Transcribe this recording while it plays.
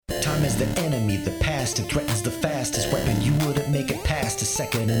Time is the enemy, the past. It threatens the fastest weapon. You wouldn't make it past a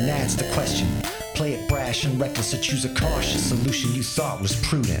second, and that's the question. Play it brash and reckless, or choose a cautious solution you thought was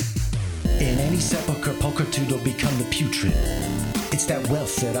prudent. In any sepulcher, pulchritude will become the putrid. It's that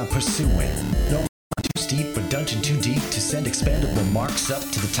wealth that I'm pursuing. No too steep, or dungeon too deep to send expendable marks up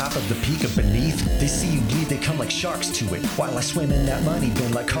to the top of the peak or beneath. They see you bleed, they come like sharks to it, while I swim in that money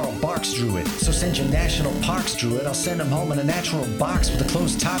bin like Carl Barks drew it. So send your national parks druid, I'll send him home in a natural box with a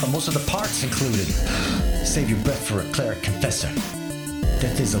closed top and most of the parts included. Save your breath for a cleric confessor.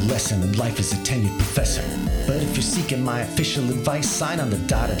 Death is a lesson and life is a tenured professor. But if you're seeking my official advice, sign on the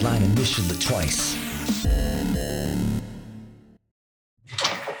dotted line, initial it twice.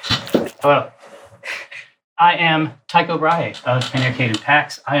 Hello. I am Tycho Brahe of Pen Arcade and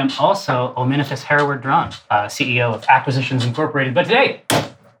PAX. I am also Ominifus Hereward Drawn, CEO of Acquisitions Incorporated. But today,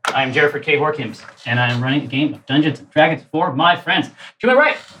 I am Jerford K. Horkins, and I am running a game of Dungeons & Dragons for my friends. To my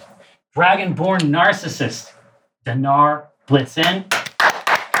right, Dragonborn Narcissist, Dinar Blitzen,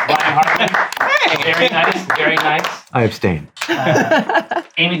 Ryan Hartman. Hey. Very nice, very nice. I abstain.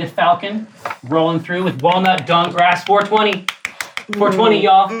 Amy the Falcon, rolling through with Walnut Dawn Grass 420. 420,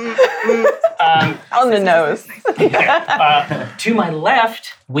 y'all. On the nose. To my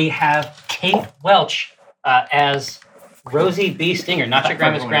left, we have Kate Welch as Rosie B. Stinger, not your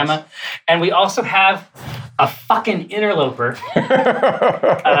grandma's grandma. And we also have a fucking interloper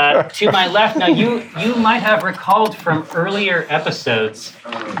to my left. Now, you might have recalled from earlier episodes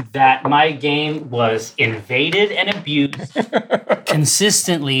that my game was invaded and abused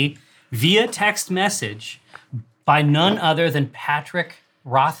consistently via text message by none other than Patrick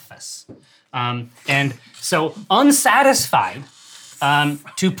Rothfuss. And so, unsatisfied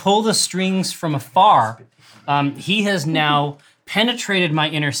to pull the strings from afar, he has now penetrated my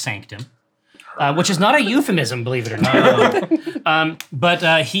inner sanctum, which is not a euphemism, believe it or not.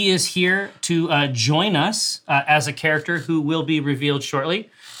 But he is here to join us as a character who will be revealed shortly.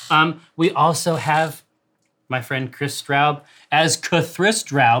 We also have my friend Chris Straub as Cthulhu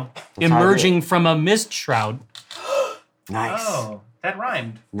Straub, emerging from a mist shroud. Nice. Oh, that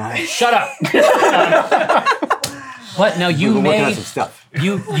rhymed. Nice. Shut up. What? Now you We're working on may some stuff.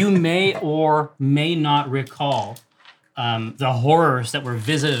 you may or may not recall the horrors that were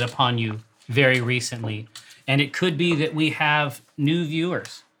visited upon you very recently, and it could be that we have new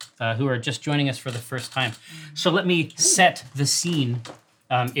viewers who are just joining us for the first time. So let me set the scene,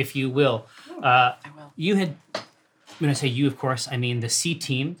 if you will. I will. You had. When I say you, of course, I mean the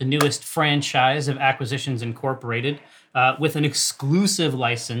C-Team, the newest franchise of Acquisitions Incorporated, with an exclusive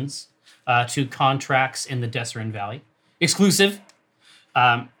license to contracts in the Desserin Valley. Exclusive.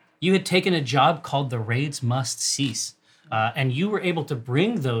 You had taken a job called The Raids Must Cease, and you were able to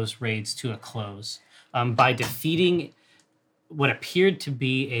bring those raids to a close by defeating what appeared to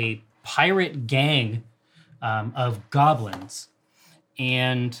be a pirate gang of goblins.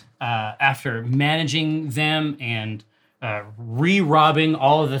 And after managing them and re-robbing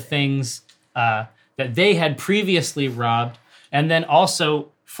all of the things that they had previously robbed, and then also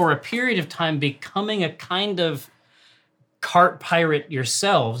for a period of time becoming a kind of cart pirate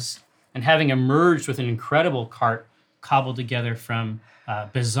yourselves and having emerged with an incredible cart cobbled together from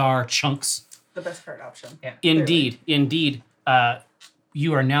bizarre chunks. The best card option. Yeah. Indeed.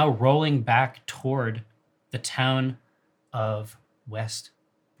 You are now rolling back toward the town of West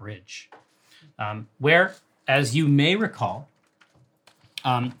Bridge, where, as you may recall,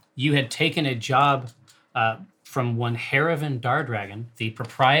 you had taken a job from one Haravan Dardragon, the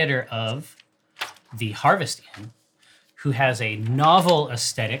proprietor of the Harvest Inn, who has a novel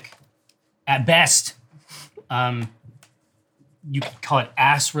aesthetic, at best. You could call it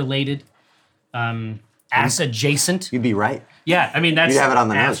ass-related, ass-adjacent. You'd be right. Yeah, I mean, that's... You'd have it on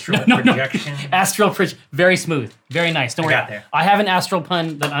the nose. Astral projection. Astral projection. Very smooth. Very nice. Don't worry. got there. I have an astral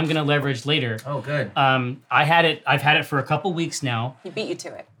pun that I'm going to leverage later. Oh, good. I've had it for a couple weeks now, He beat you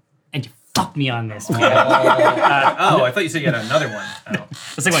to it. and you fucked me on this, man. Oh, I thought you said you had another one. Oh,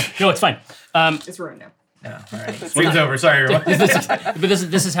 It's like, no, it's fine. It's ruined now. no. All right. Stream's over. Sorry, everyone. But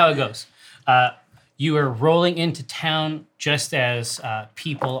this is how it goes. You are rolling into town just as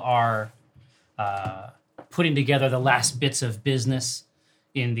people are putting together the last bits of business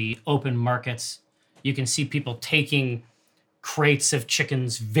in the open markets. You can see people taking crates of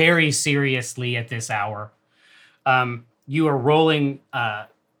chickens very seriously at this hour. You are rolling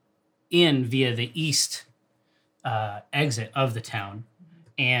in via the east exit of the town,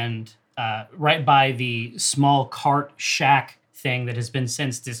 and right by the small cart shack thing that has been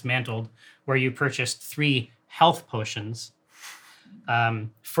since dismantled, where you purchased 3 health potions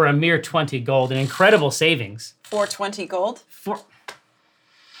for a mere 20 gold, an incredible savings. 420 gold.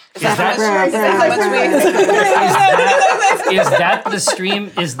 Is that the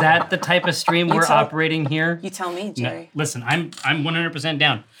stream? Is that the type of stream we're operating here? You tell me, Jerry. No, listen, I'm 100%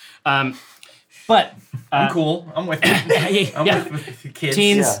 down. But I'm cool. I'm with you. I'm with the kids.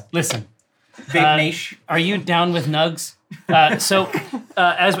 Teens, listen. Vape Nation. Are you down with nugs?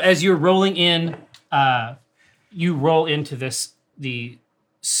 As you're rolling in, you roll into the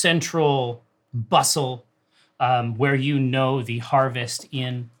central bustle where you know the Harvest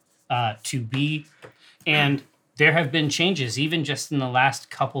Inn to be, and there have been changes even just in the last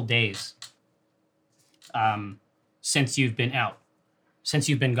couple days since you've been out, since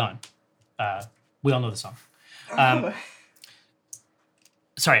you've been gone. We all know the song.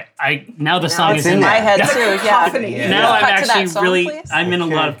 Sorry, now the song is in my there. head too. Yeah. Now I'm Cut to that actually song, really, please. I'm in a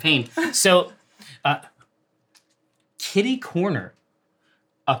lot of pain. So, kitty corner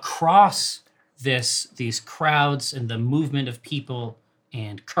across these crowds and the movement of people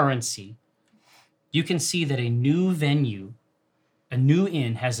and currency, you can see that a new venue, a new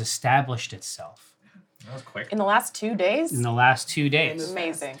inn has established itself That was quick. In the last 2 days? in the last 2 days.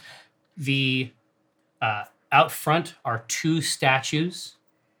 Amazing. The out front are 2 statues.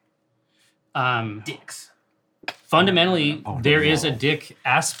 Dicks. Fundamentally, there is a dick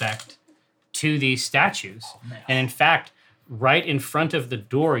aspect to these statues. And in fact, right in front of the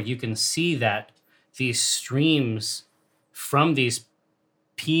door, you can see that these streams from these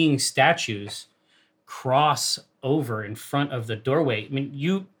peeing statues cross over in front of the doorway. I mean,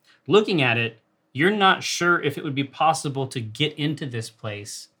 you looking at it, you're not sure if it would be possible to get into this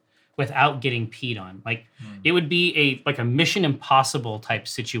place without getting peed on. Like, it would be a Mission Impossible type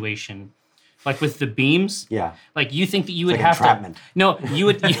situation. Like with the beams, like you think that you would like have entrapment. to. No, you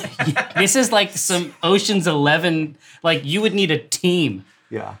would. This is like some Ocean's 11. Like you would need a team,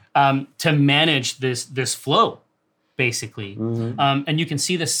 to manage this flow, basically. And you can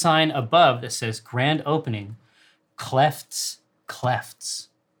see the sign above that says "Grand Opening, Clefts."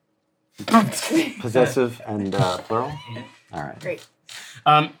 Possessive and plural? All right. Great.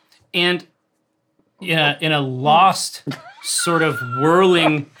 And in a lost sort of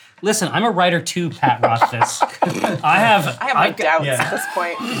whirling. Listen, I'm a writer too, Pat Rothfuss. I have my doubts at this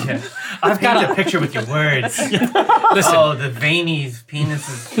point. I've got a picture with your words. Listen. Oh, the veiny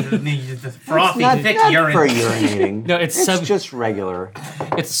penises, the frothy, thick Not urine. for urinating. No, it's just regular.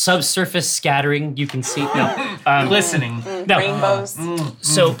 It's subsurface scattering. You can see Glistening. No. Rainbows.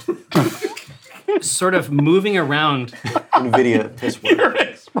 So, sort of moving around. NVIDIA piss work.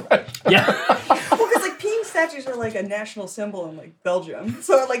 Yeah. Well, because like peeing statues are like a national symbol in like Belgium,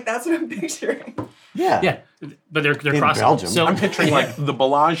 so like that's what I'm picturing. Yeah, but they're In crossing. Belgium. So I'm picturing like the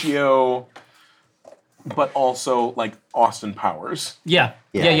Bellagio, but also like Austin Powers. Yeah.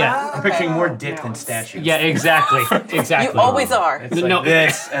 I'm picturing more dick than statues. Yeah, exactly. You always are. It's like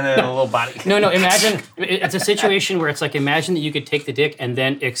this and then a little body. No, imagine, it's a situation where it's like, imagine that you could take the dick and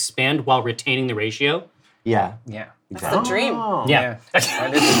then expand while retaining the ratio. Yeah. Yeah. That's the dream. Yeah.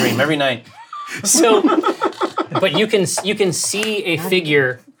 That is a dream every night. So, but you can see a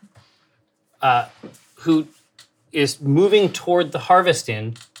figure who is moving toward the Harvest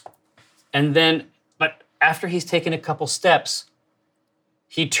Inn, and then, but after he's taken a couple steps,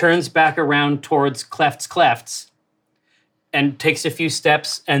 he turns back around towards Clefts, and takes a few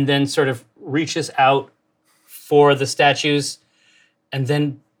steps, and then sort of reaches out for the statues, and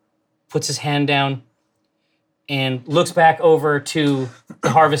then puts his hand down, and looks back over to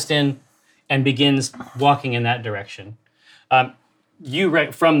the Harvest Inn, and begins walking in that direction. From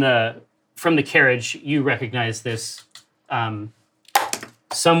the carriage, you recognize this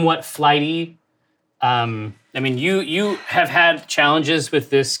somewhat flighty. I mean, you have had challenges with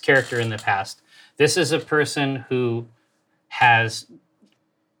this character in the past. This is a person who has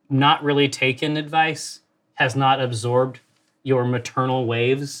not really taken advice, has not absorbed your maternal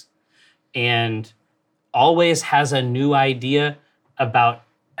waves, and always has a new idea about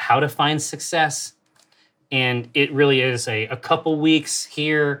how to find success. And it really is a couple weeks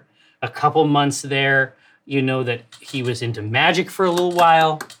here, a couple months there. You know that he was into magic for a little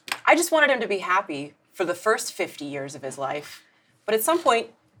while. I just wanted him to be happy for the first 50 years of his life. But at some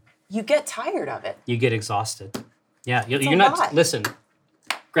point, you get tired of it. You get exhausted. Yeah, you're a not, lot. listen,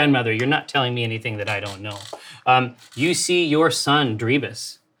 grandmother, you're not telling me anything that I don't know. You see your son,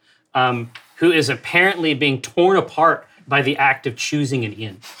 Drebus, who is apparently being torn apart by the act of choosing an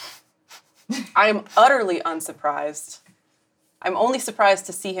inn. I am utterly unsurprised. I'm only surprised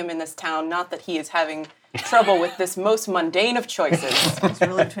to see him in this town, not that he is having trouble with this most mundane of choices. It's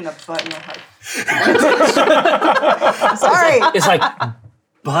really between a butt and a heart. I'm sorry. It's like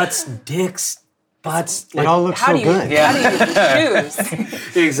butts, dicks, But It all looks How so do you good. how do you even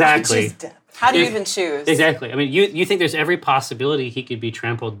choose? exactly. How do you even choose? Exactly. I mean, you think there's every possibility he could be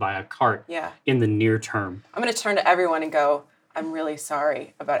trampled by a cart Yeah. in the near term. I'm going to turn to everyone and go, I'm really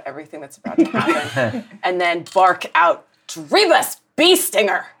sorry about everything that's about to happen. And then bark out, Drebus Bee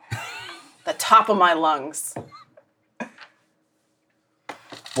Stinger! The top of my lungs.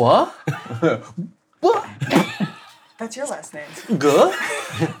 What? What? That's your last name. Good?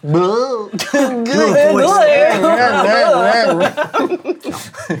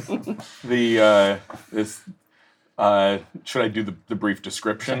 Should I do the brief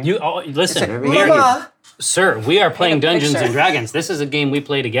description? Listen, Mama. sir, we are playing Paint a Dungeons picture. and Dragons. This is a game we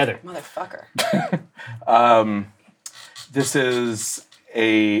play together. Motherfucker. This is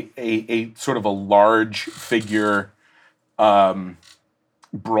a sort of a large figure,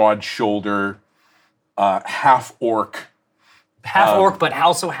 broad shoulder, half orc. Half orc, but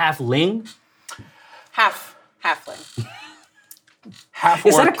also half ling. Halfling. Half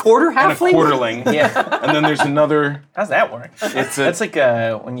Is orc that a quarter and a halfling? quarterling. Yeah. And then there's another. How's that work? It's a, That's like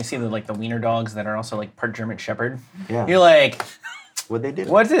when you see the wiener dogs that are also like part German Shepherd. Yeah. You're like, What they did?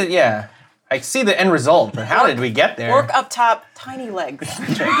 what did? Yeah. I see the end result, but how did we get there? Orc up top, tiny legs.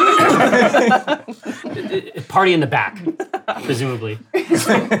 Party in the back, presumably.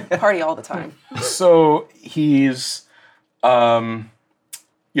 Party all the time. so he's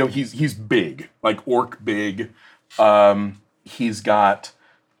he's big, like orc big. He's got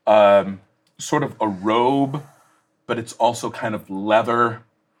sort of a robe, but it's also kind of leather,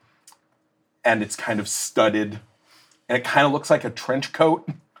 and it's kind of studded, and it kind of looks like a trench coat,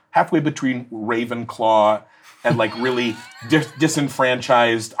 halfway between Ravenclaw and like really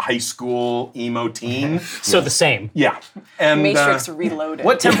disenfranchised high school emo teen. So the same. Yeah, and Matrix Reloaded.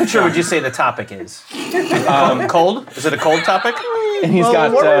 What temperature would you say the topic is? Cold? Is it a cold topic? and he's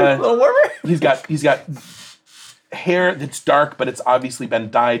got A little warmer? he's got hair that's dark, but it's obviously been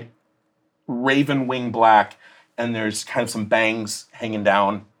dyed raven wing black, and there's kind of some bangs hanging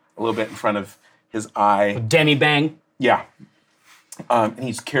down a little bit in front of his eye. Demi bang. Yeah. And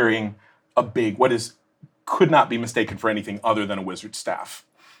he's carrying a big, could not be mistaken for anything other than a wizard staff.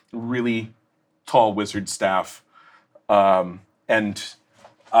 Really tall wizard staff. But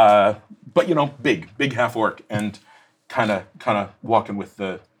big half orc, and kind of walking with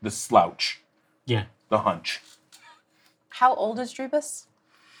the slouch, Yeah. the hunch. How old is Drebus?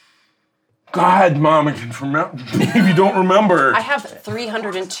 God, Mom, I can remember. If you don't remember. I have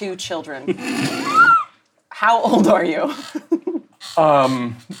 302 children. How old are you?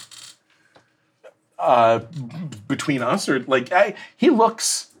 Between us, or like he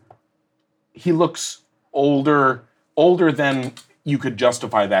looks older than you could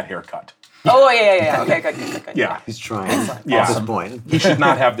justify that haircut. Oh, yeah. Okay, good. Yeah, He's trying. Yeah. At this point. he should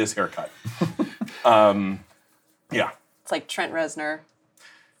not have this haircut. Yeah. It's like Trent Reznor.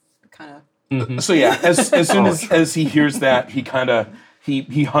 Kind of. So yeah, as soon as he hears that, he kind of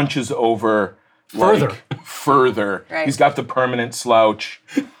he hunches over further. Right. He's got the permanent slouch,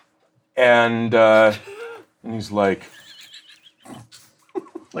 and he's like,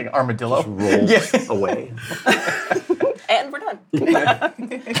 Like an armadillo? Rolls away. And we're done. Yeah,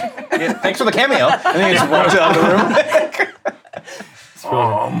 thanks for the cameo. And then he just walks out of the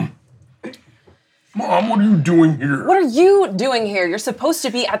room. Mom, what are you doing here? What are you doing here? You're supposed to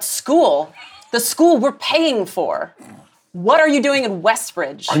be at school. The school we're paying for. What are you doing in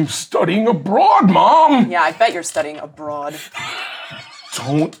Westbridge? I'm studying abroad, Mom. Yeah, I bet you're studying abroad.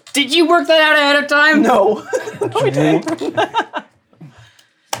 Don't. Did you work that out ahead of time? No.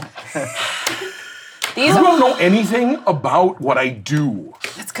 You don't know anything about what I do.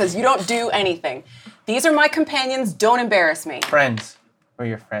 It's because you don't do anything. These are my companions. Don't embarrass me. Friends. We're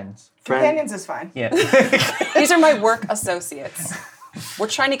your friends. Companions is fine. Yeah. These are my work associates. We're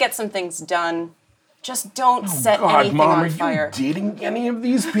trying to get some things done. Just don't set God, anything Mom, on are fire. you dating any of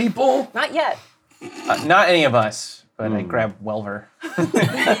these people? Not yet. Not any of us, but I grab Welver.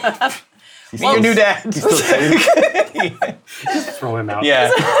 He's your new dad. Just throw him out. Yeah.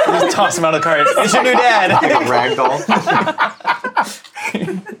 Just toss him out of the cart. It's your new dad. Ragdoll.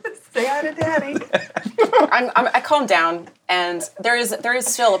 Say hi to Daddy. I calm down, and there is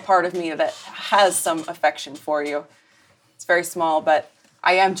still a part of me that has some affection for you. It's very small, but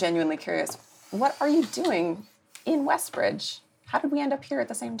I am genuinely curious. What are you doing in Westbridge? How did we end up here at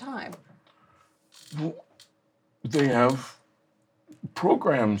the same time? They have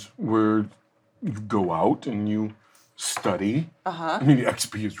programs where you go out and you study. I mean, the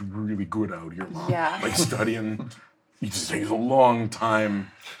XP is really good out here, Mom. Yeah. Like studying, it just takes a long time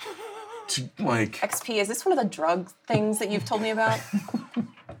to like. XP, is this one of the drug things that you've told me about?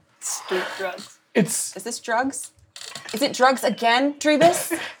 Street drugs. It's Is this drugs? Is it drugs again,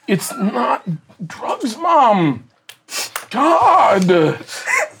 Drebus? it's not drugs, Mom. God.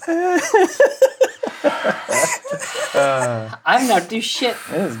 I'm not do shit.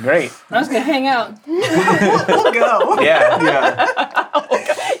 This is great. I was gonna hang out. We'll go. Yeah.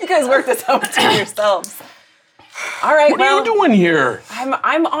 You guys work this out between yourselves. All right, What well, are you doing here?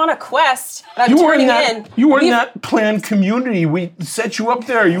 I'm on a quest. And I'm You were in turning in. that. You were in We've- that planned community. We set you up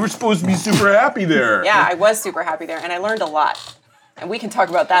there. You were supposed to be super happy there. Yeah, I was super happy there, and I learned a lot. And we can talk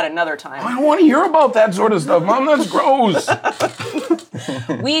about that another I time. don't want to hear about that sort of stuff, Mom. That's gross.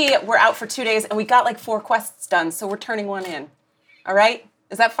 We were out for 2 days, and we got like 4 quests done, so we're turning one in. All right?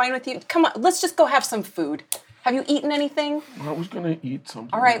 Is that fine with you? Come on, let's just go have some food. Have you eaten anything? I was gonna eat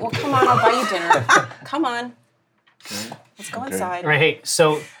something. All right, well, come on, I'll buy you dinner. Come on. Let's go inside. All right, hey,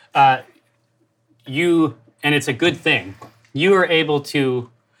 so you, and it's a good thing, you are able to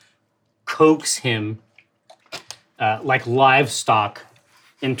coax him like livestock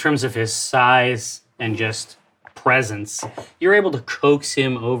in terms of his size and just presence. You're able to coax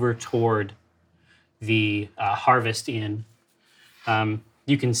him over toward the Harvest Inn.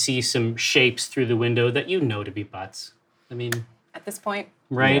 You can see some shapes through the window that you know to be butts. I mean, At this point,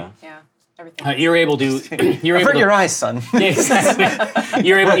 right? yeah, everything. You're able to. You're I've able heard to. your eyes, son. Yeah, exactly.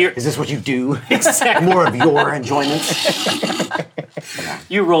 You're able. Is this what you do? Exactly. More of your enjoyments?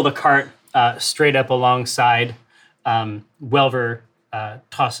 You roll the cart straight up alongside. Welver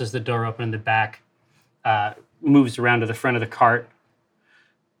tosses the door open in the back, moves around to the front of the cart,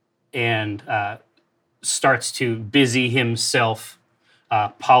 and starts to busy himself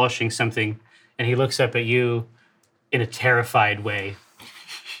polishing something. And he looks up at you in a terrified way.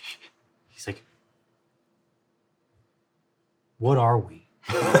 He's like, "What are we?"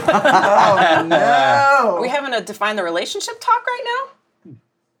 Are we having a define the relationship talk right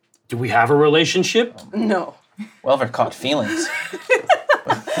Do we have a relationship? now? No. Welver caught feelings.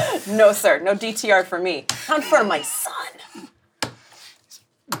 No, sir. No DTR for me. Not for my son.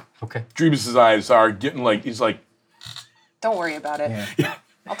 Okay. Drebus's eyes are getting like he's like. Don't worry about it. Yeah.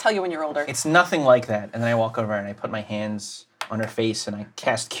 I'll tell you when you're older. It's nothing like that. And then I walk over and I put my hands on her face and I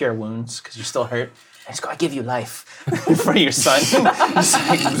cast Cure Wounds because you're still hurt. I just go, I give you life for your son. Just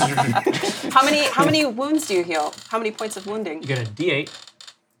like, How many wounds do you heal? How many points of wounding? You get a D8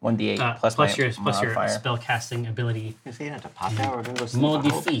 1d8 plus my your modifier. spell casting ability. Is he not to pop out? We're gonna go sleep. I hope.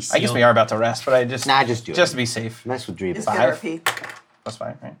 Modificio. I guess we are about to rest, but I just Nah, just do it. just to be safe. Mess with Drebus. It's 5. therapy. Plus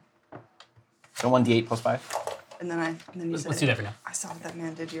 5, right? So 1d8 plus 5. And then you said, Let's do that for now. I saw what that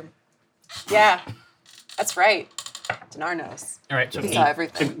man did. Your Yeah, that's right. Dinar knows. All right, so He 8. saw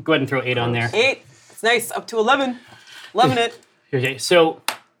everything. Go ahead and throw 8 on there. 8. It's nice. Up to 11. Loving it. Okay, so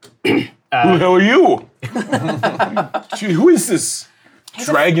Who the hell are you? Gee, who is this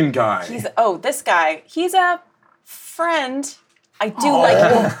dragon guy? This guy. He's a friend. I do like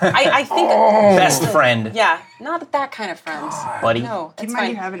him. I think. Best friend, Yeah, not that kind of friend. buddy. No, keep in it's mind fine.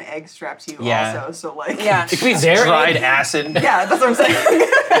 you have an egg strapped to you Yeah. also, so like Yeah. it could be their Dried egg. acid. yeah, that's what I'm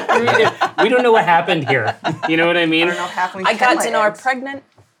saying. We don't know what happened here. You know what I mean? I don't know halflings I can got lay Dinar eggs. pregnant.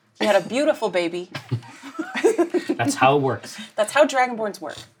 He had a beautiful baby. That's how it works. That's how Dragonborns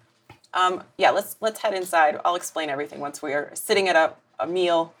work. Yeah, let's head inside. I'll explain everything once we are sitting at a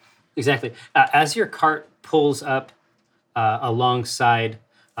meal. Exactly. As your cart pulls up alongside,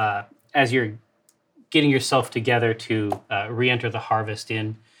 as you're getting yourself together to re-enter the Harvest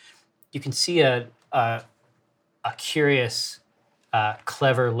Inn, you can see a curious,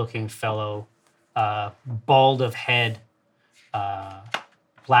 clever-looking fellow, bald of head,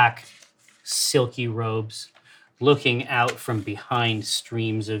 black, silky robes, looking out from behind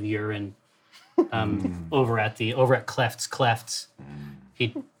streams of urine over at Cleft's.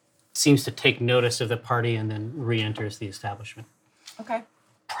 He seems to take notice of the party and then re-enters the establishment. Okay.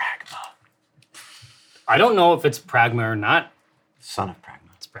 I don't know if it's Pragma or not. Son of Pragma.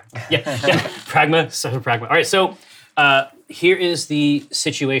 It's Pragma. Yeah, Pragma, son of Pragma. All right, so here is the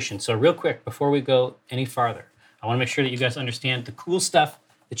situation. So real quick, before we go any farther, I want to make sure that you guys understand the cool stuff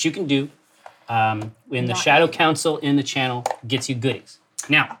that you can do when the Shadow Council in the channel gets you goodies.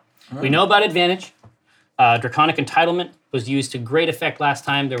 Now, we know about Advantage. Draconic Entitlement was used to great effect last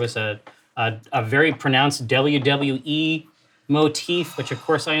time. There was a very pronounced WWE motif, which of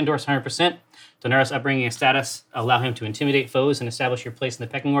course I endorse 100%. Donara's upbringing and status allow him to intimidate foes and establish your place in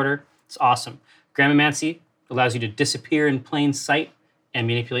the pecking order. It's awesome. Grammamancy allows you to disappear in plain sight and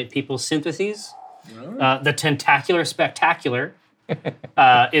manipulate people's sympathies. The Tentacular Spectacular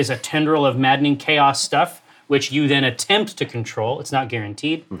is a tendril of maddening chaos stuff, which you then attempt to control. It's not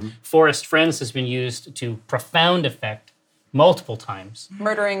guaranteed. Forest Friends has been used to profound effect multiple times.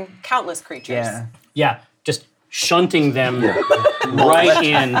 Murdering countless creatures. Yeah. Yeah, just shunting them right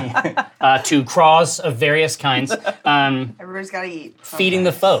in to craws of various kinds, Everybody's got to eat. feeding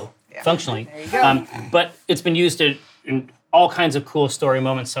the foe, functionally. There you go. But it's been used in all kinds of cool story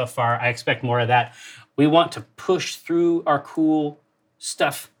moments so far. I expect more of that. We want to push through our cool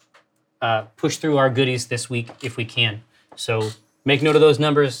stuff, push through our goodies this week if we can. So make note of those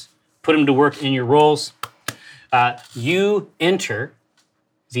numbers, put them to work in your rolls. You enter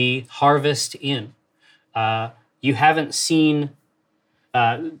the Harvest Inn. You haven't seen,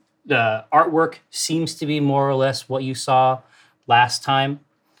 the artwork seems to be more or less what you saw last time.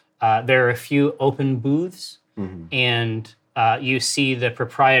 There are a few open booths, and you see the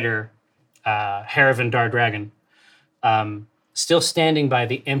proprietor, Haravan Dardragon, still standing by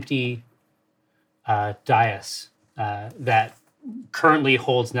the empty dais that currently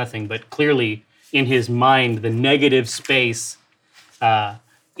holds nothing, but clearly in his mind, the negative space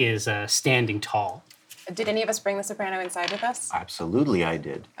is standing tall. Did any of us bring the soprano inside with us? Absolutely, I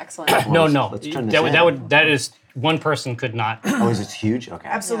did. Excellent. No. Let's turn this in. That is one person could not. Oh, is it huge? Okay.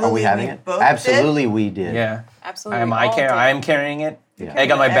 Absolutely, Are we having we it? both Absolutely, we did. Yeah. Absolutely. I am carrying it. Yeah.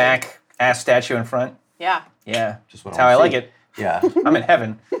 Egg on my Egg. back, ass statue in front. Yeah. Yeah. Just what That's how I like see. it. Yeah. I'm in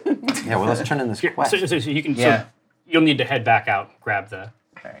heaven. Yeah. Well, let's turn in this Here, quest. so you can. Yeah. So you'll need to head back out, grab the. All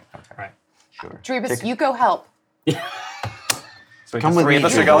right. Right. Sure. Drebus, you go help. So Come the with three me. of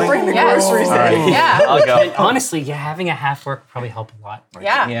us are going? Bring the Yes. groceries in. All right. Yeah. I'll go. And honestly, having a half orc probably help a lot.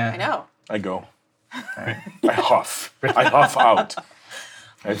 Yeah. Yeah. I know. I go. I huff. I huff out.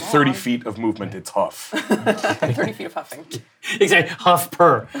 I have 30 feet of movement. It's huff. 30 feet of huffing. Exactly, huff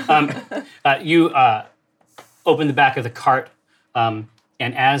purr. You open the back of the cart, and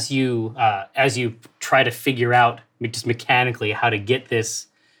as you try to figure out just mechanically how to get this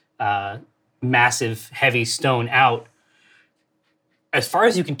massive, heavy stone out, as far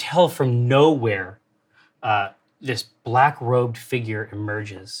as you can tell from nowhere, this black-robed figure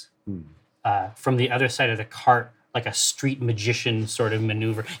emerges from the other side of the cart, like a street magician sort of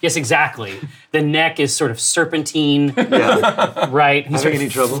maneuver. Yes, exactly. The neck is sort of serpentine, Yeah. right? He's sort Having of any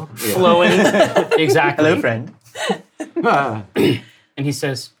trouble? Yeah. flowing. Exactly. Hello, friend. Ah. And he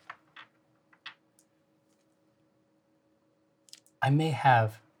says, I may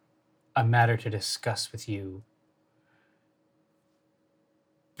have a matter to discuss with you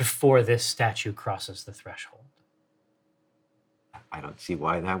before this statue crosses the threshold. I don't see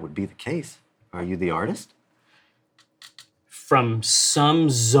why that would be the case. Are you the artist? From some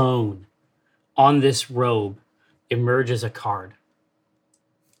zone on this robe emerges a card.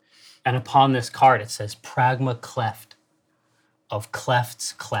 And upon this card it says, Pragma Cleft, of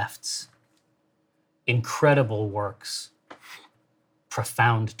Cleft's Clefts. Incredible works,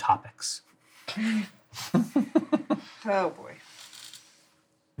 profound topics. Oh boy.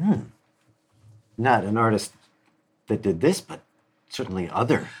 Not an artist that did this, but certainly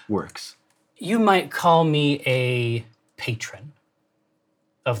other works. You might call me a patron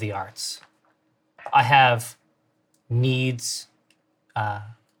of the arts. I have needs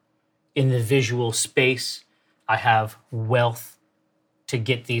in the visual space. I have wealth to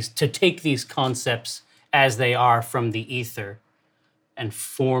take these concepts as they are from the ether and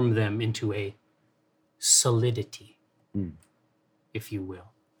form them into a solidity, if you will.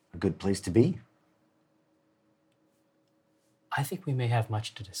 A good place to be. I think we may have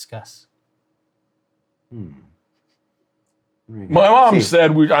much to discuss. Very good. My mom See,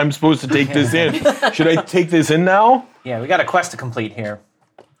 said I'm supposed to take this in. Should I take this in now? Yeah, we got a quest to complete here.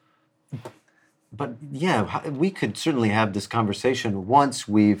 But yeah, we could certainly have this conversation once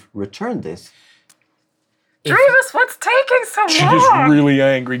we've returned this. Drebus, what's taking so She gets really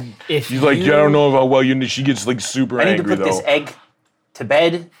angry. If She's like, yeah, I don't know about well, you. She gets like super I need to angry put though. this egg to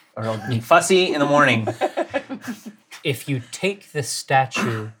bed, or it'll be fussy in the morning. If you take the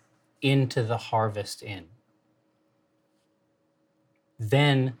statue into the Harvest Inn,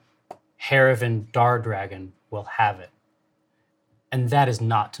 then Haravan Dardragon will have it. And that is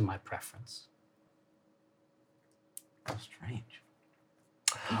not to my preference. How strange.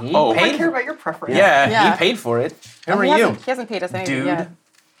 He Oh. I paid. care about your preference. Yeah, Yeah. he paid for it. Who are he you? hasn't paid us anything dude? yet.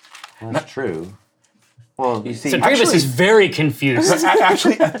 Well, that's true. Well, you see, So Drebus is very confused.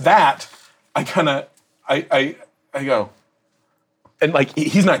 Actually, at that, I kind of, I go, and like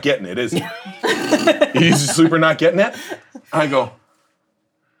he's not getting it, is he? He's super not getting it. I go,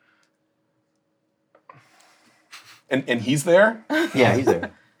 and he's there, yeah, he's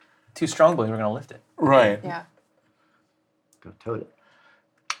there. Two strong boys, we're gonna lift it. right? Yeah. Go tote it.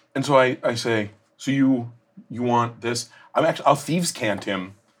 And so I say, so you want this? I'll thieves cant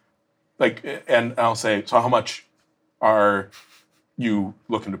him, like, and I'll say, so how much are you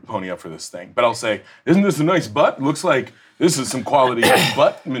looking to pony up for this thing? But I'll say, isn't this a nice butt? Looks like this is some quality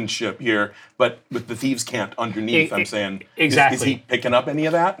buttmanship here. But with the thieves' cant underneath, I'm saying, exactly. Is he picking up any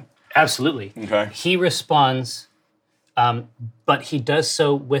of that? Absolutely. Okay. He responds, but he does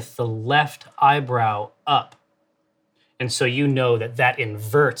so with the left eyebrow up. And so you know that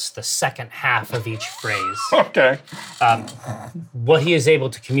inverts the second half of each phrase. Okay. What he is able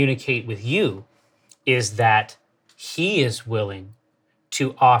to communicate with you is that he is willing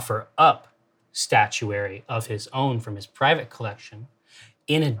to offer up statuary of his own from his private collection,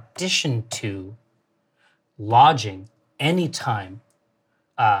 in addition to lodging anytime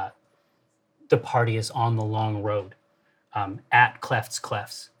the party is on the long road at Cleft's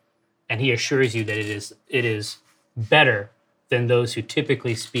Clefts. And he assures you that it is better than those who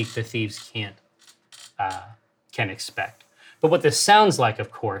typically speak the thieves' cant can expect. But what this sounds like,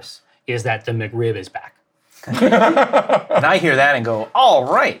 of course, is that the McRib is back. And I hear that and go,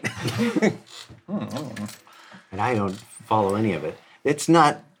 all right. And I don't follow any of it. It's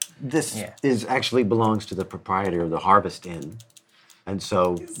not. This is actually belongs to the proprietor of the Harvest Inn, and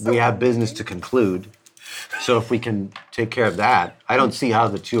so we have business to conclude. So if we can take care of that, I don't see how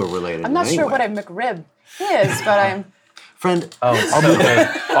the two are related. I'm not in any sure way. what a McRib is, but I'm. Friend. Oh, it's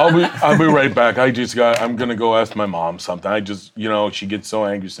I'll be right back. I'm gonna go ask my mom something. She gets so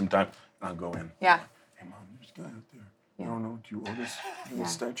angry sometimes. I'll go in. Yeah. Hey mom, there's a guy out there. I don't know. Do you owe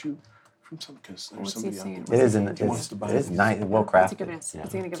this statue from some? Because there's What's he somebody out saying? there. It is, It it is nice, well What's he crafted. giving us?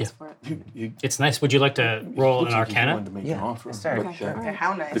 What's he gonna give us for it? It's nice. Would you like to roll an Arcana? start. Okay.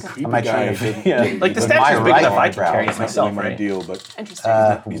 How nice. The creepy I'm actually guy. gonna Yeah, like the With statue's my big right enough I can eyebrow, carry it it's not myself, my right? deal, but Interesting.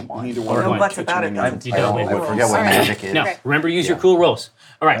 neither Or one. one. Butts about it. Doesn't You don't. I forget what Alright. magic is. No, Okay. remember, use your cool rolls.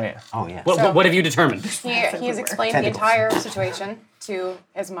 All right. Oh, yeah. Oh yeah. What have you determined? He has explained Tentacles. the entire situation to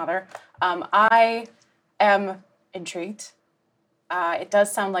his mother. I am intrigued. It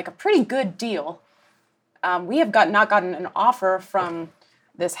does sound like a pretty good deal. We have not gotten an offer from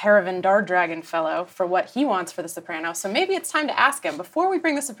this Haravan Dardragon fellow for what he wants for the Soprano, so maybe it's time to ask him. Before we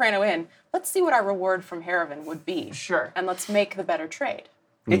bring the Soprano in, let's see what our reward from Haravan would be. Sure. And let's make the better trade.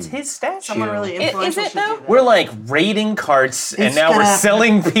 It's his statue. Someone really Is influential it should do though? that. We're like raiding carts, and He's now we're got a-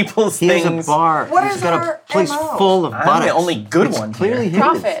 selling people's He has things. a bar. What He's is got our a place MO? full of I'm buttocks. the only good It's one clearly here.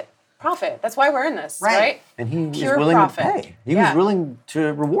 his. Profit. That's why we're in this, Right. right? And he was Pure willing profit. to pay. He Yeah. was willing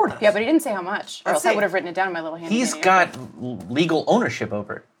to reward us. Yeah, but he didn't say how much, or Let's else I see. would have written it down in my little handy. He's dandy got legal ownership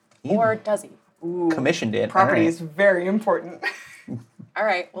over it. notebook. Or does he? Commissioned it. Property All right. is very important. All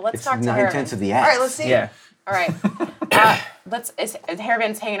right. Well, let's It's talk to 9/10 of Haravan. the All ass. right, let's see. Yeah. All right. Is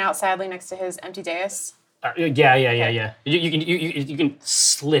Haravan's hanging out sadly next to his empty dais? Yeah. You can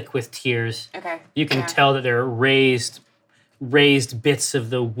slick with tears. Okay. You can Yeah. tell that there are raised bits of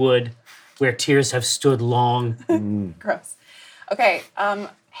the wood where tears have stood long. Gross. Okay.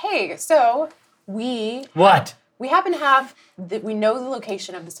 Hey, so we What? happen to have we know the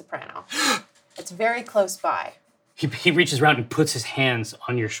location of the Soprano. It's very close by. He reaches around and puts his hands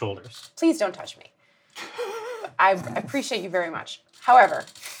on your shoulders. Please don't touch me. I appreciate you very much. However,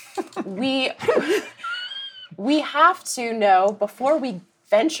 we have to know before we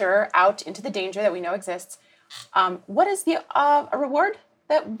venture out into the danger that we know exists. What is the a reward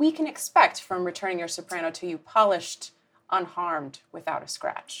that we can expect from returning your Soprano to you, polished, unharmed, without a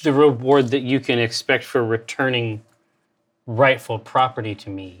scratch? The reward that you can expect for returning rightful property to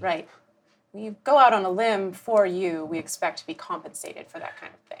me. Right. We go out on a limb for you. We expect to be compensated for that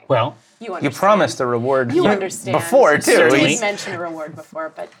kind of thing. Well, you You understand. promised a reward You understand. before, too. You Certainly. did mention a reward before,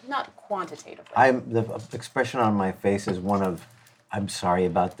 but not quantitatively. The expression on my face is one of, I'm sorry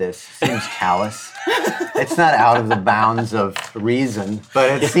about this. Seems callous. It's not out of the bounds of reason,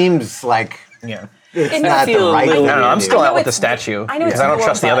 but it seems like Yeah. it's It not does the feel a right little- thing I don't know. to I'm do. still I know out with the it's- statue I know because it's I don't your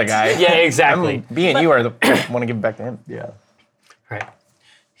trust the other butt. guy. yeah, exactly. B and you are the want to give it back to him. Yeah. Right.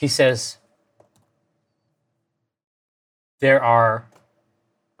 He says, there are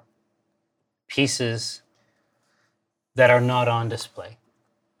pieces that are not on display.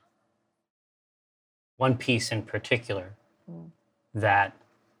 One piece in particular that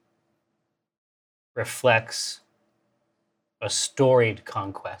reflects a storied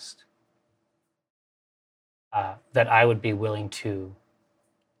conquest that I would be willing to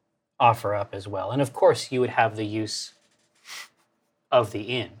offer up as well. And of course, you would have the use of the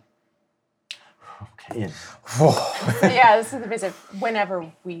inn. Yeah. Yeah, this is the visit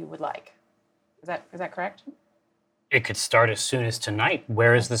whenever we would like. Is that correct? It could start as soon as tonight.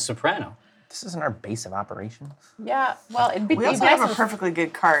 Where is the soprano? This isn't our base of operations. Yeah. Well, it'd be We also nice have a if- perfectly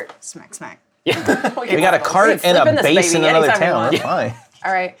good cart. Smack, smack. We got a cart and slip a in this base in baby another anytime we town. want. That's fine.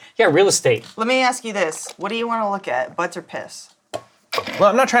 All right. Yeah, real estate. Let me ask you this. What do you want to look at? Butts or piss? Well,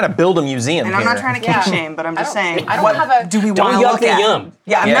 I'm not trying to build a museum And here. I'm not trying to kink Yeah. shame, but I'm just saying. I don't what have a- do we Don't want to yuck look the at? yum.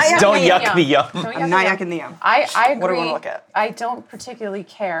 Yeah, I'm Yes, not don't yucking yuck the yum. I'm not yucking the yum. I agree. What do we wanna look at? I don't particularly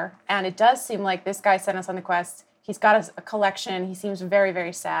care, and it does seem like this guy sent us on the quest. He's got a collection. He seems very,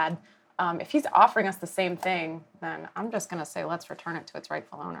 very sad. If he's offering us the same thing, then I'm just gonna say let's return it to its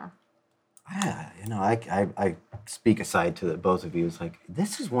rightful owner. Yeah, I speak aside to the both of you. It's like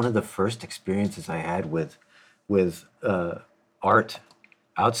this is one of the first experiences I had with art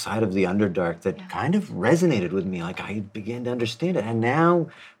outside of the Underdark that kind of resonated with me. Like I began to understand it, and now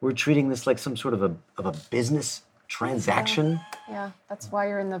we're treating this like some sort of a business transaction. Yeah, that's why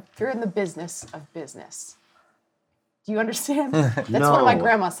you're in the business of business. Do you understand? That's one of my No.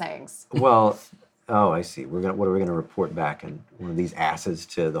 grandma's sayings. Well, I see. What are we gonna report back in one of these asses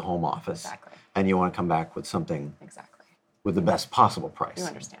to the home office? Exactly. And you want to come back with something Exactly. with the best possible price. You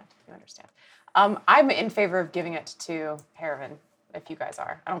understand. You understand. I'm in favor of giving it to Paravan, if you guys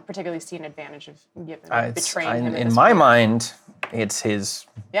are. I don't particularly see an advantage of betraying him. In my mind, it's his.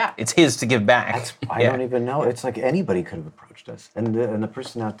 Yeah. It's his to give back. I don't even know. It's like anybody could have approached us, and the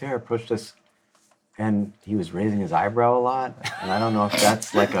person out there approached us, and he was raising his eyebrow a lot, and I don't know if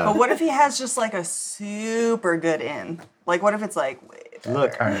that's like a. But what if he has just like a super good inn? Like, what if it's like, wait,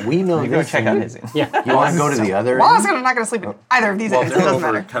 Look, we know You go this. check out his. Yeah. You want to go to the other? well, I end? was not gonna sleep in either of these While inns. It they're doesn't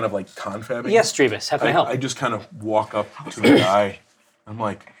over matter. kind of like confabbing. Yes, Drevis, how can I help? I just kind of walk up to the guy. I'm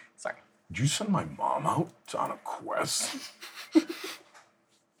like, Sorry. did you send my mom out on a quest?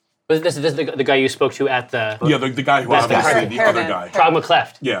 But this is the guy you spoke to at the Yeah, the guy who That's the obviously the other Paravan. guy. Prague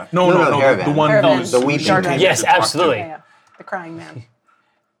McCleft. Yeah, No, no, Paravan. the one Paravan. who was The weeping came king. to Yes, talk to. absolutely. Yeah. The crying man.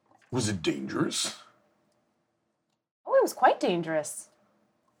 Was it dangerous? Oh, it was quite dangerous.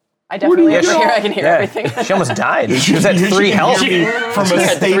 I definitely I can hear everything. She almost died. She was at 3 health. From She a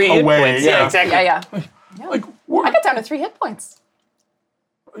had state 3 hit away. points. Yeah, exactly. Yeah. Like, I what? got down to 3 hit points.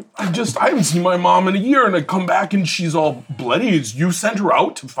 I haven't seen my mom in a year, and I come back and she's all bloody. You sent her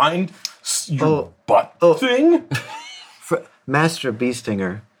out to find your butt thing? Master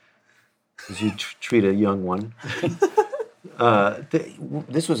Beestinger, as you treat a young one.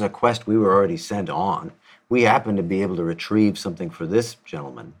 This was a quest we were already sent on. We happened to be able to retrieve something for this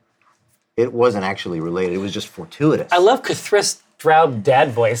gentleman. It wasn't actually related. It was just fortuitous. I love Cthulhu's Drow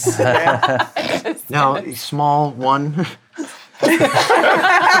dad voice. Now, a small one.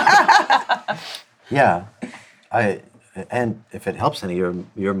 Yeah, and if it helps any,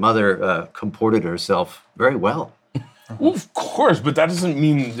 your mother comported herself very well. Well, of course, but that doesn't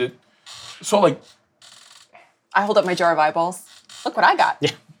mean that. So, like, I hold up my jar of eyeballs. Look what I got.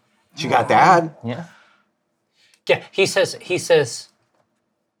 Yeah. She got that. Yeah. Yeah, he says,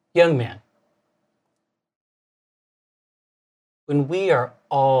 young man, when we are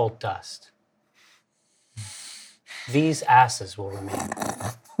all dust, these asses will remain.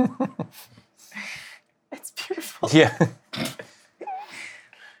 It's beautiful. Yeah.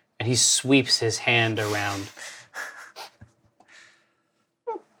 And he sweeps his hand around.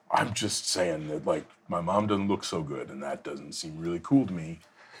 I'm just saying that, like, my mom doesn't look so good, and that doesn't seem really cool to me.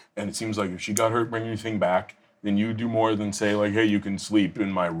 And it seems like if she got hurt bringing anything back, then you do more than say, like, hey, you can sleep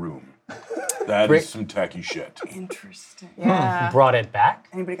in my room. That is some tacky shit. Interesting. Yeah. Brought it back?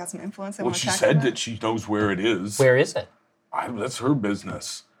 Anybody got some influence? They Well, wanna she tackle said that she knows where it is. Where is it? That's her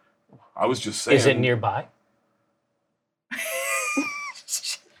business. I was just saying. Is it nearby?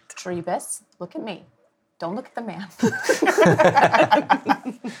 Drevis, look at me. Don't look at the man.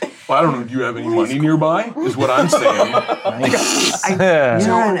 Well, I don't know. Do you have any money nearby? Is what I'm saying. I You're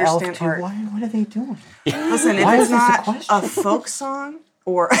don't an elf understand too. art. What are they doing? Listen, if Why it's is this a not question? a folk song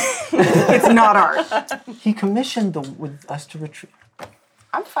or it's not art. He commissioned with us to retrieve.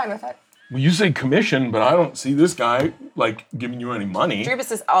 I'm fine with it. Well, you say commission, but I don't see this guy, like, giving you any money.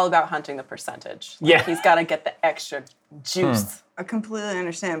 Drevis is all about hunting the percentage. Like, Yeah. He's got to get the extra juice. I completely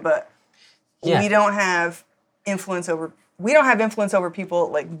understand, but Yeah. we don't have influence over. We don't have influence over people.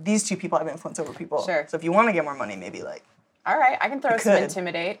 Like these two people have influence over people. Sure. So if you want to get more money, maybe like All right, I can throw some could.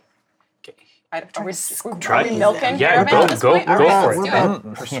 intimidate. Are we Try really it. milking Yeah, Paravan go- at this go- point? All go right, for let's it. do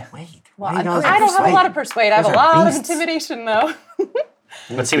it. Persuade. Well, Why not I don't have a lot of persuade. I have a Those are lot of beasts. intimidation, though.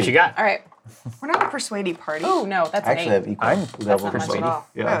 Let's see what you got. All right. we're not a persuady party. Oh, no, that's I an actually 8. have equal I'm- level not much at persuasion. all.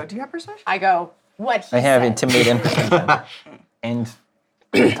 Yeah. Oh, do you have persuasion? I go, what he I have said. intimidate and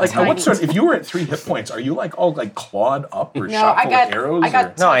Like, what sort? If you were at 3 hit points, are you like all like clawed up or No, shot I full got. of arrows? I got.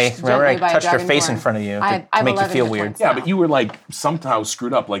 or- No, I touched remember I gently by a touched your dragonborn. face in front of you I to have make you 11 feel hit weird. points Yeah, now. but you were like somehow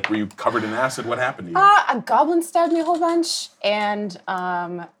screwed up. Like, were you covered in acid? What happened to you? A goblin stabbed me a whole bunch, and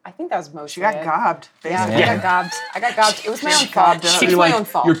I think that was most. She got gobbed. Yeah, Basically. I got gobbed. I got gobbed. It was my own fault. gobbed up. It was You're my like, own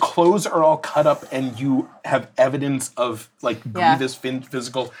fault. your clothes are all cut up, and you have evidence of like Yeah. grievous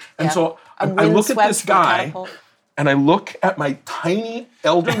physical. And Yeah. so A I wind look at swept this from guy. catapult. And I look at my tiny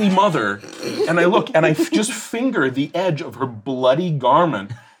elderly mother, and I look, and I just finger the edge of her bloody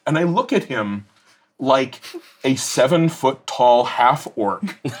garment, and I look at him like a 7-foot-tall half-orc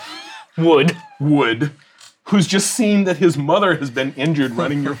Wood. who's just seen that his mother has been injured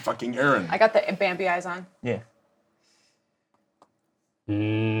running your fucking errand. I got the Bambi eyes on. Yeah.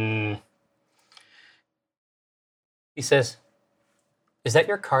 He says, "Is that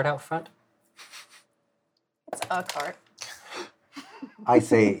your cart out front?" It's a cart. I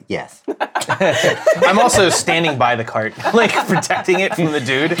say yes. I'm also standing by the cart, like protecting it from the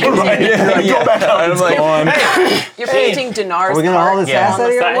dude. Go back out. And I'm like, hey, You're painting Dinar's Are we gonna cart haul this on ass the out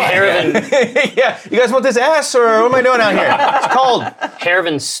of here? side. What? Harrivan, yeah, you guys want this ass, or what am I doing out here? It's cold.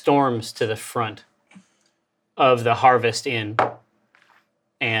 Harrivan storms to the front of the Harvest Inn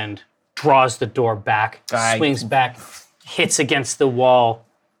and draws the door back, swings back, hits against the wall,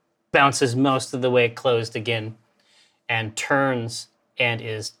 bounces most of the way closed again, and turns and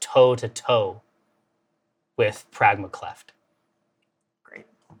is toe-to-toe with Pragmacleft.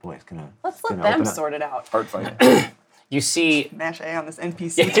 Oh boy, it's gonna. Let's let gonna them open up. sort it out. Heart fight. You see... Mash A on this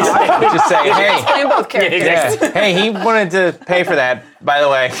NPC talk. Just say, hey. Playing both characters. Yeah. Hey, he wanted to pay for that, by the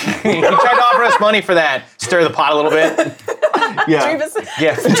way. He tried to offer us money for that. Stir the pot a little bit. Yeah. Dreamus-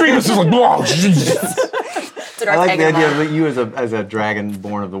 Yeah. Dreamus is like, whoa, Dinar's I like the egging idea him on. that you, as a dragon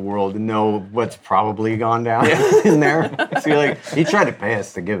born of the world, know what's probably gone down in there. So you're like, he tried to pay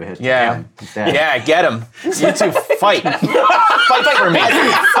us to give it. to Yeah. him instead. Yeah, get him. You two fight. Fight for me.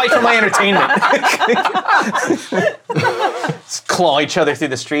 Fight for my entertainment. Just claw each other through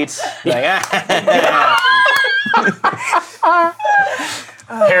the streets. Like,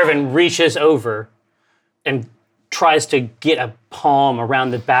 Harrivan reaches over and tries to get a palm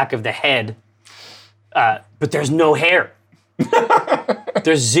around the back of the head, but there's no hair.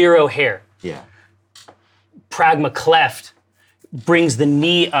 There's zero hair. Yeah. Pragmacleft brings the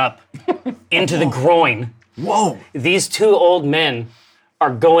knee up into the groin. Whoa. These two old men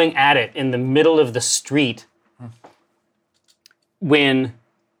are going at it in the middle of the street when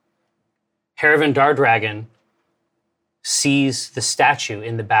Harrivan Dardragon sees the statue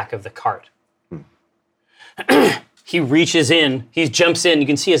in the back of the cart. He reaches in, he jumps in, you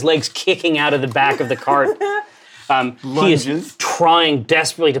can see his legs kicking out of the back of the cart. He is Lunges. trying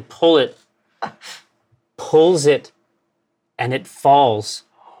desperately to pull it, pulls it, and it falls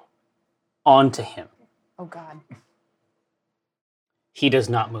onto him. Oh, God. He does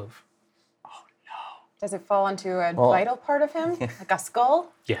not move. Does it fall onto a vital part of him? Like a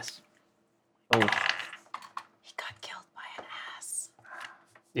skull? Yes. He got killed by an ass.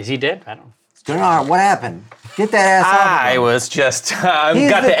 Is he dead? I don't know. Dinar, what happened? Get that ass off. I was just, got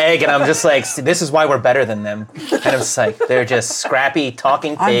the egg, and I'm just like, "See, this is why we're better than them." And I'm just like, they're just scrappy,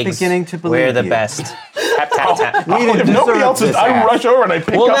 talking I'm pigs. beginning to believe We're the you. best. Tap, tap, tap. We didn't If nobody deserve else is, this I ass. rush over and I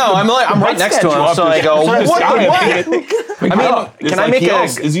pick Well, up. no, I'm right next to statue him, off so the- I go, From the what? sky, What? I pick it. I mean, It's can I like make he a?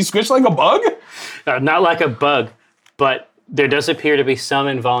 also- Is he squished like a bug? Not like a bug, but there does appear to be some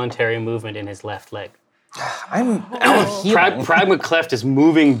involuntary movement in his left leg. I'm out of healing. Pragmacleft is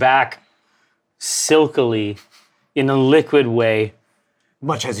moving back silkily in a liquid way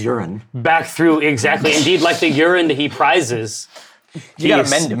Much as urine. back through exactly, indeed, like the urine that he prizes. You gotta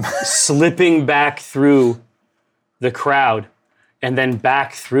He's mend him. Slipping back through the crowd and then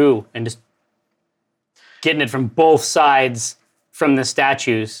back through and just getting it from both sides from the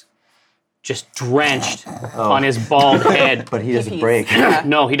statues, just drenched on his bald head. But he doesn't break.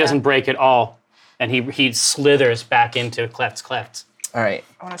 No, he doesn't break at all. And he slithers back into Cleft's Cleft. All right,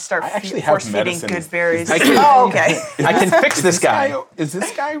 I want to start actually have force feeding medicine. good berries. I can- Oh, okay. I can fix this guy. Is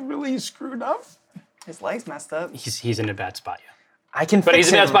this guy really screwed up? His leg's messed up. He's in a bad spot, yeah. I can But fix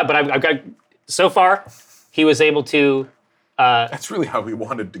he's in a bad him. spot. But I've got, so far, he was able to. That's really how we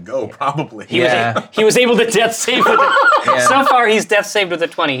wanted to go, probably. Yeah. He was able to death save with it. Yeah. So far, he's death saved with a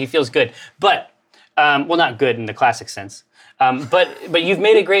 20. He feels good, but well, not good in the classic sense. But you've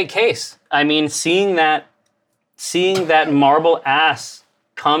made a great case. I mean, seeing that marble ass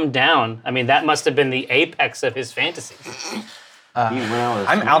come down. I mean, that must have been the apex of his fantasies.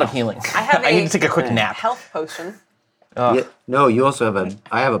 I'm out of healing. I have I need to take a quick nap. health potion. Yeah, no, you also have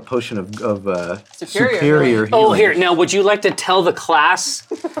I have a potion of Superior superior healing. Oh, here. Now, would you like to tell the class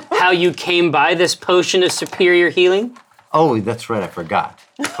how you came by this potion of superior healing? Oh, that's right. I forgot.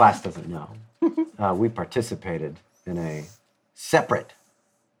 The class doesn't know. We participated in a separate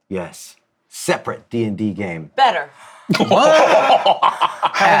D&D game Better.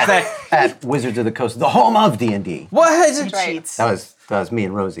 at Wizards of the Coast, the home of D&D. What is it? Right. That was me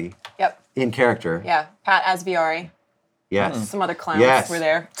and Rosie Yep. in character. Yeah. Pat as Viari. Yes. Some other clowns Yes. were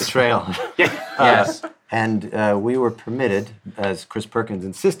there. Betrayal. Yes. And we were permitted, as Chris Perkins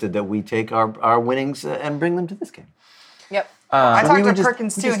insisted, that we take our winnings and bring them to this game. Yep. I we talked would to just-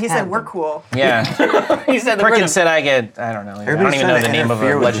 Perkins we too, just and he had said we're them. cool. Yeah. He said the Perkins said I don't know. I don't even know trying the to name of a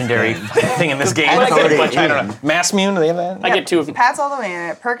interfere with this legendary game. thing in this game. Pat's already I don't in. know. Massmune, do they have that? I get 2 of them. Pat's all the way in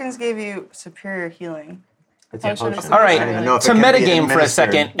it. Perkins gave you superior healing. It's a Potion of potion. All I right, don't even know if to it can be metagame for a administered.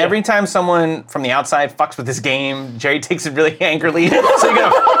 second. Every time someone from the outside fucks with this game, Jerry takes it really angrily. So you're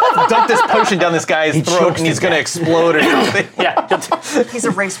gonna dump this potion down this guy's throat, chokes and he's to gonna death. explode or something. Yeah. He's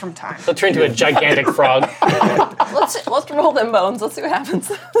erased from time. He'll turn into a gigantic frog. Let's roll them bones. Let's see what happens.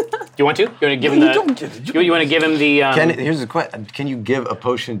 You want to? You want to give him the? You want to give him the? Here's the question: can you give a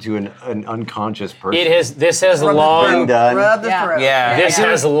potion to an unconscious person? This has Been long. done. Rub the Yeah. throat. Yeah. This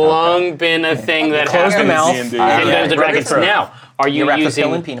has long been a thing that Close the happens mouth. D&D. in Yeah. Dungeons and Dragons. throat. Now, are you You wrap the pill in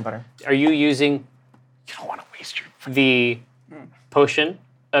using? peanut butter. Are you using? You don't want to waste the potion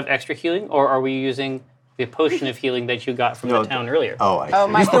of extra healing, or are we using the potion of healing that you got from No, the town earlier? Oh, I see. Oh,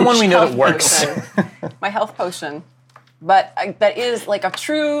 my the one we know that health works. potion. My health potion. But that is like a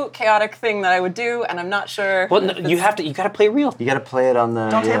true chaotic thing that I would do, and I'm not sure. Well, no, if you it's- have to. You got to play real. You got to play it on the.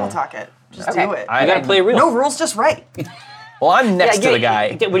 Don't yeah. table talk it. Just Okay. do it. You got to play real. No rules, just right. Well, I'm next to the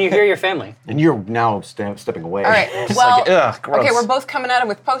guy. When you hear your family. And you're now stepping away. All right. Well, like, ugh, gross. okay, we're both coming at him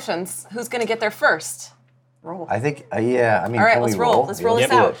with potions. Who's gonna get there first? Roll. I think. Yeah. I mean, All right, can let's we roll. roll? Let's Yeah, roll let's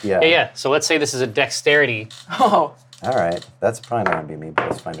this do out. it. Yeah. Yeah. So let's say this is a dexterity. Oh, All right. That's probably not gonna be me, but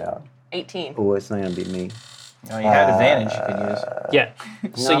let's find out. 18. Oh, it's not gonna be me. Oh, you had advantage you could use. Yeah.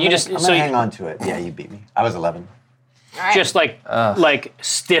 So No, you just I'm so gonna you, hang on to it. Yeah, you beat me. I was 11. All right. just like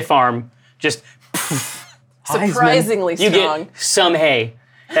stiff arm, just surprisingly you strong. get some hay,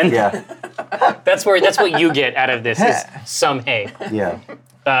 and Yeah. that's what you get out of this is some hay.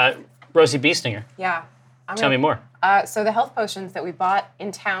 Yeah. Rosie Beestinger, Yeah. tell me more. So the health potions that we bought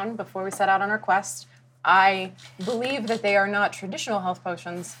in town before we set out on our quest, I believe that they are not traditional health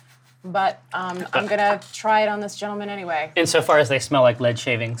potions, but I'm gonna try it on this gentleman anyway. Insofar as they smell like lead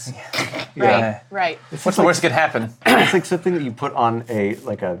shavings. Right. What's the worst that could happen? It's like something that you put on a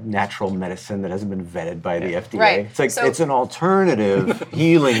natural medicine that hasn't been vetted by the FDA. Right. It's like So- it's an alternative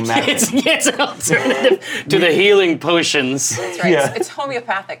healing method. It's an alternative to the healing potions. That's right. Yeah. It's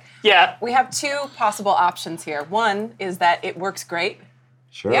homeopathic. Yeah. We have two possible options here. One is that it works great.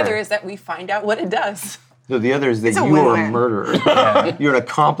 Sure. The other is that we find out what it does. No, the other is that It's a you are a win-win. murderer. You're an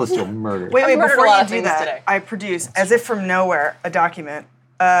accomplice to a murder. Wait, murdered before a lot you of do things that, today. I produce, as if from nowhere, a document,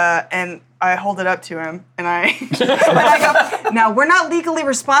 and I hold it up to him, and I go, now, we're not legally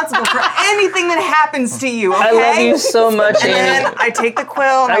responsible for anything that happens to you, okay? I love you so much, And Annie. then I take the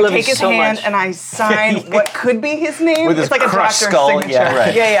quill, and I I, love you take his so hand, much. and I sign what could be his name. With his it's like a crushed doctor's skull, signature. yeah,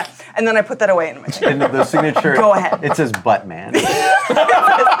 right. Yeah. And then I put that away in my thing. And the signature. Go ahead. It says Buttman. You're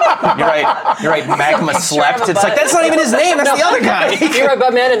right. You're right. Magma slept. It's like that's not even his name. That's the other guy. You're right,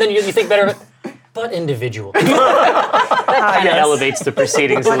 but man, and then you think better of it. But individual. That kind of elevates the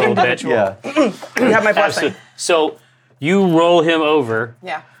proceedings a little bit. Yeah. You have my blessing. Absolutely. So you roll him over.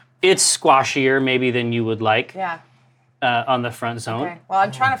 Yeah. It's squashier maybe than you would like Yeah. on the front zone. Okay. Well,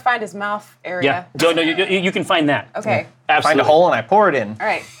 I'm trying to find his mouth area. Yeah. No, you can find that. Okay. Absolutely. Find a hole and I pour it in. All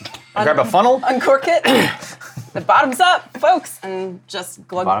right. Grab a funnel. Uncork it. The bottom's up, folks, and just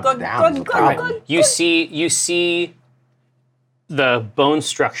glug Bottom glug down glug is the glug problem. glug. You see the bone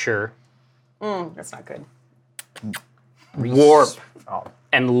structure That's not good. warp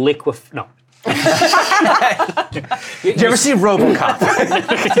and liquefy. No. Did you ever see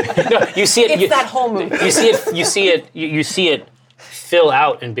RoboCop? You see it. It's that whole movie. You see it fill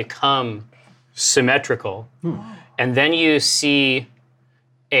out and become symmetrical, and then you see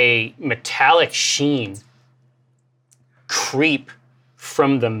a metallic sheen creep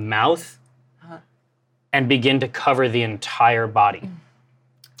from the mouth and begin to cover the entire body.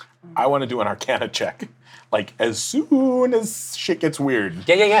 I want to do an Arcana check. Like as soon as shit gets weird.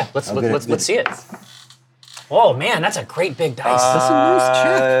 Yeah. Let's see it. Oh man, that's a great big dice. That's a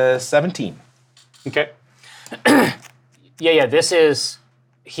nice check. 17. Okay. Yeah.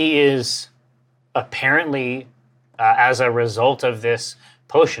 He is apparently, as a result of this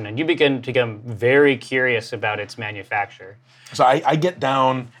potion, and you begin to become very curious about its manufacture. So I get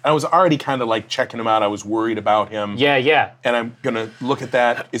down, and I was already kind of like checking him out. I was worried about him. Yeah. And I'm going to look at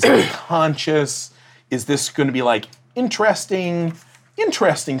that. Is it conscious? Is this going to be like interesting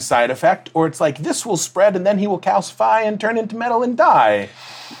side effect? Or it's like this will spread and then he will calcify and turn into metal and die?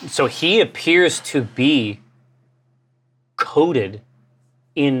 So he appears to be coated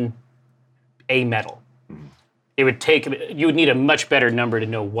in a metal. You would need a much better number to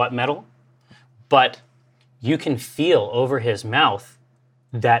know what metal, but you can feel over his mouth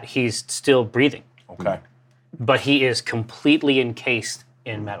that he's still breathing. Okay. But he is completely encased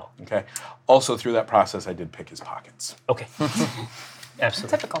in metal. Okay. Also, through that process, I did pick his pockets. Okay.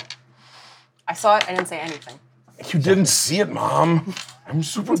 Absolutely. Typical. I saw it. I didn't say anything. You didn't see it, Mom. I'm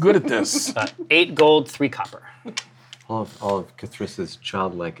super good at this. 8 gold, 3 copper. All of Cathrissa's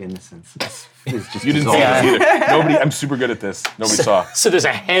childlike innocence is just You didn't see dissolving. it either. Nobody. I'm super good at this. Nobody saw. So there's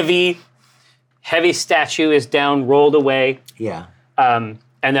a heavy statue is down, rolled away. Yeah. And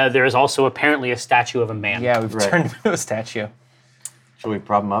there is also apparently a statue of a man. Yeah, we've turned him into a statue. Should we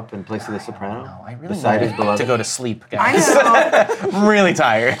prop him up in place of the soprano? No, I really Beside his want beloved? to go to sleep, I guys. know. I'm really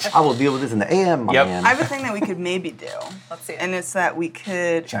tired. I will deal with this in the AM, my Yep. man. I have a thing that we could maybe do. Let's see it. And it's that we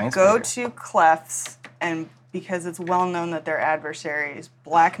could Giant go spider. to Clef's and because it's well known that their adversaries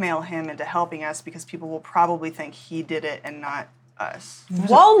blackmail him into helping us because people will probably think he did it and not us.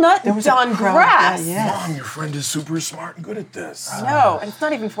 Walnut done grass. Mom, your friend is super smart and good at this. No, and it's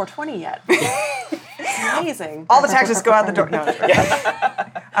not even 420 yet. It's amazing. All the taxes go out the door. No,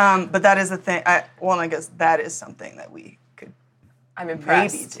 but that is a thing. I guess that is something that we could I'm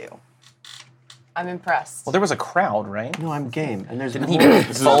impressed. maybe do. I'm impressed. Well, there was a crowd, right? No, I'm game. And there's Didn't more, he?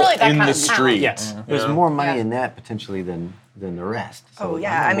 This is Well, really, that in kind the of counts. street. Yes. there's more money Yeah. in that potentially than the rest. So Oh I'm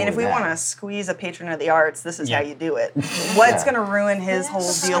yeah, on I mean, board if we with want to that. squeeze a patron of the arts, this is how Yeah. you do it. What's Yeah. going to ruin his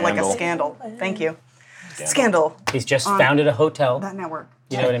whole deal like a scandal? Thank you. Scandal. He's just founded a hotel. That network.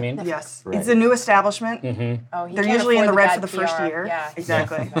 You know what I mean? Yes, Right. it's a new establishment. Oh, he They're can't usually in afford the red bad for the first PR. year. Yeah,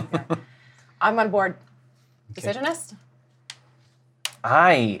 Exactly. I'm on board. Decisionist?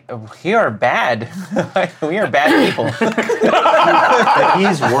 We are bad. We are bad people. But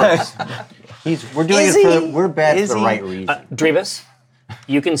he's worse. We're doing Is it for he? we're bad Is for the he? right reason. Drebus,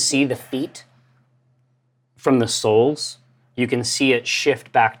 you can see the feet from the soles. You can see it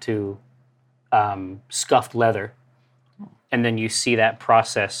shift back to scuffed leather. And then you see that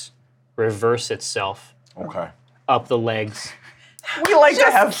process reverse itself Okay. up the legs, We like to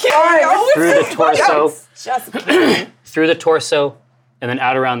have fun. through the torso, Just kidding. through the torso, and then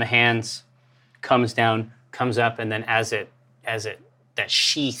out around the hands, comes down, comes up, and then as it that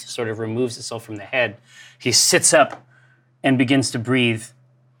sheath sort of removes itself from the head, he sits up and begins to breathe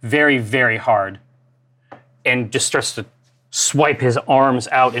very, very hard, and just starts to swipe his arms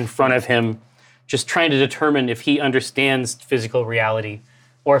out in front of him, just trying to determine if he understands physical reality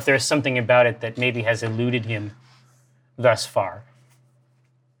or if there's something about it that maybe has eluded him thus far.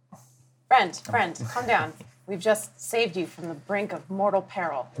 Friend, calm down. We've just saved you from the brink of mortal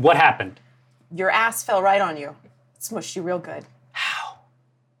peril. What happened? Your ass fell right on you. It smushed you real good.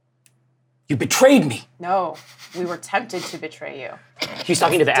 You betrayed me. No, we were tempted to betray you. He's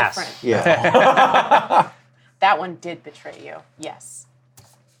talking to the Different. ass. Yeah. That one did betray you, yes.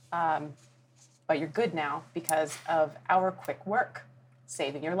 But you're good now because of our quick work,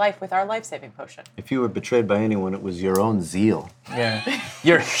 saving your life with our life-saving potion. If you were betrayed by anyone, it was your own zeal. Yeah.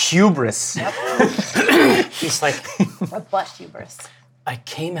 Your hubris. He's like, Robust hubris. I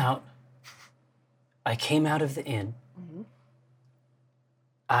came out of the inn.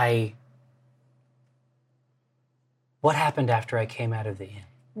 What happened after I came out of the inn?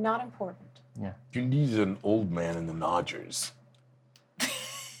 Not important. You need an old man in the Nodgers.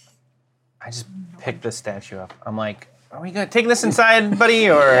 I just picked the statue up. I'm like, are we gonna take this inside, buddy,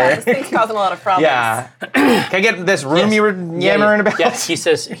 or? Yeah, this thing's causing a lot of problems. Yeah. Can I get this room Yes. you were yammering about? Yes, he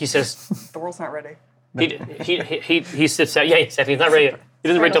says, The world's not ready. he sits out. Yeah, he's not ready. He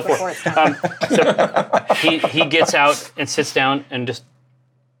doesn't ready till Before 4. it's done. So he gets out and sits down and just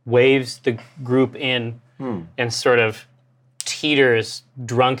waves the group in and sort of teeters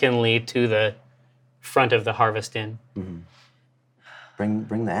drunkenly to the front of the Harvest Inn.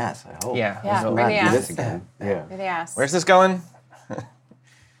 Bring the ass, I hope. Yeah. Yeah, We'll bring not the do ass. this again. Yeah. Where the ass. Where's this going?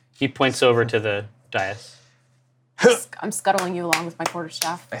 He points over to the dais. I'm scuttling you along with my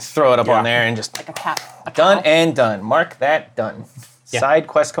quarterstaff I throw it up Yeah. on there and just like a cat. A done cow. and done. Mark that done. Yeah. Side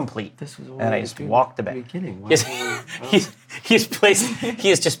quest complete. This was And I just walked to bed. Kidding. He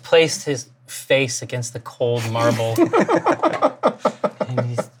has just placed his face against the cold marble. And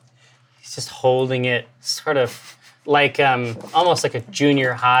he's just holding it sort of like almost like a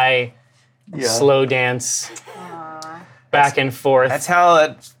junior high slow dance, back and forth. That's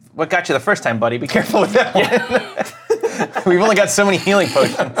how. What got you the first time, buddy? Be careful with that one. We've only got so many healing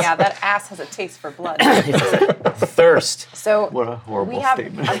potions. Yeah, that ass has a taste for blood. Thirst. So What a horrible we have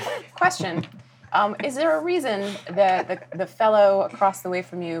statement. a question. Is there a reason that the fellow across the way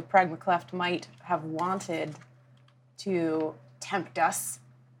from you, Pragmacleft, might have wanted to tempt us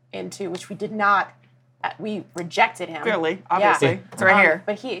into, which we did not, we rejected him. Clearly, obviously. Yeah. It's right here.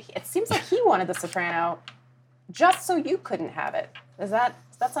 But it seems like he wanted the soprano just so you couldn't have it. Is that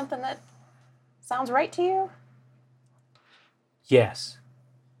something that sounds right to you? Yes.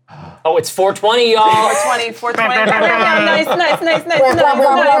 Oh, it's 420, y'all. 420. Nice. I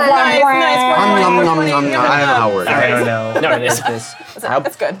don't know how it works. I don't know. No, it is.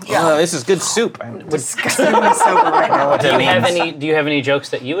 That's good. Oh, this is good soup. I'm Disgustingly sober right now. what that means. Do you have any jokes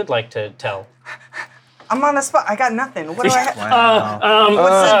that you would like to tell? I'm on the spot. I got nothing. What do I have?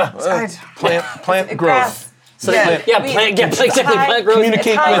 Plant growth. Grass. So Yeah. plant growth.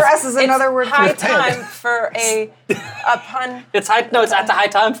 Communicate Grass is another word High for time for a pun. It's high. No, it's at the high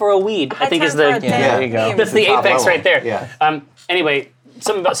time for a weed. I think is the. there you go. That's the top apex level. right there. Yeah. Anyway,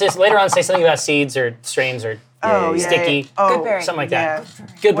 something about later on. Say something about seeds or strains or sticky. Oh, Goodberry. Something like that. Yeah.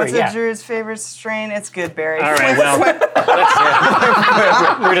 Goodberry. What's Yeah. a Drew's favorite strain? It's Goodberry. All right. Well,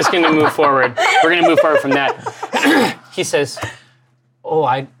 we're just going to move forward. We're going to move forward from that. He says, "Oh,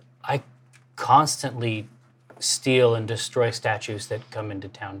 I constantly steal and destroy statues that come into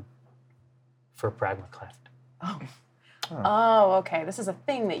town for Pragmacleft. Oh, okay. This is a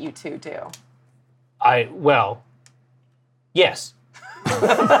thing that you two do. Yes.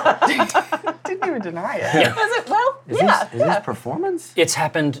 Didn't even deny it. Yeah. Is it? Well, Is this performance? It's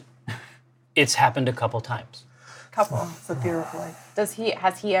happened a couple times. Couple. It's a theater of life.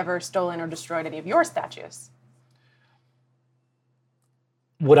 Has he ever stolen or destroyed any of your statues?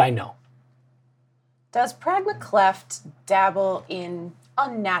 Would I know? Does Pragmacleft dabble in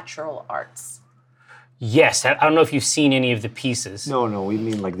unnatural arts? Yes. I don't know if you've seen any of the pieces. No, we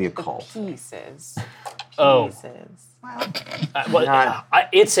mean like the occult. Pieces. Oh. Pieces.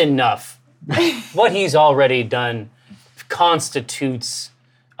 It's enough. What he's already done constitutes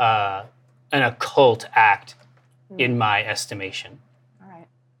an occult act, in my estimation. All right.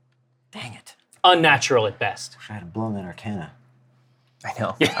 Dang it. Unnatural at best. I had blown that arcana. I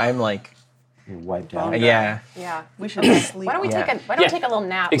know. I'm like, You wiped out. yeah. Yeah. We should sleep. Why don't we Yeah. take a little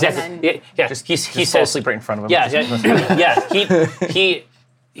nap? Exactly. And then, Yeah. Just he fall says. asleep right in front of him. Yeah.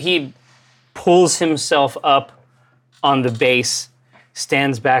 He pulls himself up on the base,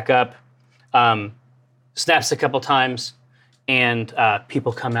 stands back up, snaps a couple times, and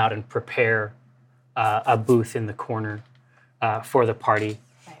people come out and prepare a booth in the corner for the party.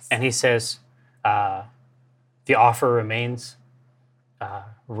 Nice. And he says, the offer remains,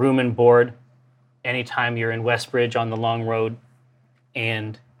 room and board anytime you're in Westbridge on the long road,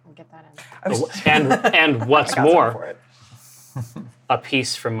 and We'll get that in. and what's Got something for more, it. a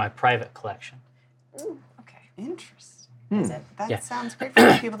piece from my private collection. Okay. Interesting. Is it? That Yeah. sounds great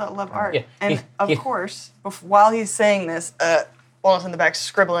for people that love art. Yeah. And of Yeah. course, while he's saying this, Wallace in the back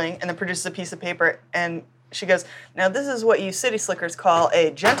scribbling and then produces a piece of paper and she goes, "Now this is what you city slickers call a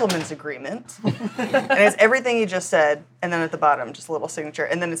gentleman's agreement." And it's everything he just said, and then at the bottom, just a little signature.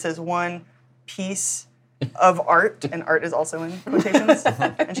 And then it says one piece of art, and art is also in quotations.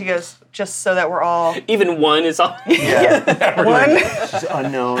 And she goes, "Just so that we're all Even one is all. one Just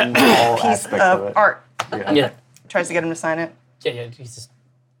unknown all piece aspects of of it. art." Yeah. Tries to get him to sign it. Yeah. He's just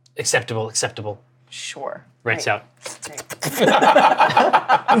acceptable. Sure. Writes Right. out.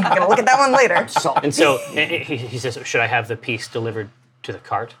 I'm gonna look at that one later. And so he says, "Should I have the piece delivered to the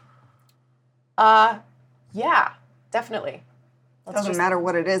cart?" Yeah, definitely. Doesn't matter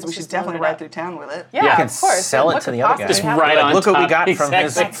what it is. We should just definitely load it ride up. through town with it. Yeah, You can of course. sell it What to could the other guy. possibly Just happen? right on Look what we top. got from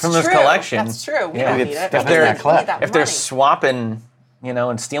his Exactly. from his True. collection. That's true. We Yeah. don't Maybe need it's it. If they're We need that if they're money. swapping,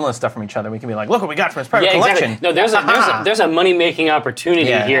 and stealing stuff from each other, we can be like, look what we got from his private Yeah, collection. exactly. No, there's a money making opportunity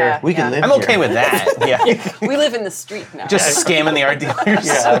Yeah. here. Yeah. We can live I'm here. okay with that. Yeah. We live in the street now. Just scamming the art dealers.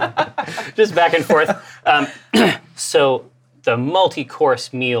 Just back and forth. So the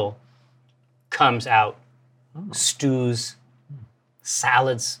multi-course meal comes out: stews,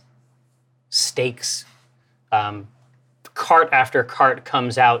 salads, steaks. Cart after cart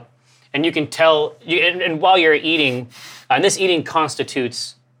comes out, and you can tell. And while you're eating, and this eating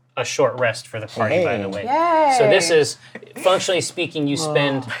constitutes a short rest for the party, by the way. Yay. So this is, functionally speaking, you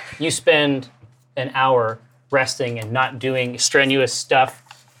spend an hour resting and not doing strenuous stuff.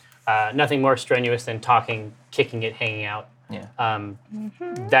 Nothing more strenuous than talking, kicking it, hanging out. Yeah.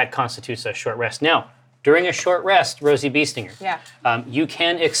 That constitutes a short rest. Now, during a short rest, Rosie Beestinger, Yeah. you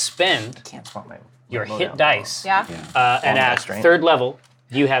can expend Can't swap my your loadout. hit dice. Yeah. And at rest, right? 3rd level,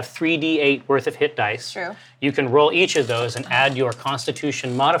 you have 3d8 worth of hit dice. True. You can roll each of those and add your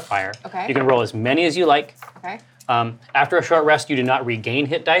Constitution modifier. Okay. You can roll as many as you like. Okay. After a short rest, you do not regain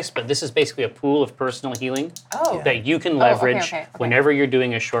hit dice, but this is basically a pool of personal healing Oh. that you can okay, leverage okay. whenever you're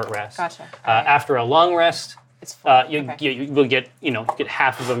doing a short rest. Gotcha. After a long rest, It's full. Okay. you will get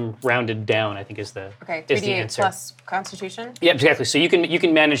half of them rounded down. I think is the Okay. is the 3d8 answer. plus Constitution. Yeah, exactly. So you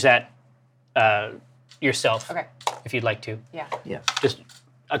can manage that yourself Okay. if you'd like to. Yeah. Yeah. Just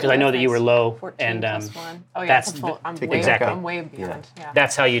because I know that you were low 14 and plus 1. Oh yeah, that's that's full. I'm take way, exactly. I'm way beyond. Yeah.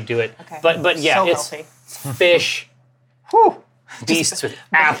 that's how you do it. Okay. But yeah, So it's healthy. fish, beasts with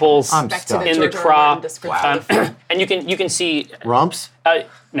apples I'm Back to stuck. the in the George craw, Orwell description. and you can see Rumps?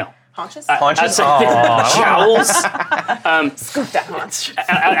 no. Haunches? Haunches? Jowls. Scoop that haunch.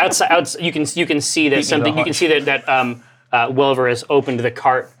 outside, you can see that Beat me something. the You can see that Welver has opened the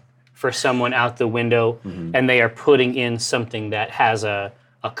cart for someone out the window, and they are putting in something that has a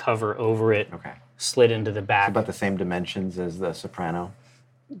cover over it, Okay. slid into the back. About the same dimensions as the Soprano?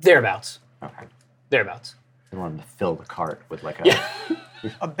 Thereabouts. Okay. Thereabouts. I wanted to fill the cart with like a...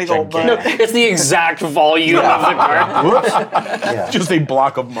 A big old Gigantic. bug. It's the exact volume of the cart. Whoops. Yeah. Just a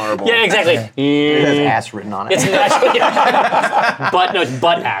block of marble. Yeah, exactly. It has ass written on it. It's actually, it's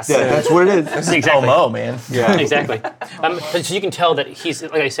butt ass. Yeah, that's what it is. Exactly. Homo, man. Yeah. Exactly. So you can tell that he's,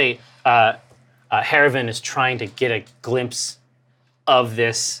 like I say, Haravan is trying to get a glimpse of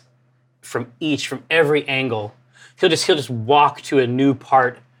this from every angle. He'll just walk to a new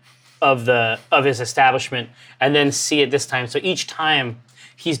part of his establishment and then see it this time. So each time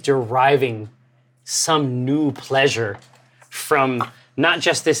he's deriving some new pleasure from not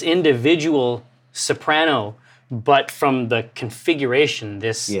just this individual soprano, but from the configuration,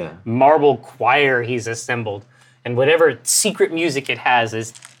 this marble choir he's assembled, and whatever secret music it has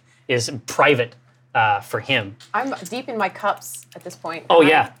is private for him. I'm deep in my cups at this point. Oh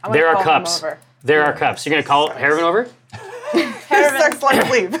yeah, I wanna there are call him cups. over. There are cups. You're gonna call Haravan over? Sex life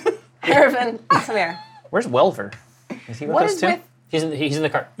leave. Haravan, come here. Where's Welver? Is he with What us is too? with? He's in the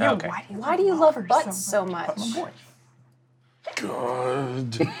cart. Oh, okay. Why do you love butts so much?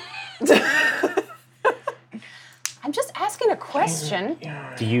 Good. I'm just asking a question.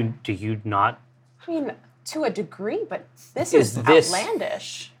 Do you not? I mean, to a degree, but this Is is this-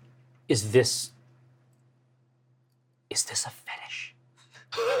 outlandish. Is this a fetish?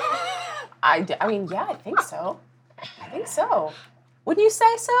 I mean, yeah, I think so. I think so. Wouldn't you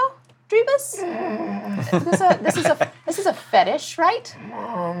say so, Drebus? This is a fetish, right?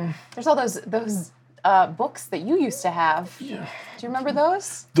 There's all those books that you used to have. Do you remember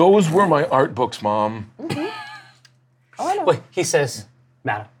those? Those were my art books, Mom. Oh, I know. Wait, he says,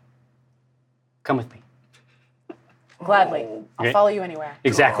 "Madam, come with me." Gladly, I'll Okay. follow you anywhere.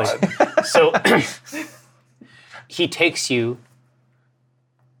 Exactly. So he takes you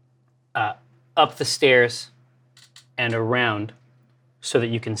up the stairs and around so that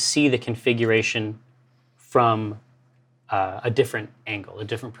you can see the configuration from a different angle, a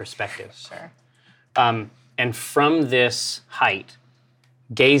different perspective. Sure. And from this height,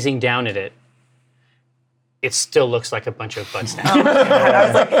 gazing down at it, it still looks like a bunch of butt statues. I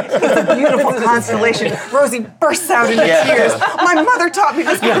was like, it's a beautiful constellation. Rosie bursts out into tears. My mother taught me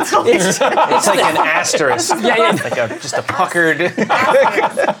this constellation. It's like an asterisk. Yeah. Like just a puckered.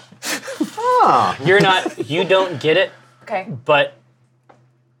 You don't get it, Okay. but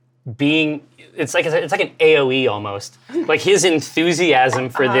it's like an AOE almost. Like his enthusiasm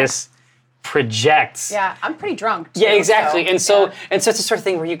for this projects. Yeah, I'm pretty drunk. Too, Yeah, exactly. And so yeah. it's the sort of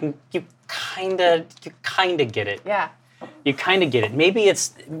thing where you kind of get it. Yeah. You kind of get it. Maybe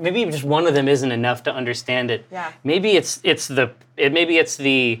just one of them isn't enough to understand it. Yeah. Maybe it's the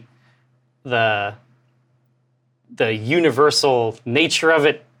universal nature of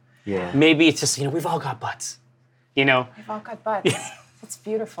it. Yeah. Maybe it's just we've all got butts. We've all got butts. It's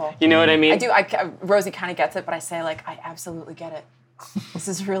beautiful. You know what I mean? I do. Rosie kind of gets it, but I say I absolutely get it. This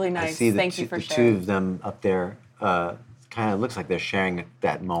is really I nice. see Thank you for the two sharing. of them up there kind of looks like they're sharing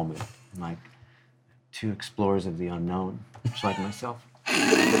that moment. Like two explorers of the unknown, just like myself.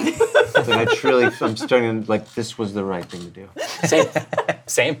 I'm starting to, this was the right thing to do.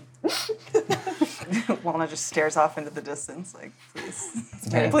 Same. Walnut just stares off into the distance, like, please.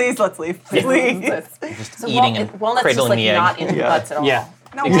 Okay. Please, let's leave. Please. So eating and Walnut's just cradling the egg. not into butts at all. Yeah.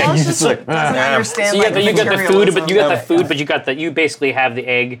 No, Walnut's just doesn't understand, So you got the food, but materialism. you basically have the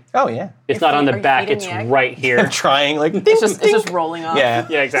egg. Oh yeah. It's not on Are the you back. feeding It's the egg? right here. I'm trying like. It's just rolling off. Yeah.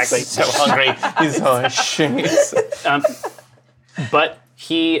 Yeah, exactly. So hungry. He's so shit. But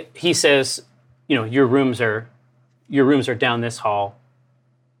he says, your rooms are down this hall,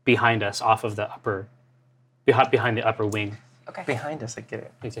 behind us, off of the upper, behind the upper wing. Okay. Behind us, I get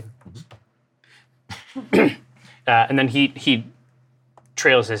it. Exactly. And then he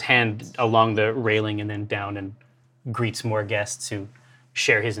trails his hand along the railing and then down and greets more guests who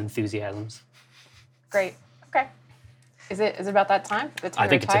share his enthusiasms. Great. Okay. Is it about that time? The time I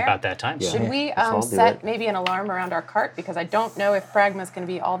think to it's retire? about that time. Should we all do set it. maybe an alarm around our cart? Because I don't know if Pragma's going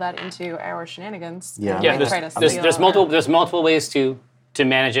to be all that into our shenanigans. Yeah. And Yeah, might try to there's steal multiple her. there's multiple ways to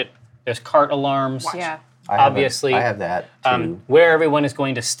manage it. There's cart alarms. Yeah. Obviously. I have that too. Where everyone is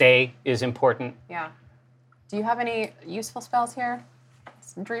going to stay is important. Yeah. Do you have any useful spells here,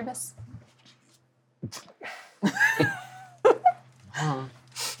 Drebus?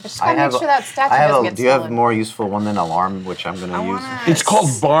 Just gotta make sure that statue doesn't get do you have a stolen. more useful one than alarm, which I'm going to use? It's called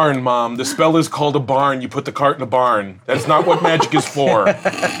barn, Mom. The spell is called a barn. You put the cart in a barn. That's not what magic is for.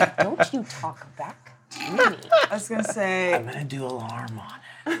 Don't you talk back to me. I was gonna say I'm going to do alarm on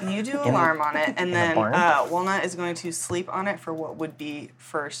it. you do alarm on it, and then barn? Walnut is going to sleep on it for what would be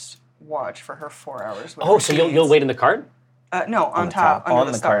first watch for her 4 hours. Oh, so you'll wait in the cart? No, on the top, top. under On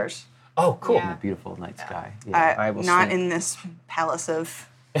the the cart. stars. Oh, cool. Yeah. Beautiful night sky. Yeah. I will Not sleep. in this palace of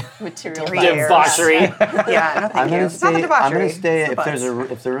Material. Debauchery. yeah. No, thank I'm you. going to It's not the stay. I'm debauchery. going to stay it's if the there's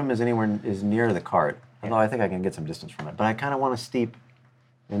butts. if the room is near the cart. Although I think I can get some distance from it, but I kind of want to steep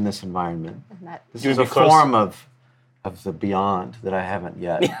in this environment. This You is would a be close. form of the beyond that I haven't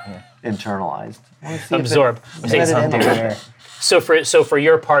yet internalized. I wanna see if Absorb. Let it in there. So for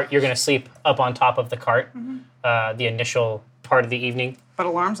your part, you're going to sleep up on top of the cart, the initial part of the evening, But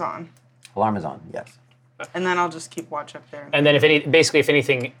alarm's on, Alarm is on. Yes. and then I'll just keep watch up there. and then if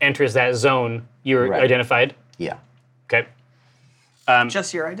anything enters that zone, you're Right. identified. Yeah. Okay.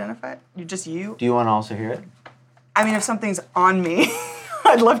 Just you're identified. Just you. Do you want to also hear it? I mean, if something's on me,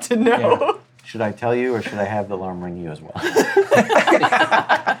 I'd love to know. Should I tell you, or should I have the alarm ring you as well?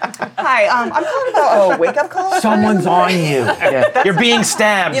 Hi, I'm calling about a wake-up call. Someone's on you. Yeah. You're being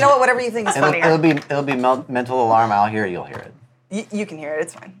stabbed. You know what? Whatever you think is funnier. It'll be mental alarm. I'll hear it. You'll hear it. You can hear it.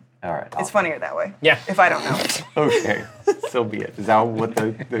 It's fine. All right. It's funnier that way. Yeah. If I don't know. Okay. So be it. Is that what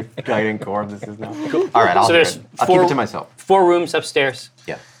the guiding core of this is now? Cool. All right. I'll So hear there's it. I'll keep it to myself. 4 rooms upstairs.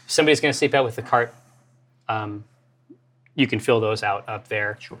 Yeah. Somebody's going to sleep out with the cart. You can fill those out up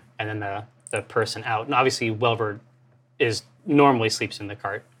there. Sure. And then the person out. And obviously, Welver normally sleeps in the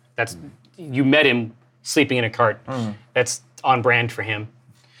cart. That's you met him sleeping in a cart. That's on brand for him.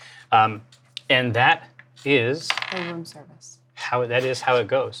 And that is No room service. how it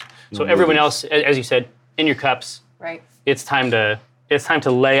goes. So everyone else, as you said, in your cups. Right. It's time to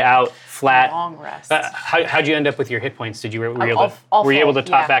lay out flat. Long rest. How'd you end up with your hit points? Were you All able to full.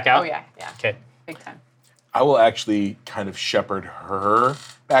 top Yeah. back out? Oh yeah, yeah. Okay. Big time. I will actually kind of shepherd her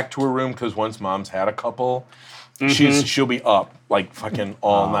back to her room because once Mom's had a couple, she'll be up like fucking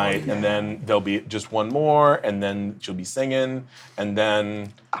all night, and then there'll be just one more, and then she'll be singing, and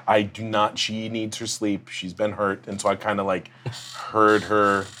then she needs her sleep. She's been hurt, and so I kind of like herd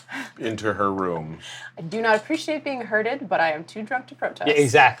her into her room. I do not appreciate being herded, but I am too drunk to protest. Yeah,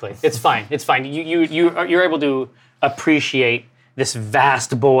 exactly. It's fine. It's fine. You're able to appreciate this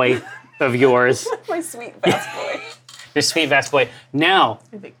vast boy of yours, My sweet vast boy. your sweet vast boy. Now,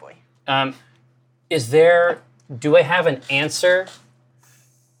 The big boy. do I have an answer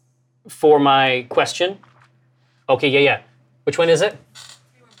for my question? Okay, yeah. Which one is it?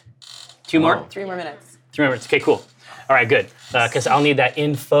 2 more? 3 more minutes. 3 minutes. Okay, cool. All right, good. Because I'll need that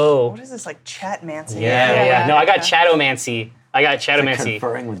info. What is this, like chatmancy? Yeah. No, I got Yeah. Shadowmancy.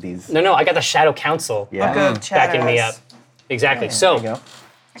 Conferring with these. No, I got the Shadow Council Yeah. Good backing me up. Exactly. So, There you go.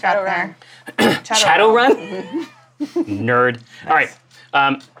 Shadow there. Shadowrun? Nerd. All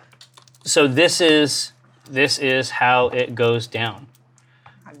right. So this is how it goes down.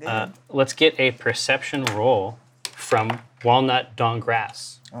 Let's get a perception roll from Walnut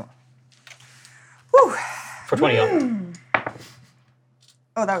Dongrass. Whew. For 20.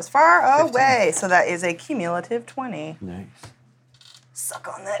 Oh, that was far away. So that is a cumulative 20. Nice. Suck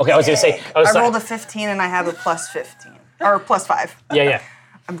on that. Okay, I was gonna say, dick. I was I rolled a 15 and I have a plus 15. Or plus 5. Yeah.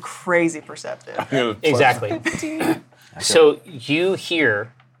 I'm crazy perceptive. Exactly. So you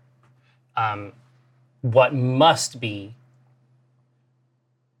hear what must be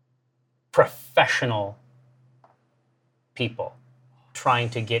professional people trying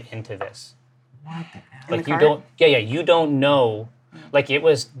to get into this. Like you don't, you don't know. Like it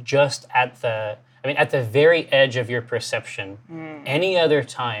was just at the very edge of your perception. Any other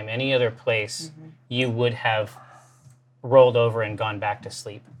time, any other place, you would have rolled over and gone back to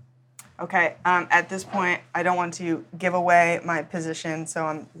sleep. Okay. At this point, I don't want to give away my position, so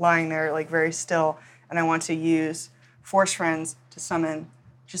I'm lying there like very still, and I want to use Force Friends to summon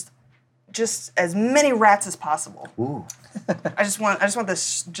just as many rats as possible. Ooh. I just want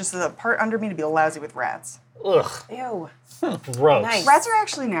this just the part under me to be lousy with rats. Ugh, Ew. gross. Nice. Rats are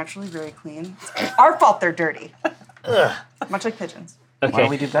actually naturally very clean. It's our fault they're dirty. Much like pigeons. Why Okay. don't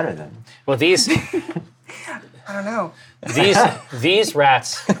we do better then? Well, these I don't know. these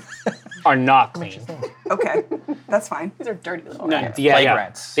rats are not clean. Okay, that's fine. These are dirty little No, rats. yeah, Plague yeah.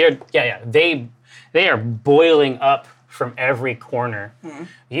 rats. They are boiling up from every corner.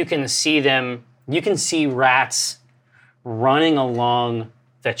 You can see them. You can see rats running along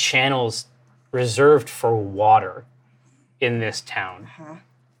the channels reserved for water in this town.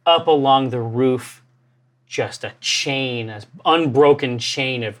 Up along the roof, just a chain, an unbroken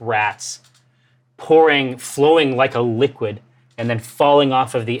chain of rats, flowing like a liquid, and then falling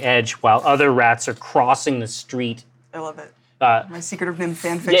off of the edge while other rats are crossing the street. I love it. My Secret of Nim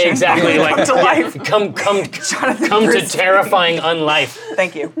fan fiction. Yeah, exactly. Like Come to life. come Jonathan to Christie. terrifying unlife,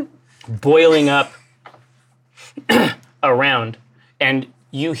 Thank you. boiling up around, and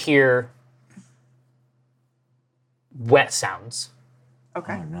you hear wet sounds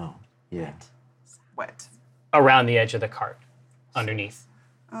Okay. Oh no. Yeah. Wet. around the edge of the cart, underneath.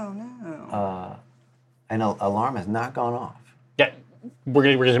 Oh no. An alarm has not gone off. Yeah, we're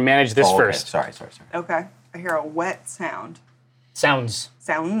gonna manage this Oh, okay. first. Sorry. Okay. I hear a wet sound. Sounds.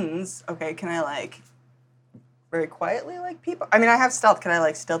 Sounds. Okay. Can I very quietly people? I mean, I have stealth. Can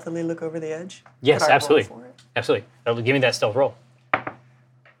I stealthily look over the edge? Yes, Could I roll absolutely. for it? Absolutely. Give me that stealth roll.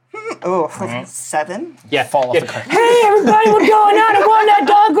 Oh, 7. Yeah. Fall off yeah. the cart. Hey, everybody, what's going on? I won that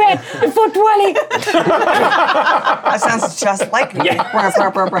dog rat at 420. That sounds just like me. Yeah. Yeah.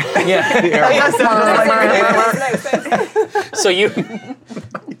 That sounds just like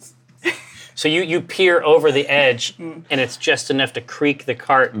me. So you peer over the edge, and it's just enough to creak the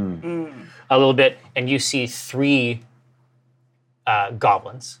cart a little bit, and you see 3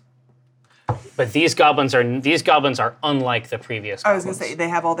 goblins. But these goblins are unlike the previous I was goblins. gonna say they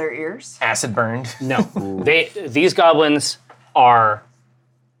have all their ears. Acid burned. No, these goblins are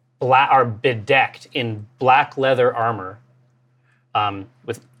bedecked in black leather armor,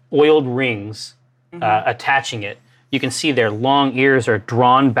 with oiled rings attaching it. You can see their long ears are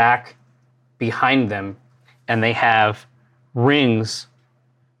drawn back behind them, and they have rings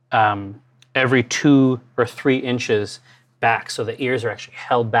every 2 or 3 inches back, so the ears are actually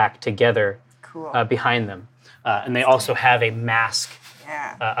held back together behind them. And they also have a mask,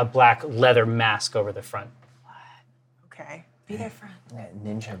 a black leather mask over the front. Okay. Be their friend. That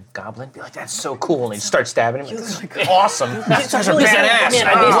ninja goblin be like, that's so cool. And he'd start stabbing him. Like, awesome. These guys are really badass. Man,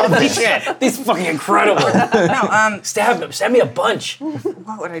 I love this shit. These are fucking incredible. No, Stab me a bunch.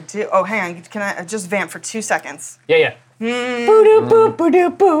 what would I do? Oh, hang on. Can I just vamp for 2 seconds? Yeah. Boo-doo, boo, boo-doo,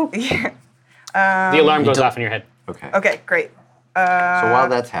 boo. The alarm goes off in your head. Okay. Okay, great. So while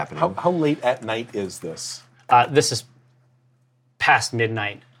that's happening, How late at night is this? This is past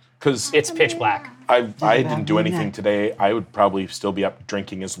midnight. Because It's pitch black. I didn't do anything today. I would probably still be up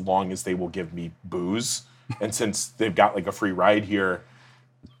drinking as long as they will give me booze. And since they've got a free ride here,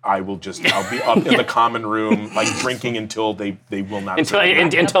 I'll be up in the common room drinking until they will not Until serve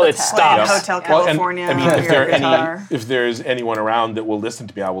me. it Like stops. Hotel Well, and, California. I mean, guitar. if there's anyone around that will listen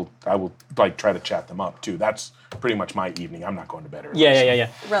to me, I will try to chat them up too. That's pretty much my evening. I'm not going to bed early. Yeah.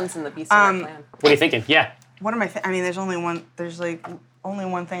 Runs in the bestiary clan. What are you thinking? Yeah. What am I? I mean, there's only one. There's only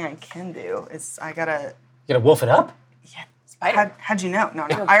one thing I can do. It's I gotta. You gotta wolf it up? Spider. How'd you know? No.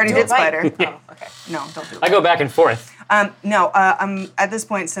 I already Do did a bite. spider. Oh, okay. No, don't do it. I go back and forth. No. I'm at this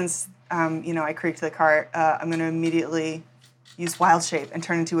point since I creaked the cart. I'm gonna immediately use wild shape and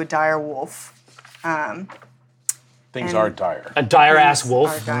turn into a dire wolf. Things And- are dire. A dire ass Things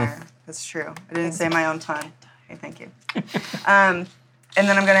wolf. are dire. That's true. I didn't say my own pun. Okay, thank you. And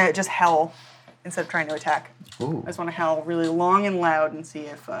then I'm gonna just howl instead of trying to attack. ooh, I just want to howl really long and loud and see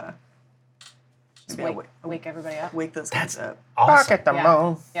if maybe I Wake everybody up. wake those guys up. Bark Awesome. at the Yeah.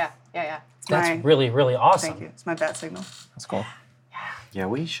 moon. Yeah. It's my- That's really, really awesome. Thank you. It's my bat signal. That's cool. yeah,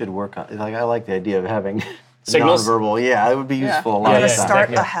 we should work on. I like the idea of having Signals? nonverbal. Yeah, it would be useful a lot I'm of gonna times. start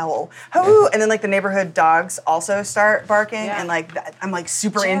exactly. a howl. Hoo! And then the neighborhood dogs also start barking, Yeah. and I'm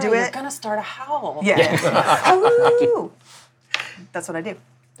super Jerry, into You're it. gonna start a howl. Yeah. Hoo! That's what I do.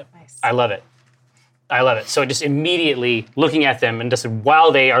 Nice. I love it. So just immediately looking at them and just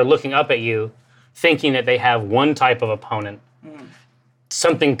while they are looking up at you, thinking that they have one type of opponent,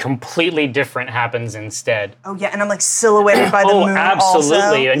 something completely different happens instead. Oh yeah, and I'm silhouetted by the Oh, moon.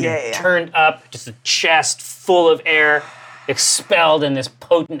 absolutely. Also. And you're turned up, just a chest full of air, expelled in this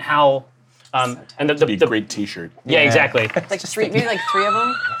potent howl. And It'd be a great T-shirt. yeah, exactly. Like maybe like 3 of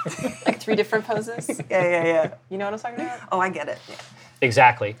them, like 3 different poses. Yeah. You know what I'm talking about? Oh, I get it.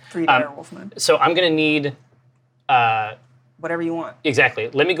 Exactly. 3 dire wolfmen. So I'm gonna need Whatever you want. exactly.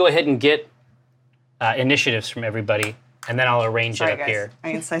 Let me go ahead and get initiatives from everybody, and then I'll arrange Sorry, it up guys. here. I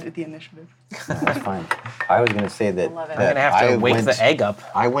incited the initiative. That's fine. I was going to say that, love it. that I'm gonna have to I wake went, the egg up.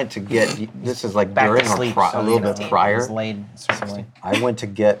 I went to get, this is like Back during to or sleep. a little bit prior. It's laid. Certainly. I went to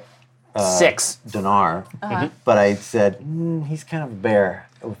get 6. Dinar, but I said, he's kind of a bear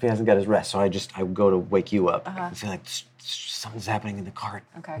if he hasn't got his rest. So I would go to wake you up and say like, something's happening in the cart.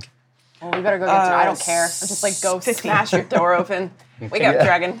 Okay. Well, we better go get to. I don't care. I'm just like go smash your door open. Wake up,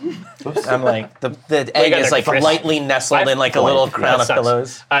 dragon. I'm like the egg got is there, like Chris? lightly nestled in like a little crown of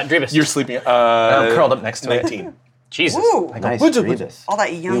pillows. Drebus. You're sleeping. I'm curled up next to it. 19. Jesus. Ooh, Nice, Revis. all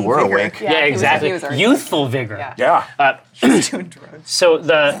that young You were vigor. awake. Yeah, he was- exactly. he was already- Youthful vigor. Yeah. Yeah. Doing drugs. So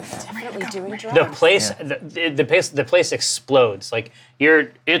the Definitely doing drugs. the place the place explodes. Like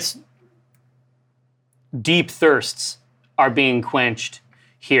it's deep thirsts are being quenched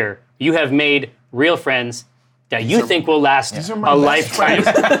here. You have made real friends that you think will last a lifetime.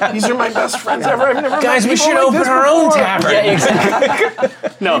 These are my best friends ever. I've never Guys, met we people should like open this our own before. tavern. Yeah, exactly.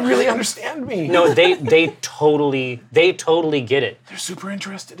 They really understand me. No, they totally get it. They're super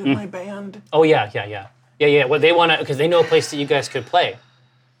interested in my band. Oh yeah. Well, they want to because they know a place that you guys could play.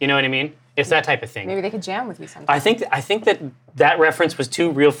 You know what I mean? It's that type of thing. Maybe they could jam with you sometime. I think that reference was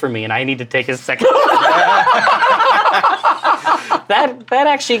too real for me, and I need to take a second. that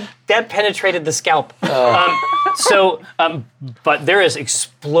actually penetrated the scalp. But there is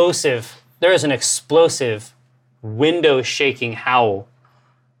an explosive window shaking howl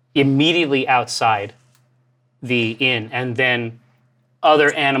immediately outside the inn, and then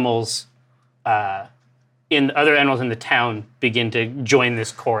other animals in the town begin to join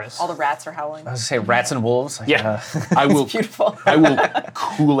this chorus. All the rats are howling. I was gonna say rats and wolves. Like, Yeah. I will Beautiful. I will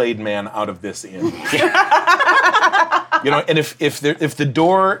Kool-Aid Man out of this inn. And if the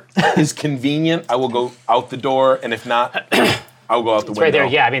door is convenient, I will go out the door, and if not, I will go out the window. Right there,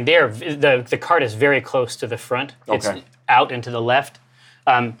 yeah. I mean, the cart is very close to the front. It's Okay. out and to the left.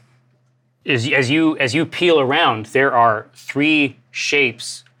 As you peel around, there are 3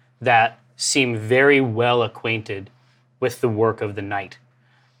 shapes that seem very well acquainted with the work of the night.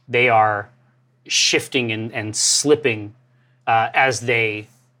 They are shifting and slipping as they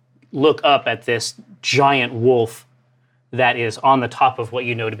look up at this giant wolf that is on the top of what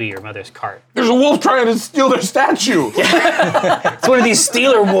you know to be your mother's cart. There's a wolf trying to steal their statue. It's one of these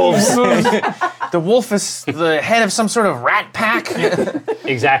Steeler wolves. the wolf is the head of some sort of rat pack.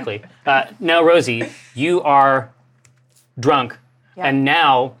 Exactly. Now, Rosie, you are drunk, and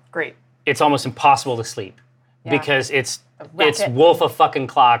now Great. it's almost impossible to sleep Yeah. because it's racket. wolf a fucking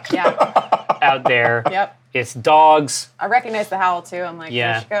clock Yeah. out there. Yep. It's dogs. I recognize the howl too. I'm like,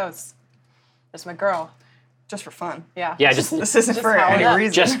 Yeah. there she goes. There's my girl. Just for fun. Yeah. Yeah, just This isn't Just for howl it any up.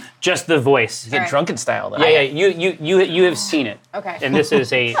 reason. just the voice. Get Right. drunken style though. Yeah, you have seen it. Okay. And this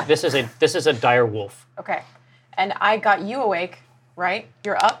is a dire wolf. Okay. And I got you awake, right?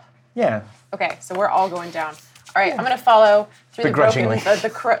 You're up. Yeah. Okay, so we're all going down. All right, I'm gonna follow through the broken,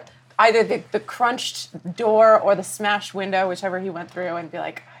 Begrudgingly. either the crunched door or the smashed window, whichever he went through, and be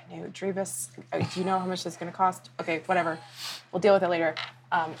like, I knew Drebus. Do you know how much this is gonna cost? Okay, whatever. We'll deal with it later.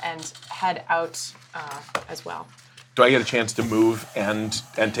 And head out as well. Do I get a chance to move and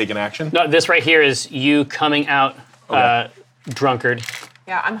take an action? No, this right here is you coming out drunkard.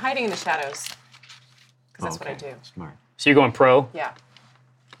 Yeah, I'm hiding in the shadows because that's what I do. Smart. So you're going pro. Yeah,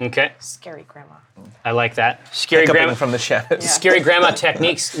 Okay. scary grandma. I like that. Scary Hiccuping grandma from the shadows. Yeah. Scary grandma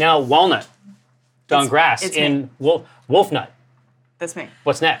techniques. Now walnut. Done grass it's in wolf nut. That's me.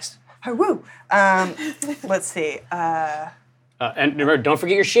 What's next? Oh, woo. Let's see. And remember, don't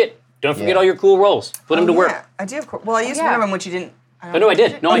forget your shit. Don't forget Yeah. all your cool rolls. Put them to work. Yeah, I do, of course. Well, I used yeah. one of them, which you didn't. Oh, no, I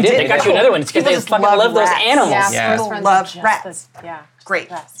did. No, I did. I got you another one. It's because they People just fucking love love those rats. animals. Yeah, Yeah. best People friends love are just rats. yeah, Great.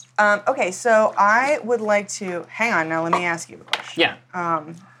 best. Okay, so I would like to hang on. Now, let me ask you a question. Yeah.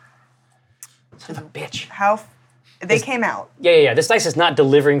 Son of a bitch. They came out. Yeah. This dice is not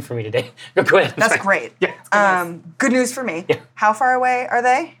delivering for me today. Go ahead. That's Sorry. great. Yeah. Good news for me. Yeah. How far away are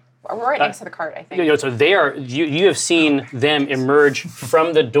they? We're right next to the cart, I think. So they are. You have seen them emerge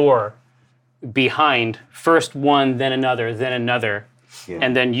from the door behind first one, then another, Yeah.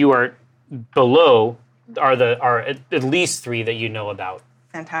 and then you are below. Are at least 3 that you know about.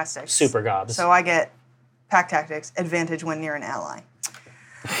 Fantastic. Super gobs. So I get pack tactics, advantage when near an ally.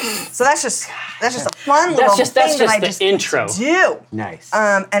 So that's just a fun little just thing that I the just get to intro. do. Nice.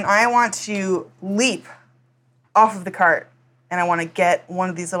 And I want to leap off of the cart and I want to get one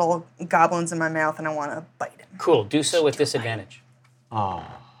of these little goblins in my mouth, and I want to bite him. Cool. Do so with disadvantage. Oh.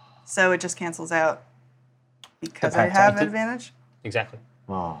 So it just cancels out because The I have pact. advantage. Exactly.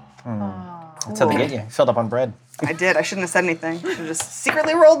 Oh. That's how they get you. Filled up on bread. I did. I shouldn't have said anything. I should have just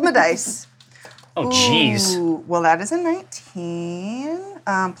secretly rolled my dice. Oh, jeez. Ooh, well, that is a 19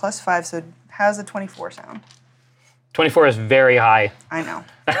 plus 5, so how's a 24 sound? 24 is very high. I know.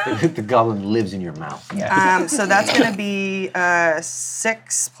 The goblin lives in your mouth. Yeah. So that's going to be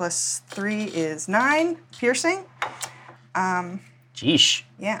 6 plus 3 is 9 piercing. Jeesh.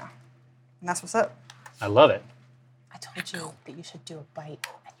 Yeah. And that's what's up. I love it. I told you that you should do a bite,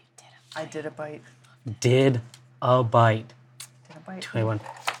 and you did it. I did a bite. Did a bite. Did a bite. 21.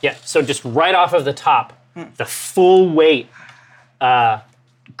 Yeah, so just right off of the top, the full weight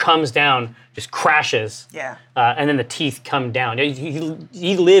comes down, just crashes. Yeah. And then the teeth come down.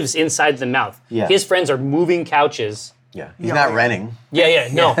 He lives inside the mouth. Yeah. His friends are moving couches. Yeah. He's Yeah, not yeah. renting. Yeah,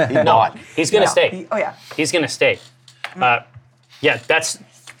 no, no. bought. He's gonna Yeah. stay. Oh, yeah. He's gonna stay. Yeah, that's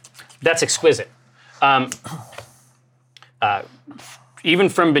exquisite. Even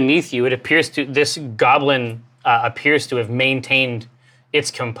from beneath you, it appears this goblin appears to have maintained its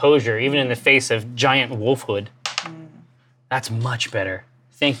composure, even in the face of giant wolfhood. That's much better.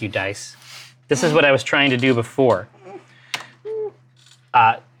 Thank you, dice. This is what I was trying to do before.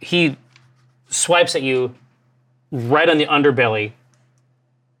 He swipes at you right on the underbelly.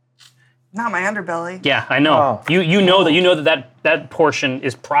 Not my underbelly. Yeah, I know. Oh. You know that portion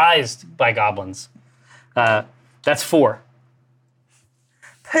is prized by goblins. That's 4.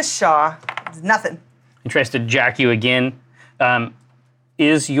 Pshaw. It's nothing. He tries to jack you again.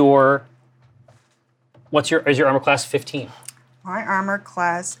 Is your armor class 15? My armor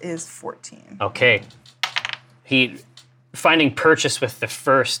class is 14. Okay. He, finding purchase with the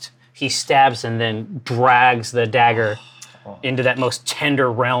first, he stabs and then drags the dagger into that most tender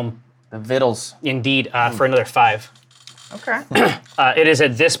realm. The vittles. Indeed, for another 5. Okay. It is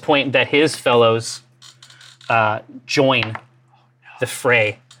at this point that his fellows join the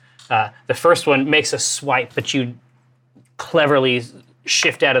fray. The first one makes a swipe, but you cleverly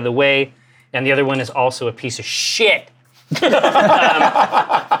shift out of the way, and the other one is also a piece of shit.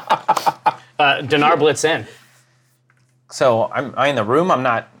 Dinar blitz in. So I'm in the room. I'm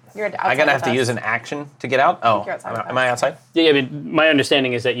not. You're outside I'm gonna have with to us. use an action to get out. Oh, you're outside with am I us. outside? Yeah, I mean, my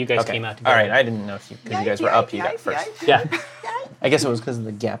understanding is that you guys Okay. came out together. All right. I didn't know if because you guys were up. You got first. Yeah. I guess it was because of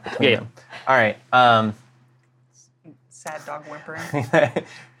the gap between Yeah. them. All right. Sad dog whimpering.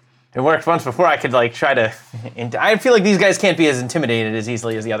 It worked once before. I could try to. I feel like these guys can't be as intimidated as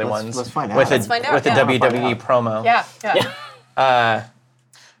easily as the other ones. Let's find out. With Let's find out, with the yeah. WWE promo. Yeah.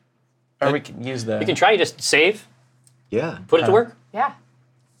 Or we can use the. You can try, just save, Yeah. put it to work. Yeah.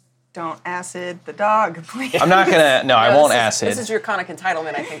 Don't acid the dog, please. I'm not gonna. No, I No, won't this is- acid. This is your conic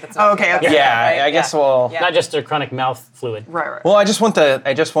entitlement, I think. That's Oh, okay, okay. yeah, right? I guess Yeah. we'll. Yeah. Not just their chronic mouth fluid. Right. Well, I just want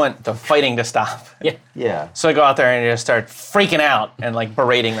the fighting to stop. Yeah. Yeah. So I go out there and just start freaking out and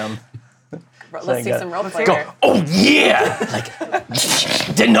berating them. Let's see got- some role play Go, here. oh yeah!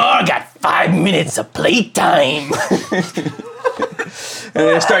 Dinar got 5 minutes of playtime. And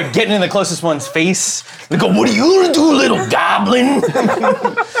I start getting in the closest one's face. They go, what are you gonna do, little goblin?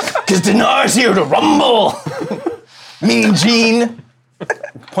 Because Dinar's here to rumble. Mean Gene.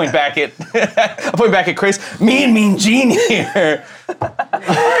 Point back at Chris. Me and Mean Gene here.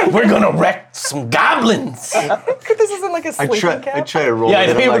 We're gonna wreck some goblins. This isn't like a I sleeping try cap. to roll Yeah, I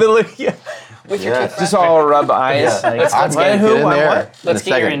it. know. I'm like, Yeah. With your toothbrush. Just all rub eyes. Yeah. Like, I'm what, gonna who, get in what, there. what? Let's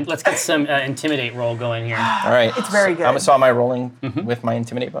in a second. let's get some intimidate roll going here. All right. It's very good. I'm saw my rolling with my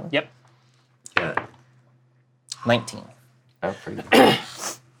intimidate bonus. Yep. Yeah. 19. That's pretty good.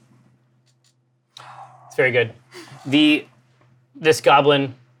 It's very good. This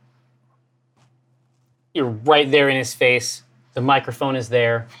goblin, you're right there in his face. The microphone is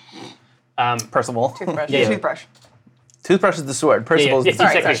there. Percival. Toothbrush. Yeah. Toothbrush. Toothbrush is the sword. Percival's Yeah, the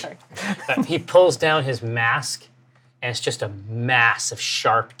Sorry, exactly. sorry. He pulls down his mask, and it's just a mass of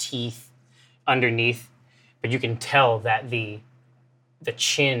sharp teeth underneath. But you can tell that the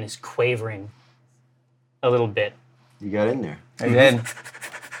chin is quavering a little bit. You got in there. I did.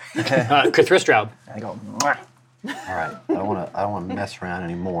 Cthulhu. I go, mwah. All right. I don't want to mess around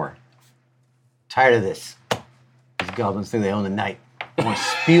anymore. Tired of this. These goblins think they own the night. I want to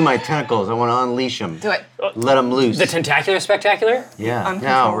spew my tentacles. I want to unleash them. Do it. Let them loose. The tentacular spectacular? Yeah. Now,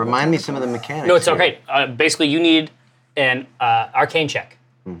 Uncontrollable remind me some of the mechanics. No, it's here. okay. Basically, you need an arcane check.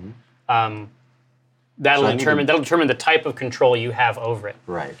 So That'll I need to- determine the type of control you have over it.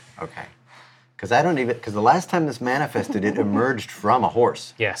 Right. Okay. Because the last time this manifested, it emerged from a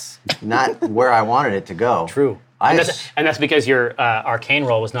horse, Yes. not where I wanted it to go. True. I And that's because your arcane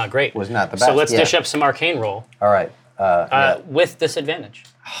roll was not great. Was not the So best, let's yeah. dish up some arcane roll all right. with disadvantage.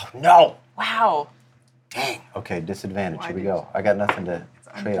 No. Wow. Dang. Okay, disadvantage. Why Here we did go. I got nothing to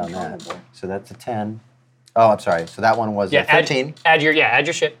trade on that. uncontrollable. So that's a 10. Oh, I'm sorry. So that one was a 13. Add your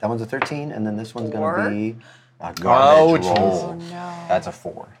shit. That one's a 13, and then this one's Four. going to be a garbage jeez. roll. Oh no. That's a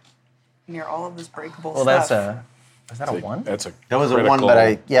 4. Near all of this breakable Well, stuff. that's a. Is that a 1? That's a That was a 1, critical- but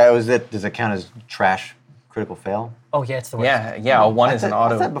it was it. Does it count as trash critical fail? Oh yeah, it's the worst. Yeah. A 1 is an I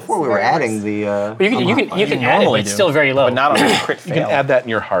auto. thought before we It's were very adding worse. the. You can add it, but normally it's do. still very low. But not on a crit You fail. can add that in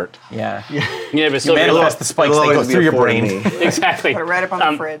your heart. Yeah. Yeah, but it's You still very low. manifest the spikes It'll that go always be through a your 4 to brain. me. Exactly. Put it right up on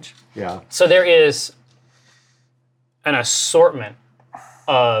the fridge. Yeah. So there is an assortment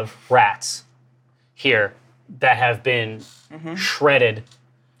of rats here that have been shredded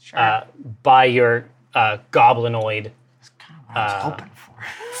by your goblinoid I was hoping for.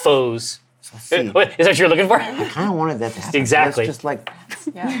 foes. Let's see. What, is that what you're looking for? I kind of wanted that to happen. Exactly. That's just like.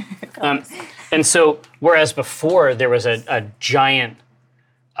 Yeah. And so, whereas before there was a giant,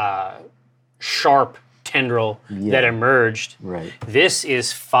 sharp tendril that emerged, Right. this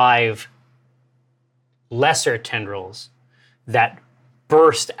is 5 lesser tendrils that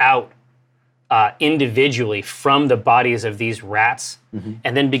burst out individually from the bodies of these rats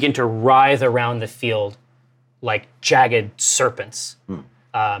and then begin to writhe around the field like jagged serpents.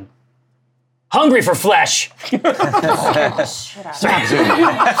 Hungry for flesh!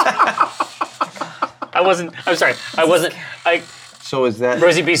 So is that?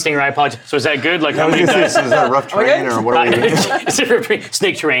 Rosie Bee Stinger, I apologize. So is that good? Like how many Is dice? that rough terrain or what are we? It's a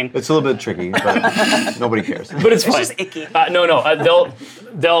snake terrain, It's a little bit tricky, but nobody cares. but it's fun. It's just icky.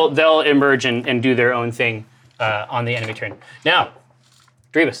 They'll emerge and do their own thing on the enemy turn. Now,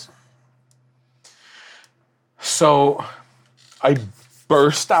 Drebus. So I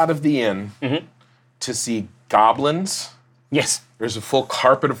burst out of the inn to see goblins. Yes. There's a full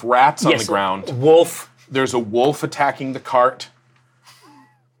carpet of rats on Yes. the ground. Wolf. There's a wolf attacking the cart.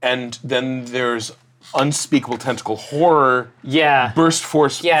 And then there's unspeakable tentacle horror. Yeah. Burst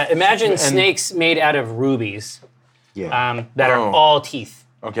force. Yeah. Imagine snakes made out of rubies Yeah. that are Oh. all teeth.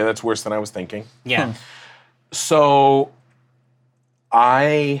 Okay, that's worse than I was thinking. Yeah. So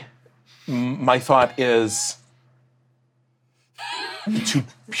my thought is to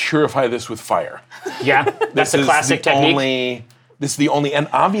purify this with fire. Yeah. That's a classic technique. This is the only, and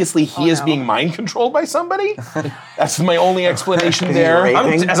obviously he is being mind controlled by somebody. That's my only explanation there.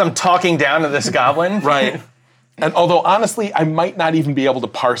 raping? As I'm talking down to this goblin. Right. And although honestly, I might not even be able to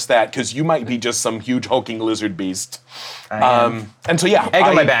parse that because you might be just some huge hulking lizard beast. And so yeah, Egg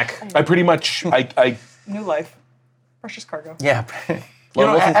on my back. I pretty much I New life. Precious cargo. Yeah. you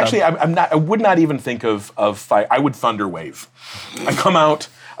know, Wolf and actually Cub. I'm not. I would not even think of fire. I would thunder wave. I come out,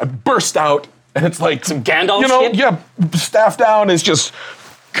 I burst out, and it's like Some Gandalf You know, shit? yeah, staff down is just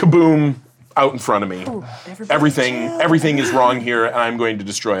kaboom out in front of me. Everything is wrong here, and I'm going to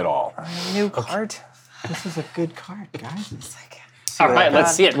destroy it all. New cart. This is a good card, guys. It's like. All right,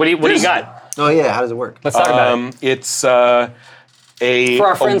 let's see it. What do you got? Oh yeah, how does it work? Let's talk about it. It's For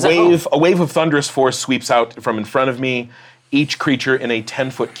our friends at home. a wave of thunderous force sweeps out from in front of me. Each creature in a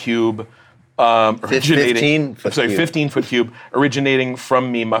 10-foot cube. 15-foot cube. 15-foot cube originating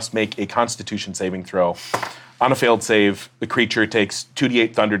from me must make a Constitution saving throw. On a failed save, the creature takes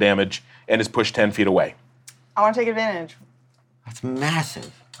 2d8 thunder damage and is pushed 10 feet away. I want to take advantage. That's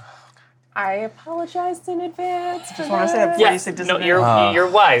massive. I apologized in advance. Just want to say that before you say No, disadvantage. you're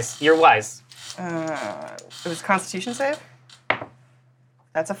wise. You're wise. It was Constitution save.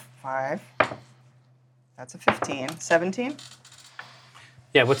 That's a 5. That's a 15. 17.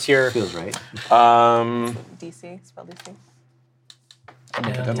 Yeah. What's your? Feels right. DC, spell DC.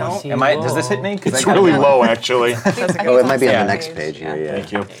 Don't. Does this hit me? 'Cause It's I got- really low, actually. Oh, it might be on Yeah. the next page here. Yeah.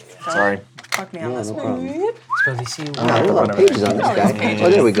 Thank you. Sorry. Fuck me on this No one. problem. Spell DC. Oh, there are a lot of pages on this guy. Oh,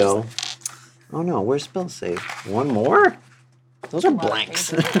 there we go. Oh no, where's spell save? One more? Those are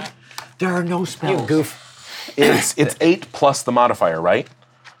blanks. There are no spells. Goof. It's 8 plus the modifier, right?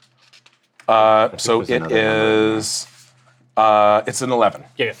 So was it another number. is. It's an 11.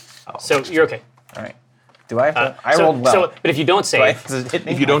 Yeah. So you're okay. All right. Do I have to? I so, rolled well. So, but if you don't Do I, save, does it hit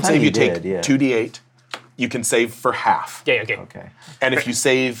me? If you don't thought save, you you take did, yeah. 2d8. You can save for half. yeah. Okay. Okay. And if you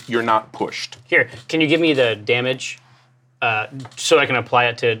save, you're not pushed. Here, can you give me the damage, so I can apply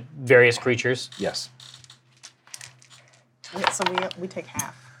it to various creatures? Yes. Yeah, so we take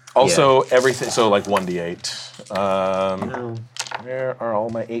half. Also, everything. So like 1d8. Where are all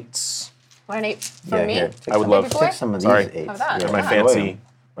my 8s? Want an 8 from Yeah, me? here. I would love. Take some of these Sorry. 8s. Have that. Yeah, My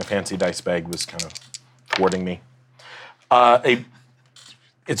Yeah. fancy dice bag was kind of thwarting me.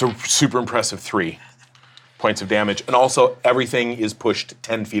 It's a super impressive 3. points of damage, and also everything is pushed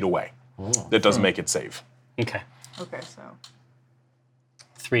 10 feet away. That doesn't make it save. Okay. Okay, so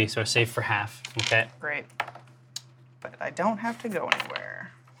 3, so save for half. Okay. great. But I don't have to go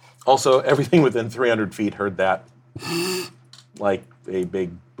anywhere. Also, everything within 300 feet heard that, like a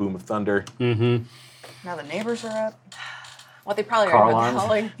big boom of thunder. Now the neighbors are up. Well, they probably Car are with alarms.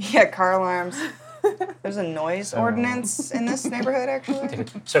 howling. Yeah, car alarms. There's a noise ordinance in this neighborhood, actually.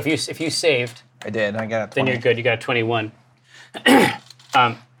 So if you saved, I did. I got a 20. then you're good. You got a 21.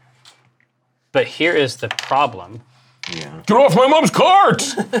 But here is the problem. Yeah. Get off my mom's cart!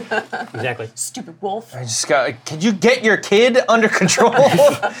 Exactly. Stupid wolf. I just got. Could you get your kid under control?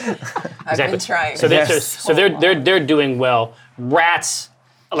 I've been trying. So they're doing well. Rats,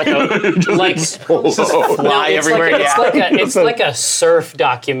 like fly everywhere. It's like a surf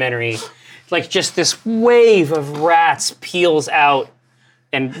documentary. Like just this wave of rats peels out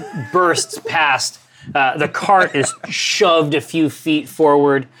and bursts past. The cart is shoved a few feet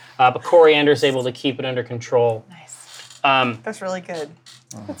forward, but Coriander's able to keep it under control. Nice. That's really good.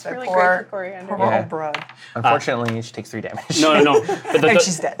 That's That really poor- great for Coriander. Poor Yeah. old broad. Unfortunately, she takes 3 damage. No. But And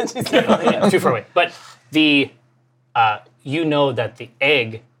she's dead. too far away. But you know that the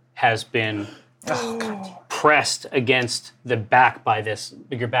egg has been pressed against your back by this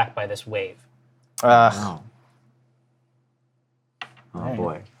wave. Oh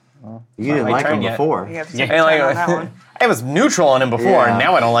boy. You didn't my like turn him yet. before. You have to Yeah. take And time on like, that one. I was neutral on him before, and Yeah.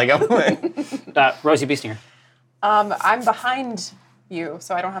 now I don't like him. Rosie Beestinger. I'm behind you,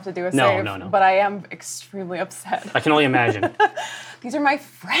 so I don't have to do a No, save. no. But I am extremely upset. I can only imagine. These are my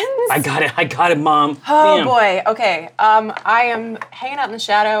friends. I got it, Mom. Oh Damn. boy. Okay. I am hanging out in the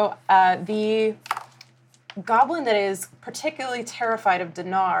shadow. The goblin that is particularly terrified of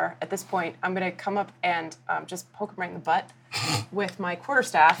Dinar at this point, I'm gonna come up and just poke him right in the butt with my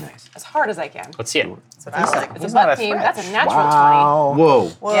quarterstaff as hard as I can. Let's see it. So that's it's he's a not butt a team. threat. That's a natural Whoa.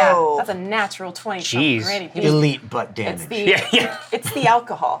 20. Whoa. Yeah, that's a natural 20. Jeez. Granny P. Elite butt It's damage. the Yeah. it's the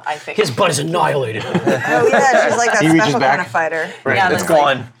alcohol, I think. His butt is annihilated. Oh, yeah, she's like that He reaches special back. kind of fighter. Yeah, It's that's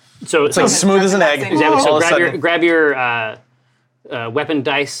gone. So It's like smooth as an egg. exactly. So All of a sudden- grab your weapon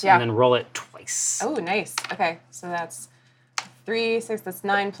dice Yeah. and then roll it twice. Oh, nice. Okay, so that's 3, 6, that's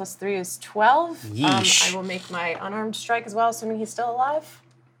 9 plus 3 is 12. Yeesh. I will make my unarmed strike as well, assuming he's still alive.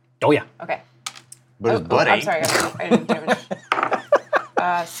 Oh yeah. Okay. But his butt I'm ain't. sorry, I didn't damage.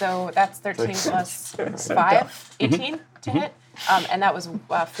 So that's 13 plus 5, 18 to hit. And that was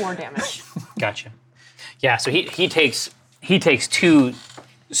 4 damage. Gotcha. Yeah. So he takes 2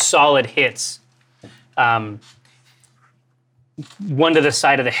 solid hits. One to the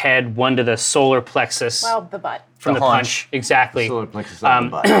side of the head, one to the solar plexus Well, the butt. from the the haunch. punch. Exactly. Solar plexus on the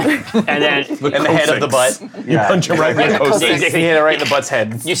butt. And then And the head of the butt. Yeah. Punch him right in the Coccyx. coccyx. He hit it right in the butt's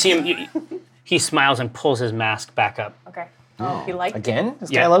head. you see him. He smiles and pulls his mask back up. Okay. He liked Again?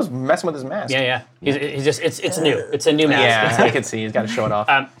 This Yeah. guy loves messing with his mask. Yeah. He's just it's new. It's a new mask. Yeah, I can see. He's got to show it off.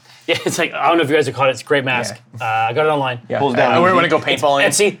 Yeah, it's like I don't know if you guys have caught it. It's a great mask. I got it online. yeah. pulls down. We're going to go paintballing.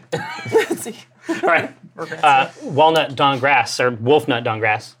 Etsy. All right. Walnut Don Grass or Wolfnut Don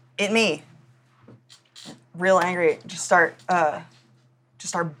Grass. It me. Real angry. Just start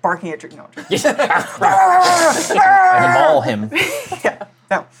barking at you. No. And maul him.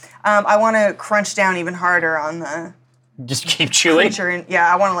 No. I want to crunch down even harder on the Just keep chewing. creature. And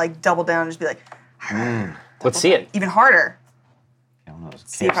yeah, I want to like double down and just be like Let's see it. even harder. I don't know.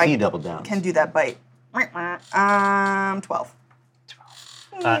 See if I KFC double down. can do that bite. 12.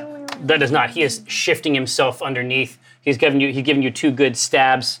 That does not. He is shifting himself underneath. He's given you 2 good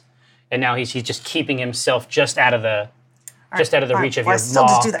stabs, and now he's just keeping himself just out of the reach of Well, your I still maw.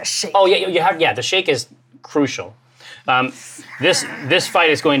 just do that shake. Oh yeah, you have the shake is crucial. This fight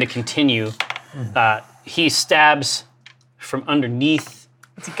is going to continue. He stabs from underneath.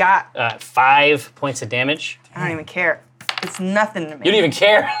 What's he got? 5 points of damage. I don't even care. It's nothing to me. You don't even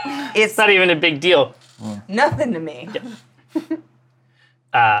care. It's Not even a big deal. nothing to me.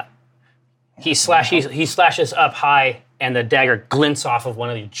 He slashes up high, and the dagger glints off of one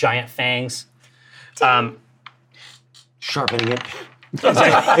of the giant fangs. Sharpening it. It's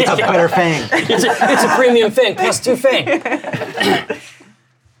a better fang. It's a premium fang plus 2 fang.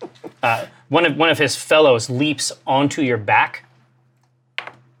 One of his fellows leaps onto your back,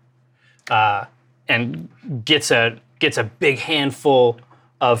 and gets a big handful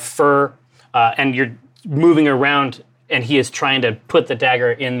of fur, and you're moving around, and he is trying to put the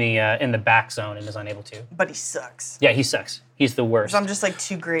dagger in the back zone and is unable to. But he sucks. Yeah, he sucks. He's the worst. So I'm just like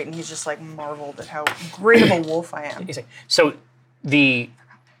too great, and he's just like marveled at how great of a wolf I am. He's like, so the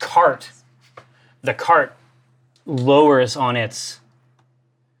cart lowers on its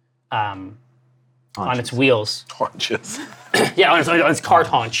on its wheels. Haunches. Yeah, on its cart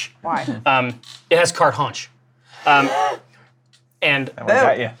haunch. Why? It has cart haunch. And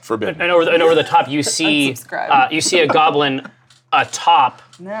Got you. Forbidden. and over the top you see Unsubscribe. a goblin atop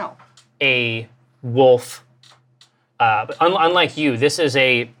No. a wolf. But unlike you, this is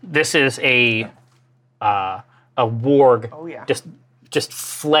a warg. Oh, yeah. Just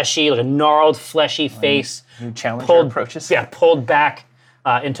fleshy, like a gnarled, fleshy face. New challenger approaches. Yeah, pulled back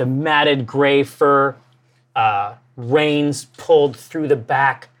into matted gray fur. Reins pulled through the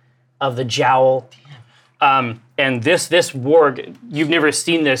back of the jowl. And this warg, you've never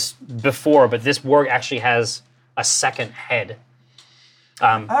seen this before, but this warg actually has a second head.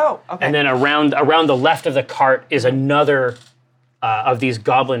 Oh, okay. And then around the left of the cart is another of these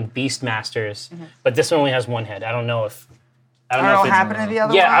goblin beastmasters, but this one only has one head. I don't know if I don't know what happened to the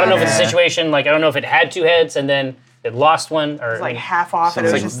other one. I don't know if it's a situation like I don't know if it had two heads and then it lost one or It's like half off. and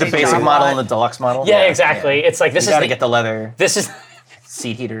It's it was like just the a basic job model lot. and the deluxe model. Yeah, exactly. It's like this You is gotta the, get the leather this is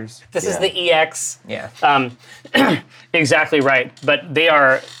seat heaters. this is the EX. Yeah. Exactly right. But they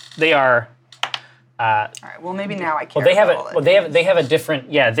are All right. Well, maybe now I care. well they have about all a that. they have a different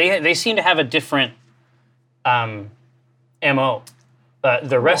they seem to have a different MO.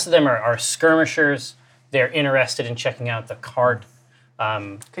 The rest of them are skirmishers. They're interested in checking out the cart.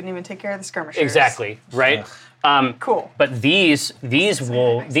 Couldn't even take care of the skirmishers. Exactly, right? Cool. But these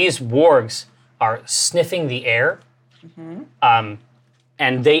wargs are sniffing the air,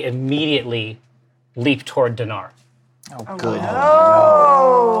 and they immediately leap toward Dinar. Oh, good.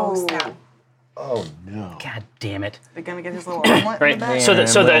 Oh. Snap. Oh no. God damn it! They're gonna get his little omelet Right. in the back. So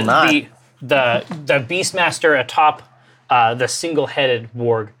will not. the Beastmaster atop the single-headed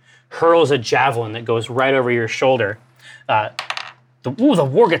warg hurls a javelin that goes right over your shoulder. The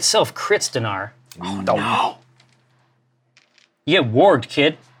warg itself crits Dinar. Oh, no. You get warged,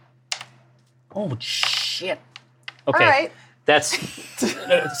 kid. Oh shit. Okay. All right. That's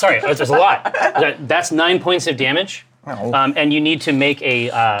sorry. There's a lot. That's 9 points of damage, Oh. and you need to make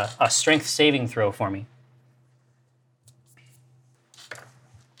a strength saving throw for me.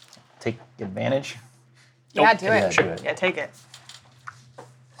 Take advantage. Yeah, do it. Do it. Yeah, take it.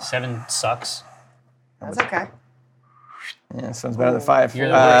 7 sucks. That's okay. Yeah, sounds better than 5. You're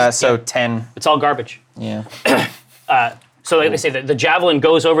the worst. So Yeah. 10. It's all garbage. Yeah. So like I say, the javelin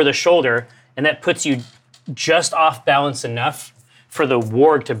goes over the shoulder, and that puts you just off balance enough for the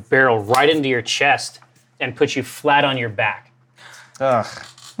warg to barrel right into your chest and put you flat on your back. Ugh.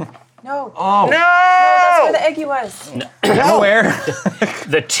 No. Oh. That's where the eggy was. I'm aware.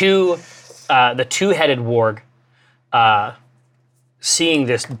 The two-headed warg, seeing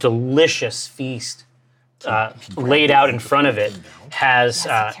this delicious feast laid out in front of it, has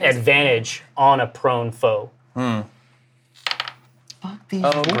advantage on a prone foe.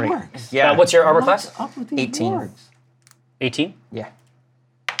 Oh, great. Yeah. What's your armor class? 18. 18? Yeah.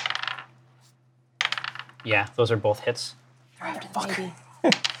 Yeah, those are both hits. Maybe.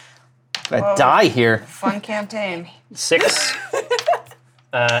 I die here. Fun campaign. 6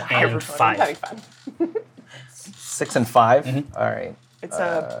 and That'd 5. be fun. 6 and 5. All right.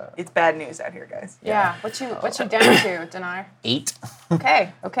 It's bad news out here, guys. Yeah. What you down to, Dinar? 8.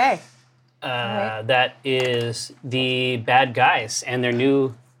 Okay. That is the bad guys and their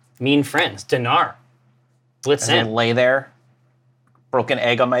new mean friends, Dinar. Blitz And I in. lay there, broken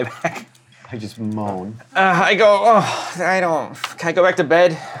egg on my back. I just moan. I go, oh, can I go back to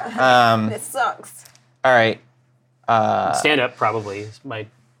bed? This sucks. All right. Stand up, probably. Is my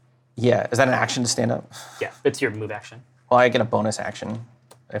Yeah, is that an action to stand up? yeah, it's your move action. Well, I get a bonus action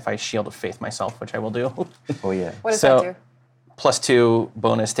if I Shield of Faith myself, which I will do. Oh yeah. What does So- that do? +2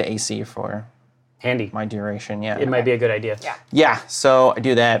 bonus to AC for Handy. my duration, yeah. It might be a good idea. Yeah. Yeah, so I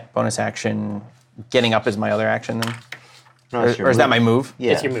do that, bonus action. Getting up is my other action then? No, Or, it's your or is that move. my move?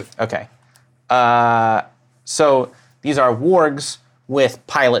 Yeah. It's your move. Okay. So these are wargs with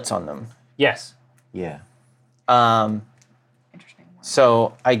pilots on them. Yes. Yeah. Interesting.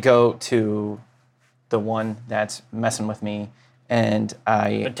 So I go to the one that's messing with me, and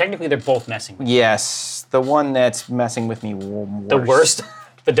But technically, they're both messing with you. yes, the one that's messing with me The worst.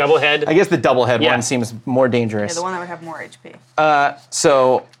 The double head. I guess the double head Yeah. one seems more dangerous. Yeah, the one that would have more HP.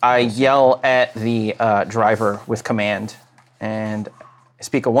 So I yell at the driver with command, and I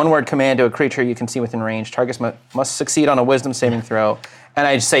speak a one-word command to a creature you can see within range. Targets must succeed on a wisdom saving throw, and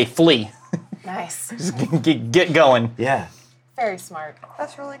I say flee. Nice. Get going. Yeah. Very smart.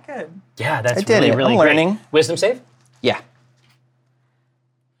 That's really good. Yeah, that's I did really, it. really I'm great. learning. Wisdom save? Yeah.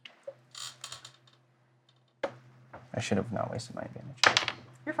 I should have not wasted my advantage.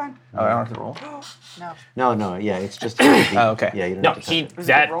 You're fine. Oh, I don't have to roll. No. No, yeah, it's just. Oh, okay. Yeah, you don't No, have to touch it. It was a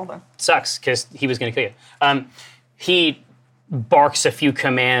that good roll, though. sucks because he was going to kill you. He barks a few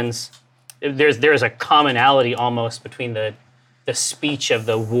commands. There's a commonality almost between the speech of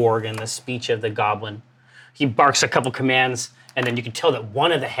the warg and the speech of the goblin. He barks a couple commands, and then you can tell that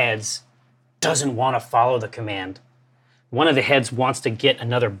one of the heads doesn't want to follow the command. One of the heads wants to get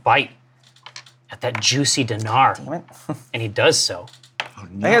another bite at that juicy dinar, Damn it. and he does so.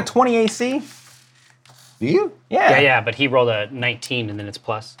 I got 20 AC. Do you? Yeah, but he rolled a 19, and then it's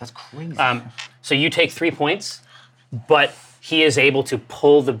plus. That's crazy. So you take 3 points, but he is able to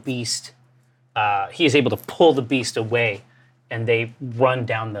pull the beast. He is able to pull the beast away, and they run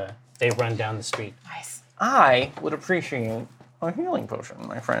down the street. Nice. I would appreciate a healing potion,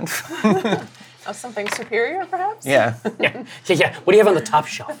 my friend. Oh, something superior, perhaps? yeah. Yeah. What do you have on the top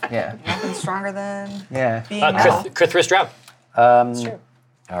shelf? Yeah. Nothing stronger than Yeah. being metal. Krithris Drow. It's true.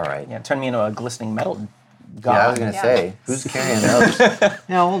 All right. Yeah, turn me into a glistening metal god. Yeah, I was gonna Yeah. say, who's carrying those?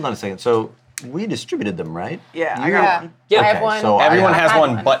 Now, hold on a second. So we distributed them, right? Yeah, I You- got one. Yeah. I have Okay, one. so Everyone I has had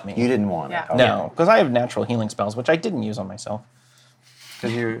one but me. You didn't want Yeah. it. No, because I have natural healing spells, which I didn't use on myself.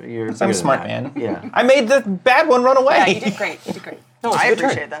 Because you're. I'm bigger a than smart that. man. Yeah. I made the bad one run away. Yeah, you did great. You did great. No, it's I a good turn.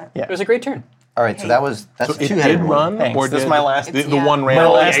 appreciate that. Yeah. It was a great turn. All right. So that's So it two-headed did one. run, Thanks. or This is did my last- the Oh, one ran my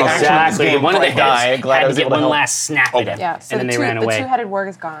away? last Okay. action. Exactly. Game One of the before I die. heads Glad I had to was get able to one help. last snap at him, Yeah, so and then they ran the away. two-headed warg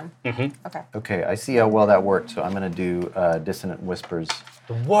is gone. Mm-hmm. Okay. Okay, I see how well that worked. So I'm gonna do dissonant whispers.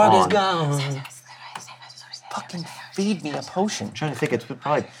 The warg is gone. Fucking feed me a potion. I'm trying to think. It's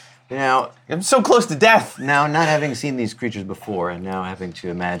probably now. I'm so close to death. Now, not having seen these creatures before, and now having to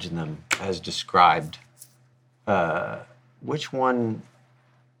imagine them as described, which one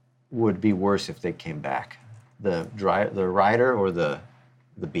would be worse if they came back? The rider or the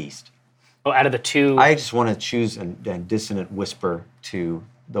beast? Oh, out of the two. I just want to choose a dissonant whisper to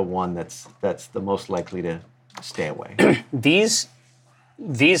the one that's the most likely to stay away. These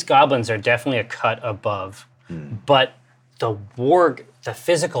goblins are definitely a cut above, but the warg, the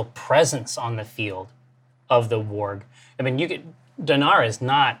physical presence on the field of the warg. I mean, Dinar is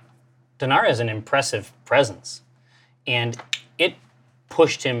an impressive presence, and it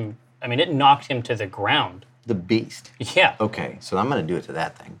pushed him. I mean, it knocked him to the ground. The beast. Yeah. Okay, so I'm going to do it to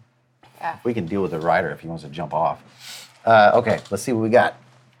that thing. Yeah. We can deal with the rider if he wants to jump off. Okay, let's see what we got.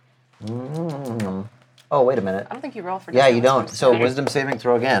 Oh, wait a minute. I don't think you roll for Yeah, you distance don't. first. So wisdom saving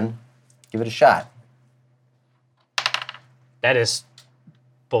throw again. Give it a shot. That is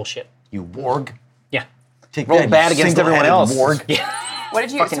bullshit. You warg. Yeah. Take Roll that, you bad against everyone single-headed else. Warg. What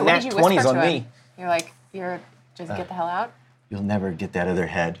did you? Fucking So what nat did you 20s whisper on to me. him? You're like, just get the hell out. You'll never get that other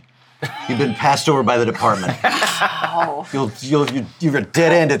head. You've been passed over by the department. Oh, You're a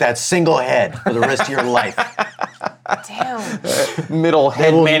dead end at that single head for the rest of your life. damn. Middle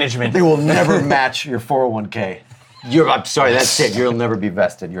head will- management. They will never match your 401k. I'm sorry, that's it. You'll never be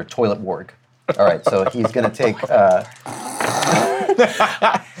vested. You're a toilet warg. All right, so he's gonna take.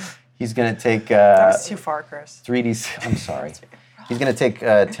 He's gonna take. That's too far, Chris. 3d. I'm sorry. He's gonna take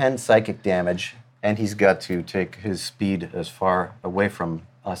 10 psychic damage, and he's got to take his speed as far away from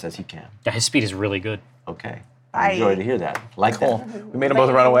us as he can. Yeah, his speed is really good. Okay. I enjoy to hear that. Like Cool. that. We made them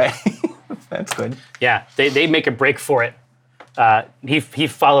both run away. That's good. Yeah, they make a break for it. He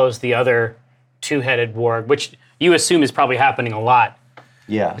follows the other two-headed warg, which you assume is probably happening a lot.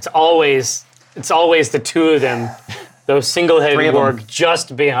 Yeah. It's always the two of them, those single-headed Three of them. warg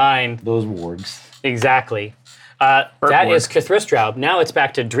just behind. Those wargs. Exactly. That warg. is Cthulhu. Now it's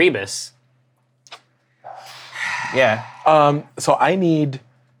back to Drebus. Yeah. So I need.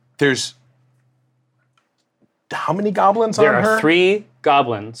 There's. How many goblins There on are her? 3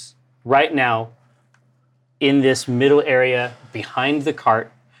 goblins right now in this middle area behind the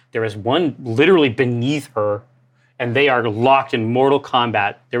cart. There is one literally beneath her, and they are locked in mortal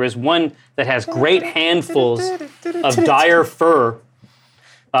combat. There is one that has great handfuls of dire fur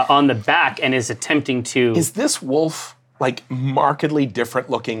on the back and is attempting to. Is this wolf like markedly different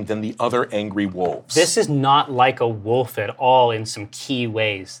looking than the other angry wolves? This is not like a wolf at all in some key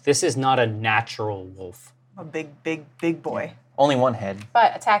ways. This is not a natural wolf. A big boy. Only one head.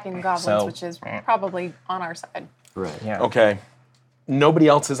 But attacking the goblins, So- which is probably on our side. Right. Yeah. Okay. Nobody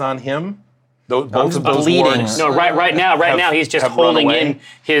else is on him. Both of those bleeding. wargs. No, right now he's just have run holding away? in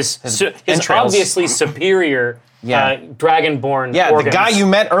his entrails. obviously superior Yeah. dragonborn Yeah, organs. the guy you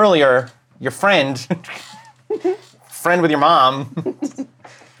met earlier, your friend, friend with your mom,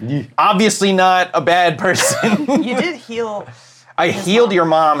 obviously not a bad person. You did heal. I healed your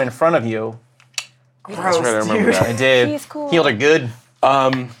mom in front of you. Gross, right, I remember dude. that. I did. He's cool. Healed her good.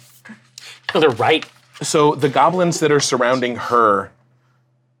 No, they're right. So the goblins that are surrounding her,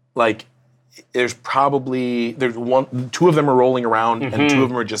 like there's two of them are rolling around and two of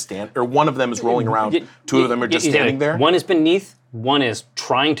them are just standing, or one of them is rolling around, two of them are just standing there. One is beneath, one is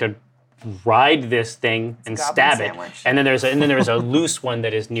trying to ride this thing and goblin stab sandwich. it, and then there's a loose one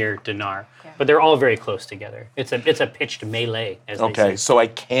that is near Dinar. But they're all very close together. It's a pitched melee, as they Okay, say. so I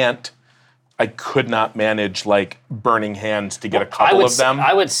could not manage like burning hands to get a couple of them.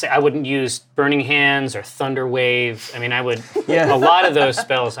 I would say I wouldn't use Burning Hands or Thunder Wave. I mean, I would. A lot of those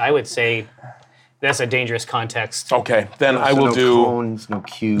spells, I would say, that's a dangerous context. Okay, then I will no do. cones, no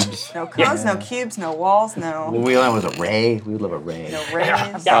cubes. No cones, no cubes, no walls, no We was a ray. We would love a ray.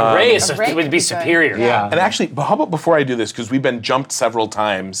 rays. Yeah, Ray Ray would be could be superior. Yeah. And actually, but how about before I do this, because we've been jumped several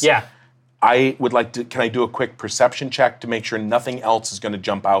times. Yeah. I would like to. Can I do a quick perception check to make sure nothing else is going to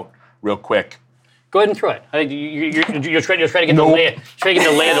jump out real quick? Go ahead and throw it. You're trying to get Nope. the lay of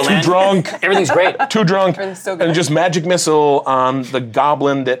the land. Too drunk. Everything's great. Too drunk. Everything's so good. And just magic missile on the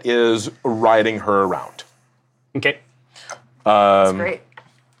goblin that is riding her around. Okay. That's great.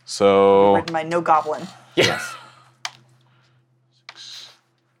 So Written by no goblin. Yes.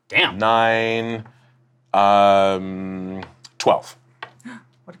 Damn. 9, 12.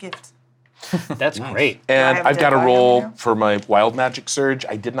 What a gift. That's great. And have a I've got to dead roll body now? for my wild magic surge.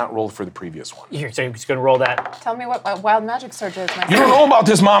 I did not roll for the previous one. Here, so I'm just going to roll that. Tell me what wild magic surge is. You don't know about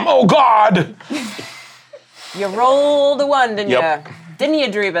this, Mom. Oh God! You rolled a 1, didn't Yep. you? Didn't you,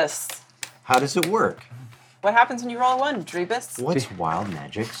 Drebus? How does it work? What happens when you roll a 1, Drebus? What's wild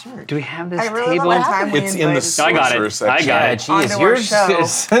magic surge? Do we have this I really table? love the time we It's in the invited I got sorcerer it. section. I got Yeah, it. geez, Onto our yours show.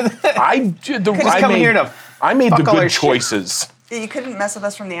 is. I did the. Just I come made, here to I made the fuck all our good shit. choices. You couldn't mess with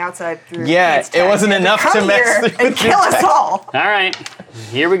us from the outside through Yeah, Kate's it tag. wasn't You had enough to come mess here with and your kill us tag. all. All right.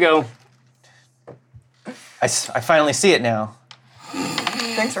 Here we go. I finally see it now.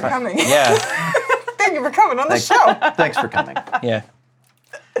 Thanks for coming. Yeah, Thank you for coming on the show. Thanks for coming. yeah.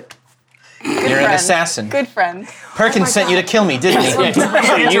 You're an friend. assassin. Good friend. Perkins sent you to kill me, didn't he?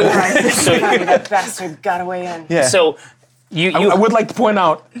 That bastard got away in. Yeah. So you I would like to point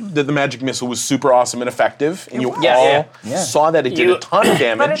out that the magic missile was super awesome and effective, and you was. all Yeah. saw that it did You- a ton of But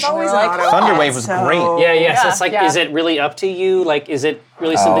damage. it's always Like, an auto. Thunderwave was so- great. So it's like, Yeah. is it really up to you? Like, is it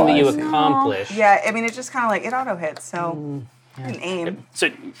really something that you I see. accomplish? Yeah, I mean, it just kind of like, it auto hits, so I can aim. So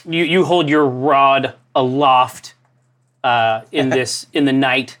you hold your rod aloft in the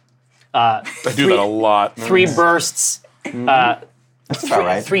night. I do that a lot. 3 bursts. That's all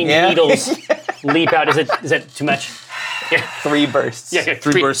right. 3 Yeah. needles leap out. Is that too much? 3 bursts. Yeah,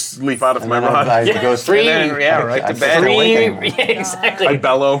 3 bursts leap out of my And then rod. it goes Three. And then, yeah, right to bed. Three. Yeah, exactly. I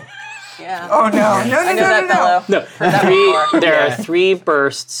bellow. Yeah. Oh, no. No, I no, know no, that no, no. fellow. No, there are 3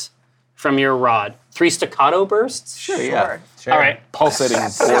 bursts from your rod. 3 staccato bursts. Sure, yeah. Sure. All right. Pulsating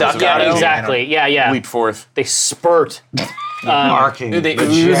orbs of Staccato. Yeah, energy exactly. Yeah. leap forth. They spurt. Marking They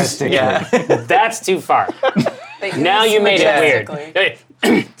ooze. majestically. Yeah. That's too far. Now you made it weird. Majestically.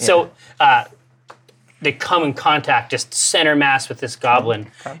 Okay. So they come in contact, just center mass with this goblin,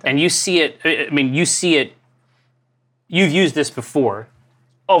 and you see it. I mean, you see it. You've used this before,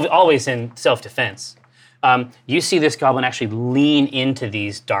 always in self-defense. You see this goblin actually lean into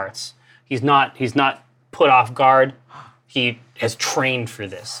these darts. He's not put off guard. He has trained for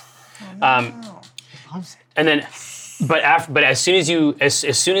this. And then, but as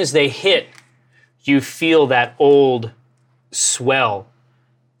soon as they hit, you feel that old swell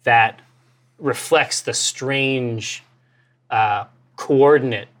that reflects the strange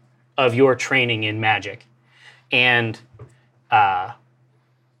coordinate of your training in magic, and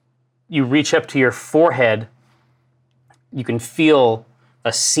you reach up to your forehead. You can feel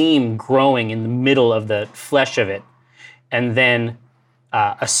a seam growing in the middle of the flesh of it, and then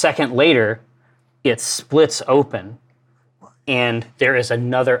a second later, it splits open, and there is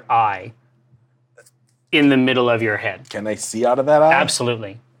another eye in the middle of your head. Can I see out of that eye?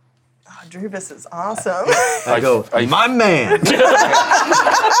 Absolutely. Oh, Drubus is awesome. I go, my man.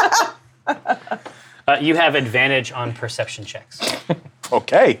 You have advantage on perception checks.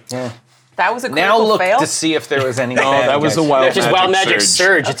 Okay. That was a Now critical look fail. to see if there was any. No, that was a wild Just magic wild magic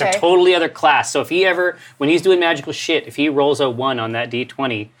surge. surge. It's a Okay. totally other class. So if he ever, when he's doing magical shit, if he rolls a 1 on that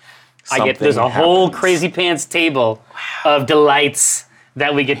D20, there's a Something whole happens. crazy pants table of delights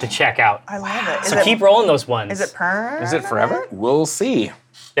that we get to check out. I love it. So keep rolling those ones. Is it permanent? Is it forever? We'll see.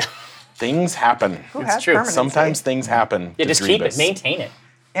 Things happen. Who It's has true. permanency? Sometimes things happen. Yeah, to just keep it, Drebus. maintain it.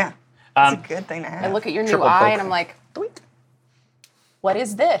 Yeah. It's a good thing to have. I look at your new Triple eye poke. and I'm like, what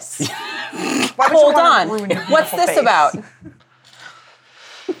is this? Why would you Hold wanna on. ruin your What's beautiful this face? about?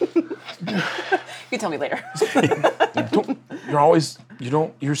 You tell me later.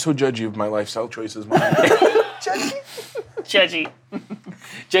 You're so judgy of my lifestyle choices, Mom. Judgy? Judgy.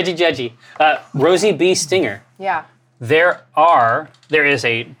 Judgy. Rosie B. Stinger. Yeah. There is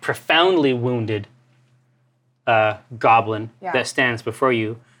a profoundly wounded goblin that stands before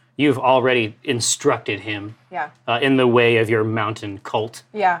you. You've already instructed him in the way of your mountain cult.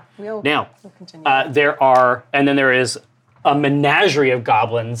 Yeah. We'll continue. There is a menagerie of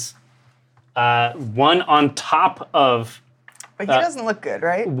goblins. One on top of But he doesn't look good,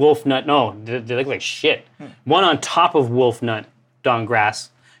 right? Wolfnut. No, they look like shit. One on top of Wolfnut Dongrass,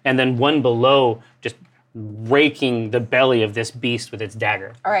 and then one below, just raking the belly of this beast with its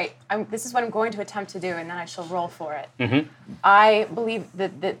dagger. All right, this is what I'm going to attempt to do, and then I shall roll for it. Mm-hmm. I believe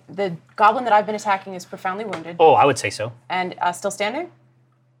that the goblin that I've been attacking is profoundly wounded. Oh, I would say so. And still standing?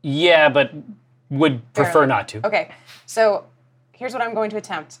 Yeah, but would prefer not to. Okay, so here's what I'm going to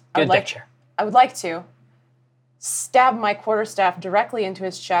attempt. Get a deck chair. I would like to stab my quarterstaff directly into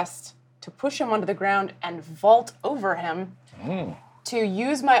his chest to push him onto the ground and vault over him to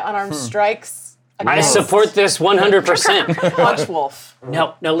use my unarmed strikes. I support this 100%. Punch Wolf.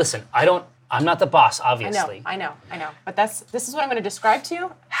 No, listen. I'm not the boss, obviously. I know. But this is what I'm going to describe to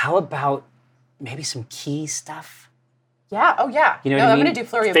you. How about maybe some key stuff? Yeah. Oh, yeah. You know what I mean? I'm going to do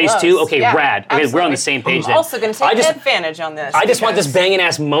flurry of Phase blows. 2? Okay, Yeah, rad. Okay, we're on the same page then. I'm also going to take advantage on this. I just want this banging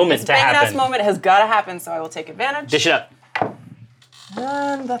ass moment to happen. Banging ass moment has got to happen, so I will take advantage. Dish it up.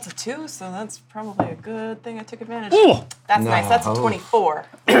 And that's a 2, so that's probably a good thing I took advantage. Ooh. That's nice. That's a 24.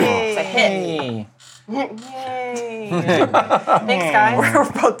 It's a hit. Yay. Thanks, guys.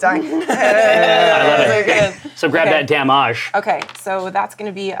 We're both dying. I love it. So grab that damage. Okay, so that's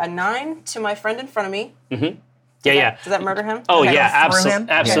going to be a 9 to my friend in front of me. Mm-hmm. Yeah. Does that murder him? Oh, Can I yeah, go through him?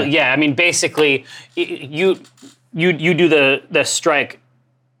 absolutely. Okay. Yeah, I mean, basically, you do the strike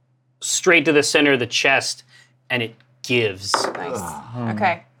straight to the center of the chest, and it gives. Nice.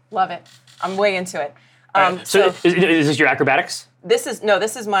 Okay, love it. I'm way into it. So is this your acrobatics? This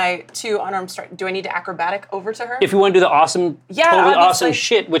is my 2 unarmed strike. Do I need to acrobatic over to her? If you want to do the awesome, totally obviously. awesome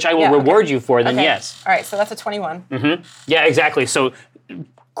shit, which I will reward you for, then Okay. yes. All right, so that's a 21. Mm-hmm. Yeah, exactly. So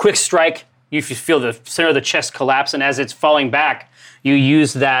quick strike, you feel the center of the chest collapse, and as it's falling back, you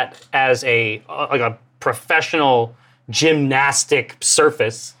use that as a professional gymnastic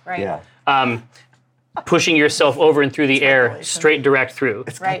surface. Right. Yeah. Pushing yourself over and through the air, straight direct through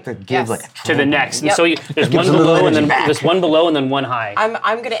It's Right. got to give Yes. like a to the next. And Yep. so there's one a little below, and energy then back. there's one below, and then one high.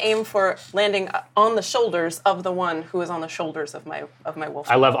 I'm going to aim for landing on the shoulders of the one who is on the shoulders of my wolf.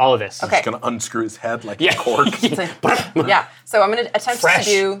 I love all of this. Okay. Just gonna unscrew his head like Yeah. a cork. Yeah, so I'm going to attempt Fresh.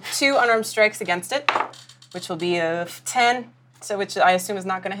 to do 2 unarmed strikes against it, which will be a 10, so which I assume is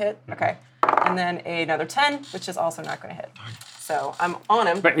not going to hit. Okay. And then another 10, which is also not going to hit. So I'm on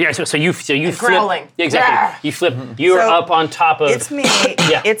him. Right, yeah, so you flip. growling. Yeah, exactly. Yeah. You flip. You're So, up on top of. It's me.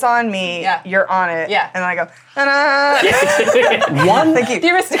 Yeah. It's on me. Yeah. You're on it. Yeah. And I go, ta-da! One, Thank you. The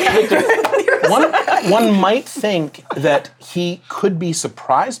aristocrat. one might think that he could be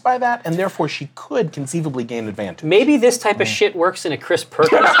surprised by that, and therefore she could conceivably gain advantage. Maybe this type of shit works in a Chris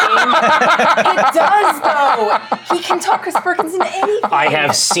Perkins game. It does, though. He can talk Chris Perkins into anything. I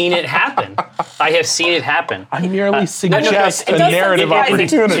have seen it happen. I merely suggest it a does narrative sound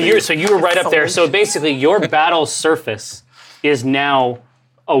opportunity. So you were right up there. So basically, your battle surface is now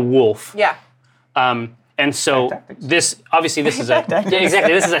a wolf. Yeah. And so this is a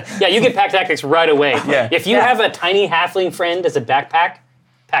exactly this is a you get pack tactics right away. Yeah. If you have a tiny halfling friend as a backpack,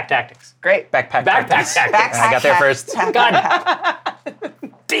 pack tactics. Great. Backpack. Tactics. I got there first. God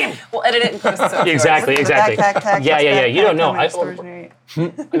damn. We'll edit it and post it. Exactly. Backpack, Yeah. You don't know. extraordinary.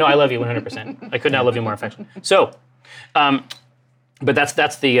 No, I love you 100%. I could not love you more affection. So, but that's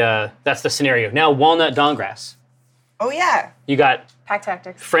the scenario. Now, Walnut Dongrass. Oh, yeah. You got Pack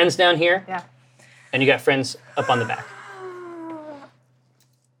tactics. friends down here, Yeah. and you got friends up on the back.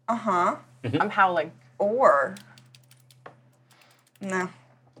 Uh-huh. I'm howling. Or. No.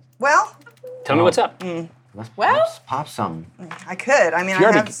 Well, Tell me what's up. Well, Pop some. I could. I mean, You I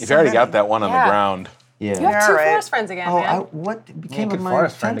already, have you've already so got many. that one on Yeah. the ground. Yeah. you have 2 All right. forest friends again, Oh, man. what became good of my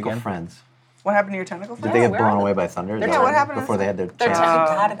forest friend tentacle again. friends? What happened to your tentacle Did friend? they get where blown are they? away by thunder? They're Is dead. that What happened to before they had their They're chance?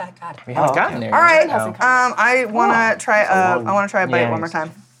 dead. We haven't Oh, gotten okay. there. All right. yet. I want to try a bite Yeah, one more he's-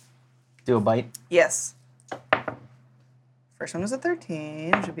 time. Do a bite. Yes. First one was a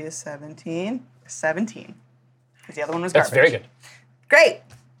 13. Should be a 17. 17. Because the other one was That's garbage. very good. Great.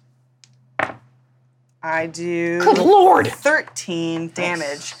 I do Good lord. 13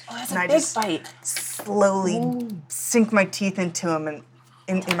 damage. Oh, that's and a I big just bite. slowly sink my teeth into him, and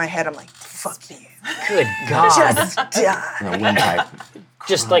in my head I'm like, fuck you. Good God. Just die. No, windpipe.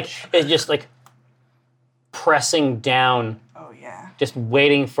 It's just like pressing down, Oh, yeah. just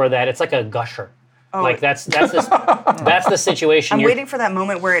waiting for that. It's like a gusher. Like that's the situation. I'm waiting for that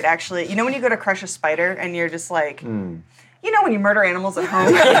moment where it actually, when you go to crush a spider and you're just like, when you murder animals at home.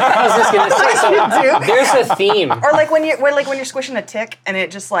 I was just gonna say, so there's a theme. Or like when you're squishing a tick and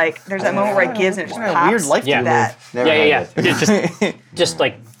it just like there's that moment where it gives and it just pops. Weird life Yeah. you that. live. Yeah. It's just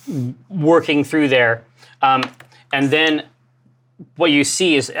like working through there, and then what you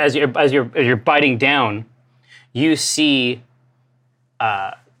see is as you're biting down, you see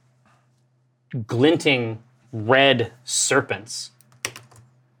glinting red serpents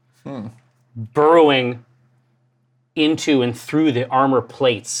burrowing into and through the armor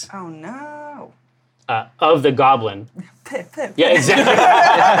plates Oh no. of the goblin. Yeah, exactly.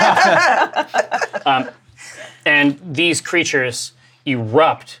 And these creatures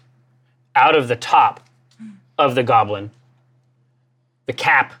erupt out of the top of the goblin, the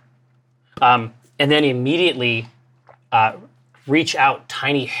cap, and then immediately reach out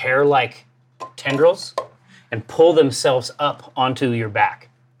tiny hair-like tendrils and pull themselves up onto your back.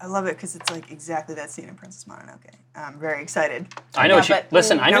 I love it because it's like exactly that scene in Princess Mononoke. I'm very excited. I know what you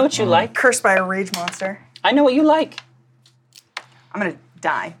listen. I know what you like. Cursed by a rage monster. I know what you like. I'm gonna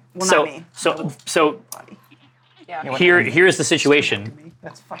die. Well, not me. So Yeah. here's the situation.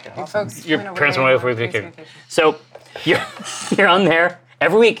 That's fucking Hey, awesome. folks, Your went parents away went away on for Christmas vacation. So you're on there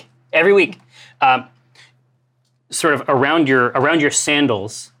every week. Sort of around your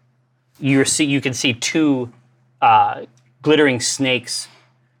sandals, you can see two glittering snakes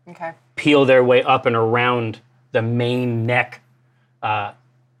Okay. peel their way up and around the main neck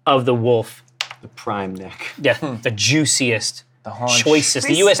of the wolf. The prime neck. Yeah, the juiciest, The haunch. choicest,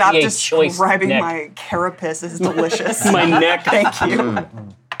 the Please stop USDA choice describing neck. my carapace as delicious. My neck. Thank you.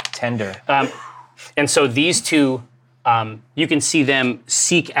 Tender. And so these two, you can see them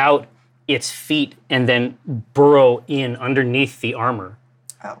seek out its feet and then burrow in underneath the armor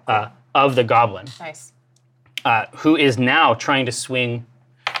of the goblin, Nice. who is now trying to swing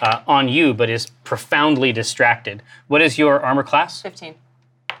on you, but is profoundly distracted. What is your armor class? 15.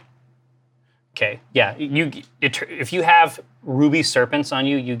 Okay, yeah. If you have ruby serpents on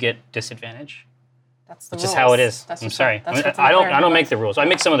you, you get disadvantage. That's the Which rules. is how it is. That's I'm just sorry. That's what's in I the don't paragraph. make the rules. I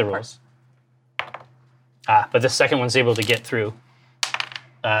make some of the rules. But the second one's able to get through.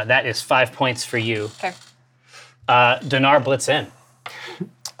 That is 5 points for you. Okay. Dinar blitz in.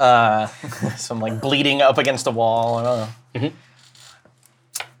 So I'm like bleeding up against a wall. I don't know.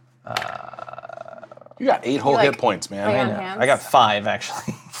 You got 8 whole like, hit points, man. lay I on know. hands? I got 5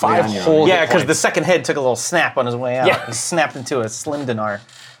 actually. 5 on your whole Yeah, hit because the points. second head took a little snap on his way out. Yeah. He snapped into a slim dinar.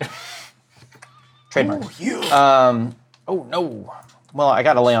 Trademark. Oh no. Well, I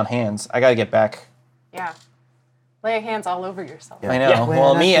gotta lay on hands. I gotta get back. Yeah. Lay your hands all over yourself. I know. Yeah.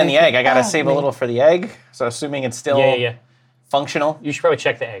 Well, me and the egg. I gotta save a little for the egg. So assuming it's still Yeah. functional. You should probably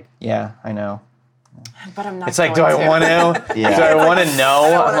check the egg. Yeah, I know. But I'm not It's like, do going I to. want to? Yeah. Do I want to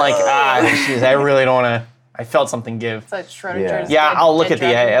know? I'm like, jeez, I really don't want to. I felt something give. It's like Schrodinger's Yeah. Yeah, I'll look dead at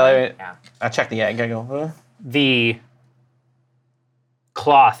the egg. dragon. Yeah. I check the egg. I go, huh? The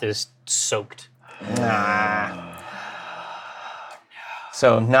cloth is soaked.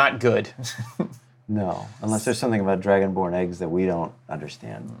 So not good. No, unless there's something about dragonborn eggs that we don't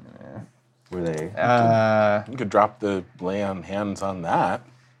understand. Were they? You could drop the lay on hands on that.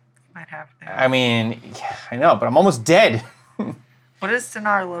 Might have to. I mean, yeah, I know, but I'm almost dead. What does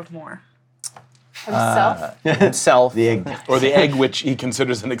Dinar love more? Himself. Himself. The egg. Or the egg which he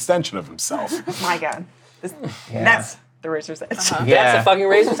considers an extension of himself. My God. That's the razor's edge. That's Yeah. a fucking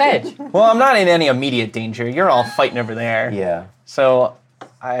razor's edge. Well, I'm not in any immediate danger. You're all fighting over there. Yeah. So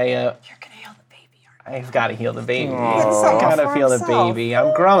I You're gonna heal the baby, aren't I've got to heal the baby. so I gotta for feel the himself. baby.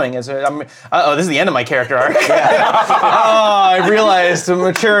 I'm growing as I'm. Oh, this is the end of my character arc. Oh, I realized the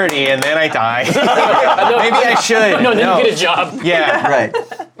maturity, and then I die. Maybe I should. No, then you get a job. Yeah. Right.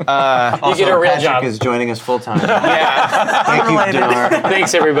 You get a real Patrick job. is joining us full time. Yeah. Thank you, Unrelated. Dinar.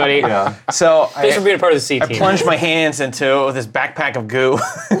 Thanks, everybody. Yeah. So Thanks for being a part of the C I team. plunged my hands into this backpack of goo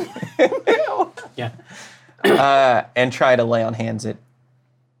Yeah. and try to lay on hands it.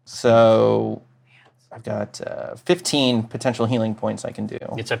 So I've got 15 potential healing points I can do.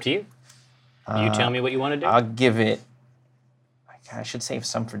 It's up to you. You tell me what you want to do. I'll give it. I should save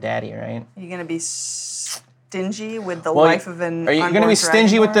some for Daddy, right? Are you going to be stingy with the Well, life of an Are you going to unborn be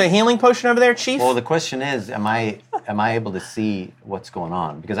stingy with the dragonborn? healing potion over there, Chief? Well, the question is, am I able to see what's going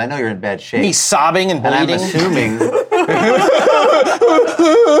on? Because I know you're in bad shape. Me sobbing and and I'm bleeding. assuming, because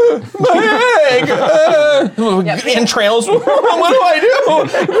My egg! Entrails. What do I do?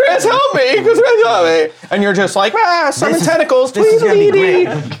 Chris, help me! Chris, help me! And you're just like, summon tentacles. This is gonna be Tweedledee.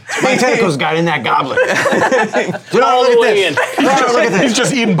 great. My tentacles got in that goblet. All the way in. Look at He's this.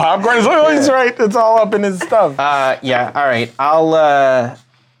 just eating popcorn. He's like, oh, he's right. It's all up in his stuff. Yeah, all right. I'll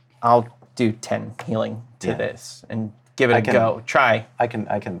do 10 healing to Yeah. this and give it a can- go. Try. I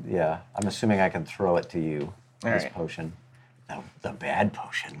can, yeah. I'm assuming I can throw it to you, this right. potion. The bad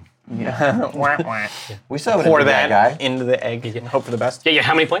potion. Wah, wah. We saw what it Pour did to that guy. into the egg and hope for the best. Yeah.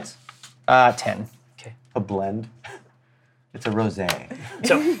 How many points? 10. Okay. A blend. It's a rosé.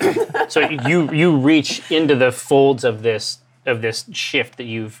 So you reach into the folds of this shift that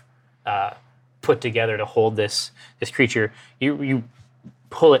you've put together to hold this creature. You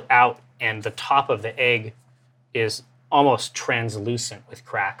pull it out, and the top of the egg is almost translucent with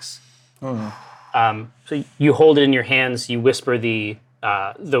cracks. So you hold it in your hands. You whisper the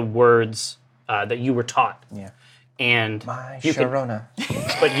words that you were taught. Yeah. And My you can, Sharona.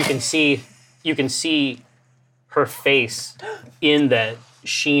 but you can see her face in the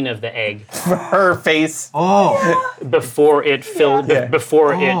sheen of the egg Her face. Oh, before it fills it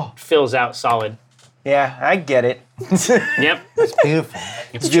fills out solid. Yeah, I get it. Yep. it's beautiful.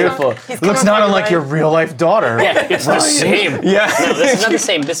 It's beautiful. He's Looks coming not for you, unlike Ryan. your real life daughter. Yeah, it's the same. Yeah. No, this is not the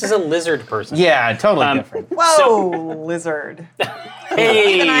same. This is a lizard person. Yeah, totally different. Whoa, lizard.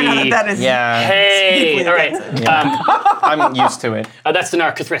 Hey. I know that is. Yeah. Hey. All right. I'm used to it. That's the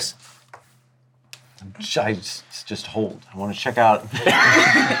Narcothris. I just hold. I want to check out.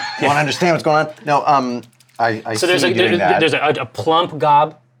 I want to understand what's going on. No, I So see you doing that. there's a plump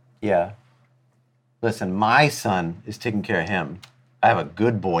gob. Yeah. Listen, my son is taking care of him. I have a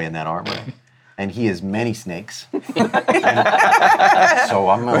good boy in that armor, and he is many snakes. So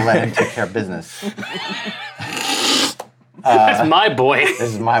I'm going to let him take care of business. That's my boy. This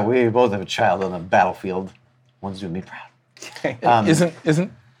is we both have a child on the battlefield. One's doing me proud.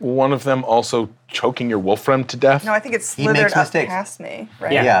 Isn't one of them also choking your wolf friend to death? No, I think it's He slithered makes up mistakes. past me,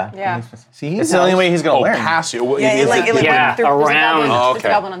 right? Yeah. Yeah. See, It's the only way he's going to learn. Pass you. Yeah, it like Yeah, went through. around. Oh, There's a okay.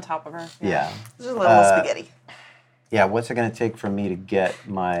 goblin on top of her. Yeah. There's a little spaghetti. Yeah, what's it going to take for me to get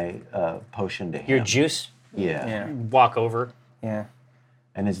my potion to him? Your juice. Yeah. Yeah. Walk over. Yeah.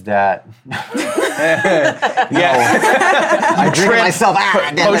 And is that... Yeah. I drink it myself.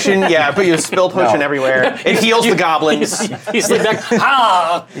 Damn it. Potion, yeah, but you spill potion No. everywhere. It heals the goblins. You slip back.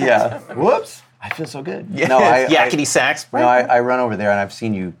 Ah! Yeah. Whoops. I feel so good. Yeah. No, Yakety sax. No, I run over there and I've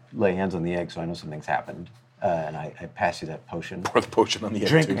seen you lay hands on the egg, so I know something's happened. And I pass you that potion. Pour the potion on the egg,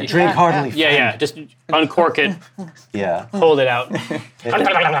 Drink too. heartily. Yeah, yeah. Just uncork it. Yeah. Hold it out.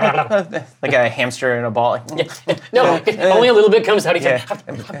 Like a hamster in a ball. No, only a little bit comes out. Yeah.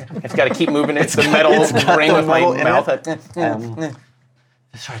 It's got to keep moving. It's the metal ring with my metal in mouth.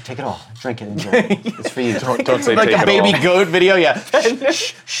 Sorry, take it all. Drink it. Enjoy it. It's for you. Don't say Like take a it baby all. goat video, yeah.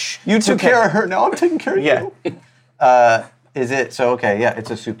 Shh. You took care of her. Now I'm taking care of Yeah. you. Is it so? Okay, yeah.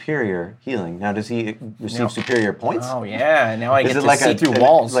 It's a superior healing. Now, does he receive superior points? Oh yeah, now I Is get it to like see a through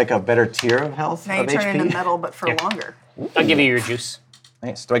walls. like a better tier of health Now you of turn HP? into metal, but for longer. I'll give you your juice.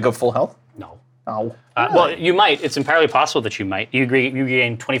 Nice. Do I go full health? No. Oh. Well, you might. It's entirely possible that you might. You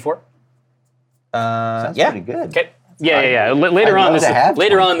gain 24. Sounds Yeah. pretty good. Okay. Yeah. Later I'd on, love this to have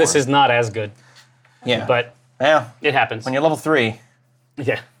later on 24. this is not as good, Yeah. but yeah, it happens. when you're level 3,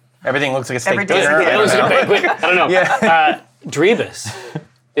 Yeah. everything looks like a steak Every day's a dinner. gift. It was a banquet. I don't know. Yeah. Drebus,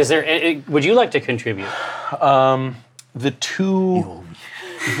 is there? Would you like to contribute? The two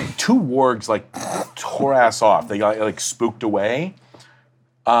wargs like tore ass off. They got like spooked away.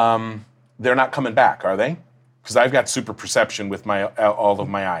 They're not coming back, are they? Because I've got super perception with my all of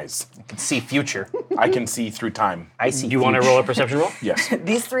my eyes. I can see future. I can see through time. I see. You want to roll a perception roll? Yes.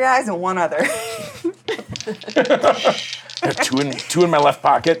 These 3 eyes and one other. I have two in my left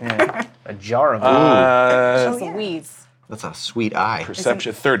pocket. a jar of That's a wheeze. That's a sweet eye.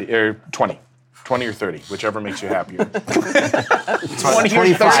 Perception 30 or 20. 20 or 30, whichever makes you happier. 25.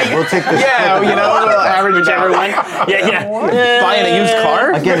 We'll take this. Yeah, you know, average Whichever one. Yeah. buying a used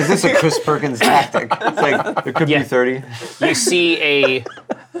car. Again, is this a Chris Perkins tactic? It's like, it could Yeah. be 30. You see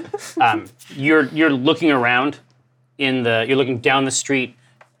you're looking around you're looking down the street,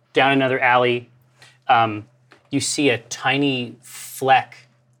 down another alley. You see a tiny fleck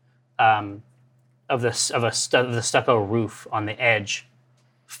of the stucco roof on the edge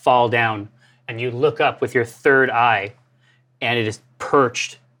fall down, and you look up with your third eye, and it is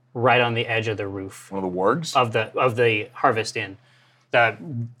perched right on the edge of the roof One of the wargs? of the Harvest Inn.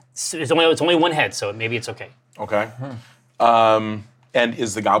 It's only one head, so maybe it's okay. Okay. And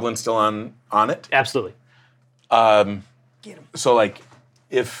is the goblin still on it? Absolutely. So like,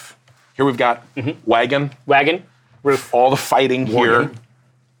 if here we've got wagon, roof. all the fighting here.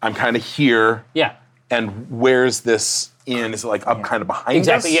 I'm kind of here. Yeah. And where's this inn? Is it like up kind of behind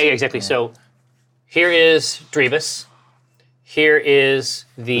Exactly. us? Yeah, exactly. So here is Drebus. Here is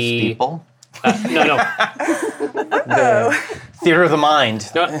the Steeple? no. Theater of the mind.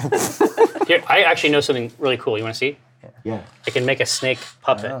 No. Here, I actually know something really cool. You want to see? Yeah. I can make a snake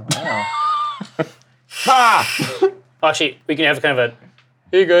puppet. Wow. Actually, we can have kind of a,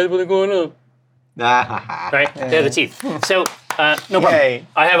 hey guys, what's going on? Right? They have the teeth. So, no problem. Yay.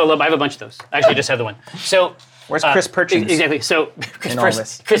 I have a bunch of those. Actually, I just have the one. So, Where's Chris Perkins? Exactly. So, In all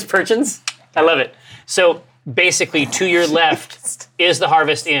this? Chris Perkins. I love it. So, basically, to your left is the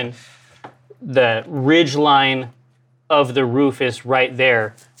Harvest Inn. The ridge line of the roof is right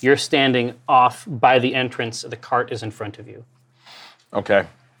there. You're standing off by the entrance. The cart is in front of you. Okay.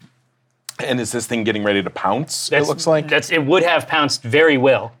 And is this thing getting ready to pounce? It looks like. It would have pounced very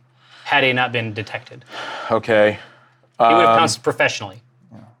well had it not been detected. Okay. He would have pounced professionally.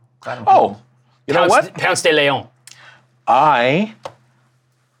 Oh, you know what? Pounced de Leon. I,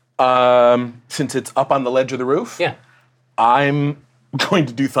 since it's up on the ledge of the roof, Yeah. I'm going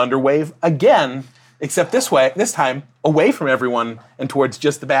to do Thunder Wave again, except this time away from everyone and towards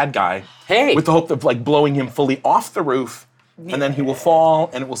just the bad guy. Hey. With the hope of like blowing him fully off the roof, and then he will fall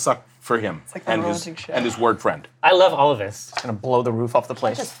and it will suck for him like the and romantic show. his word friend. I love all of this. Gonna blow the roof off the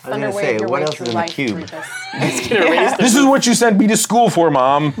place. Just I was gonna thunder say, wave your what way else through is in the life, cube? Regis. It's gonna raise the This is what you sent me to school for,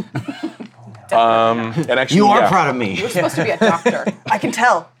 Mom. And actually, You are yeah. proud of me. You're supposed to be a doctor. I can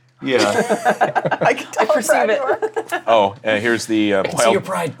tell. Yeah. I can tell. perceive how proud it. you are. Oh, and here's the see your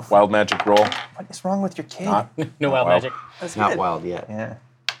pride. wild magic roll. What is wrong with your kid? No wild magic. That's Not good. wild yet. Yeah.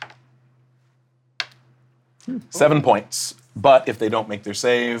 7 points. But if they don't make their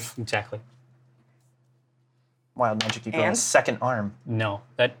save, Exactly. Wild magic, you grow a And? second arm. No,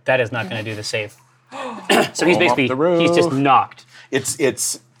 that is not going to do the save. So he's Roll up basically the roof. he's just knocked.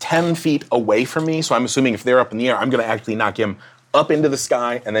 it's 10 feet away from me, so I'm assuming if they're up in the air, I'm going to actually knock him up into the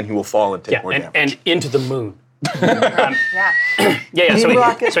sky, and then he will fall and take Yeah, more damage. and into the moon. Yeah. Yeah. So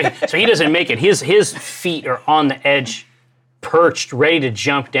rocket. he doesn't make it. His feet are on the edge, perched, ready to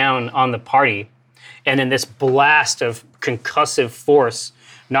jump down on the party, and then this blast of concussive force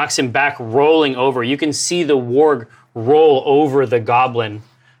knocks him back, rolling over. You can see the warg roll over the goblin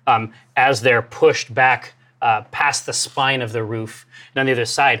as they're pushed back past the spine of the roof and on the other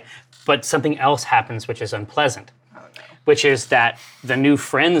side. But something else happens, which is unpleasant, which is that the new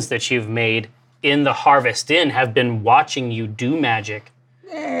friends that you've made in the Harvest Inn have been watching you do magic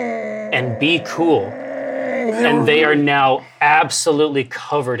and be cool. And they are now absolutely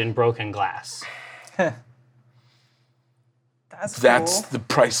covered in broken glass. That's the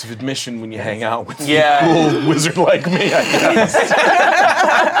price of admission when you hang out with Yeah. a cool wizard like me, I guess.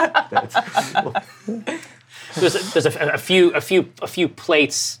 There's a few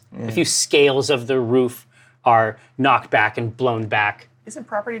plates, a few scales of the roof are knocked back and blown back. Isn't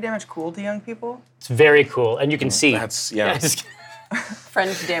property damage cool to young people? It's very cool, and you can see. That's, yeah.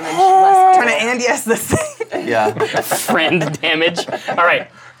 Friend damage. Less Trying to Andy-S this thing. Yeah. friend damage. All right,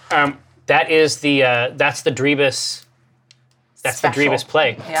 that's the Drebus. That's special. the Drebus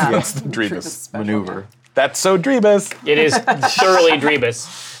play. Yeah. That's the Drebus Drebus special. Maneuver. That's so Drebus. It is thoroughly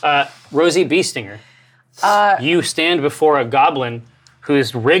Drebus. Rosie Beestinger, you stand before a goblin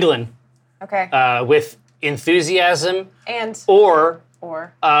who's wriggling Okay. with enthusiasm and or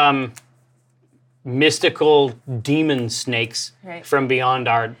mystical demon snakes Right. from beyond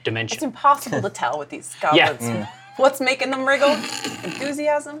our it's dimension. impossible to tell with these goblins. What's making them wriggle?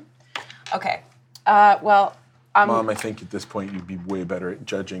 Enthusiasm? Okay. Well, Mom, I think at this point you'd be way better at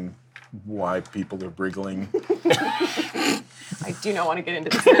judging why people are wriggling. I do not want to get into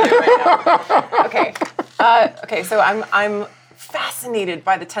this video right now. Okay. Okay, so I'm fascinated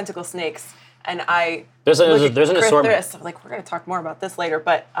by the tentacle snakes, and I There's an assortment. I'm like, we're going to talk more about this later,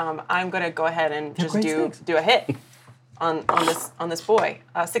 but I'm going to go ahead and just great do snakes. do a hit on this boy.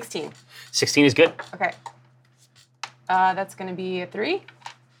 16. 16 is good. Okay. That's going to be a 3.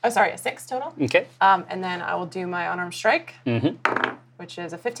 Oh, sorry, a 6 total. Okay. And then I will do my unarmed strike, which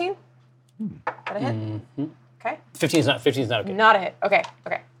is a 15. Is that a hit? Okay. 15 is not okay. Not a hit. Okay.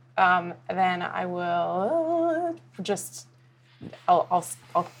 Okay. Then I will just. I'll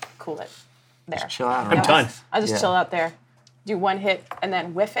cool it there. Chill out. I'm done. I'll just Yeah. chill out there, do one hit, and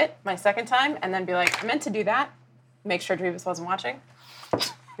then whiff it my second time, and then be like, I meant to do that. Make sure Drebus wasn't watching.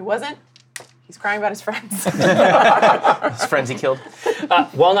 He wasn't. He's crying about his friends. His friends he killed.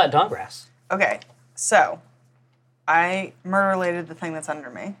 Walnut Doggrass. Okay, so I murder-related the thing that's under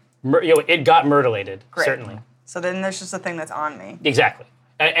me. It got murderlated, Great. certainly. So then there's just a thing that's on me. Exactly.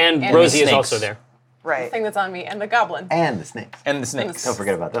 And And Rosie the is also snakes. there. Right. The thing that's on me and the goblin. And the snakes. And the snakes. Don't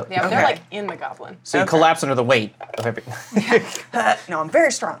forget about those. Yeah, but they're Okay. like in the goblin. So you Okay. collapse under the weight of everything. No, I'm very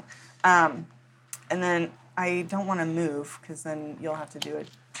strong. And then I don't want to move because then you'll have to do a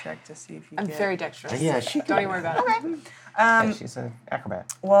check to see if you I'm get. very dexterous. Yeah, she Don't even worry about it. Okay. Yeah, she's an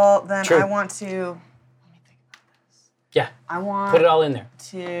acrobat. Well, then True. I want to. Yeah. I want Put it all in there.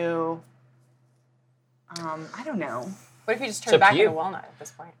 to. I don't know. What if you just It's turn up back to you. into walnut at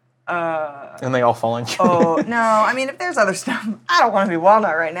this point? And they all fall on you. Oh no! I mean, if there's other stuff, I don't want to be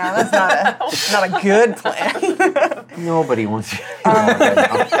walnut right now. That's not a good plan. Nobody wants you.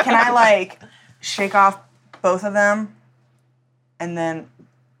 Can I like shake off both of them, and then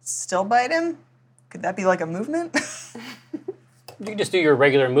still bite him? Could that be like a movement? You can just do your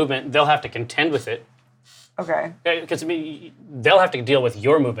regular movement. They'll have to contend with it. Okay. Because I mean, they'll have to deal with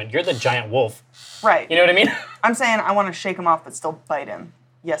your movement. You're the giant wolf. Right. You know what I mean? I'm saying I want to shake him off, but still bite him.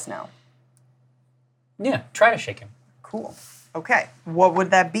 Yes. No. Yeah. Try to shake him. Cool. Okay. What would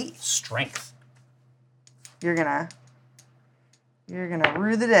that be? Strength. You're gonna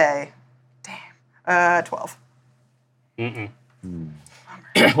rue the day. Damn. 12.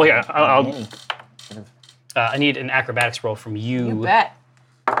 Well, yeah. I need an acrobatics roll from you. You bet.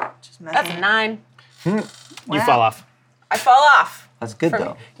 Just my That's a hand. 9. You Wow. fall off. I fall off. That's good, From-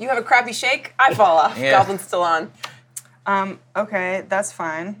 though. You have a crappy shake, I fall off. Yeah. Goblin's still on. Okay, that's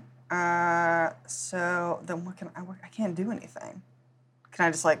fine. So then what can I can't do anything. Can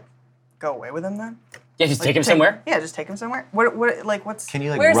I just like go away with him then? Yeah, just Like, take him somewhere. Yeah, just take him somewhere. What like what's Can you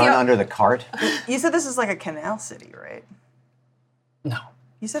like Where's run your- under the cart? You said this is like a canal city, right? No.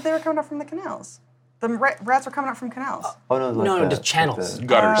 You said they were coming up from the canals. The rats were coming up from canals. Oh no, like No, the, just channels. like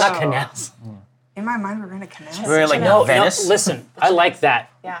Gutters. Not canals. In my mind, we were in a canal. We're in like No, Venice. no, listen. I like that.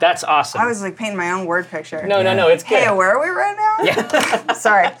 Yeah. That's awesome. I was like painting my own word picture. no, it's good. Hey, where are we right now? Yeah.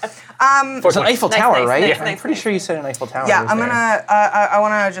 Sorry. It's an Eiffel Tower, nice, right? nice, I'm nice, pretty nice. sure you said an Eiffel Tower. Yeah, was I'm there. gonna. I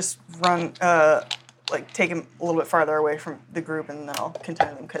want to just run, like take him a little bit farther away from the group, and then I'll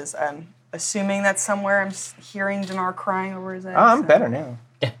continue them because I'm assuming that's somewhere. I'm hearing Dinar crying over his eggs. Oh, I'm so- better now.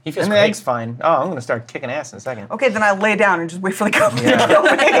 Yeah, he feels And the great. egg's fine. Oh, I'm gonna start kicking ass in a second. Okay, then I lay down and just wait for the goblin to kill me.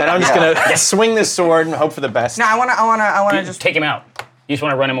 And I'm just gonna swing this sword and hope for the best. No, I wanna You just. take him out. You just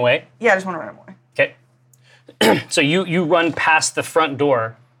want to run him away. Yeah, I just want to run away. Okay. So you run past the front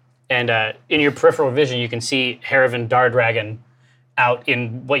door, and in your peripheral vision, you can see Haravan Dardragon out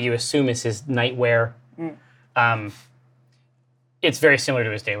in what you assume is his nightwear. It's very similar to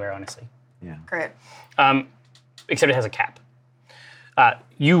his daywear, honestly, Yeah. Great. except it has a cap.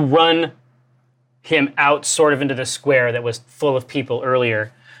 You run him out sort of into the square that was full of people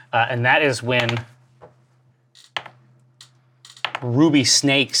earlier, and that is when ruby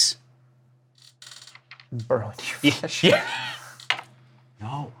snakes. Burrow into your flesh. Yeah.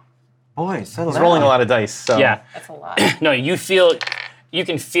 No. Boy, settle He's down. rolling a lot of dice. So. Yeah. That's a lot. No, you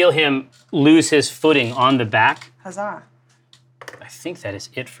can feel him lose his footing on the back. Huzzah. I think that is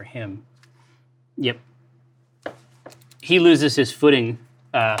it for him. Yep. He loses his footing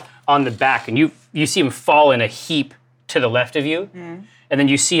on the back, and you see him fall in a heap to the left of you, and then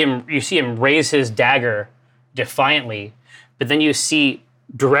you see him raise his dagger defiantly, but then you see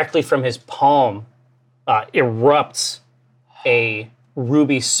directly from his palm erupts a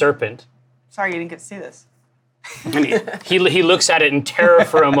ruby serpent. Sorry, you didn't get to see this. And he looks at it in terror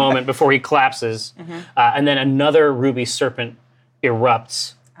for a moment before he collapses, and then another ruby serpent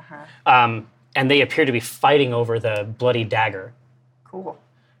erupts, and they appear to be fighting over the bloody dagger. Cool.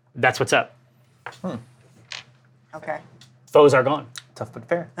 That's what's up. Okay. Foes are gone. Tough but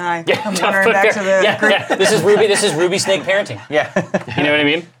fair. Then I Yeah, come tough wandering but back fair. to the yeah, group. yeah. This is Ruby snake parenting. Yeah. You know what I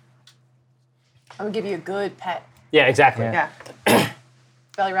mean? I'm gonna give you a good pet. Yeah, exactly. Yeah. Yeah.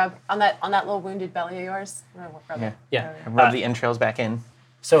 Belly rub on that little wounded belly of yours. Rub it. Yeah. Rub the entrails back in.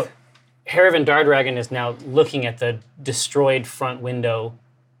 So Haravan Dardragon is now looking at the destroyed front window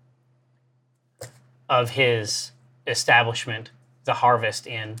of his establishment, the Harvest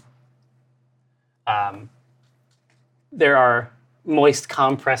Inn. There are moist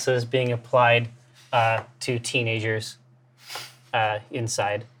compresses being applied to teenagers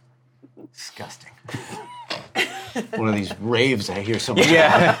inside. Disgusting. One of these raves I hear so much.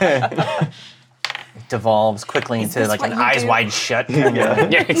 Yeah. It devolves quickly into this like what an you eyes do? wide shut. Yeah,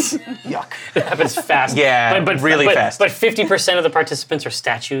 it's, Yuck. it happens fast. Yeah, really fast. But 50% of the participants are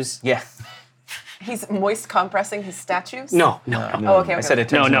statues. Yeah. He's moist compressing his statues. No. Oh, okay. I said it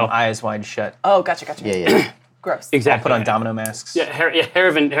turns No. into eyes wide shut. Oh, gotcha. Yeah, yeah. Gross. Exactly. Put on domino masks. Yeah,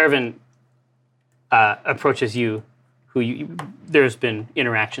 Haravan approaches you, there's been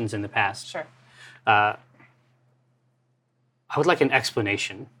interactions in the past. Sure. I would like an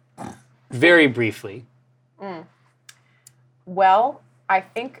explanation, very briefly. Well, I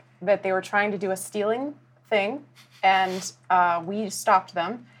think that they were trying to do a stealing thing, and we stopped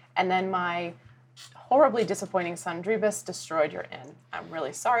them. And then my horribly disappointing son, Drebus, destroyed your inn. I'm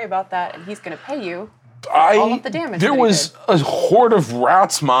really sorry about that, and he's going to pay you all of the damage. There that he was did. a horde of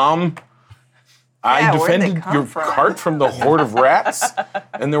rats, Mom. I Yeah, where'd they defended come your from? cart from the horde of rats,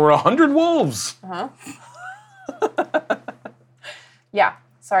 and there were 100 wolves. Yeah,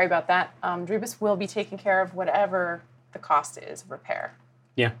 sorry about that. Drebus will be taking care of whatever the cost is of repair.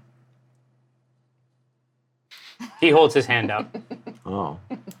 Yeah. He holds his hand out. Oh,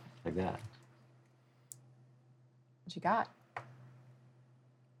 like that. What you got?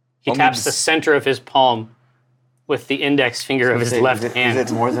 He Only taps this- the center of his palm with the index finger of his left hand.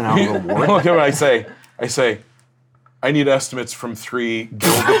 Is it more than our reward? Look at what I say. I need estimates from 3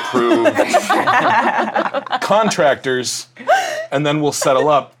 guild-approved contractors, and then we'll settle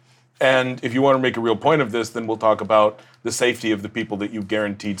up. And if you want to make a real point of this, then we'll talk about the safety of the people that you've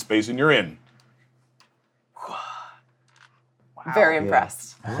guaranteed space in your inn. Very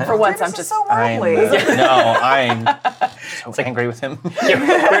impressed. For once, I'm This is just... so I'm so angry with him.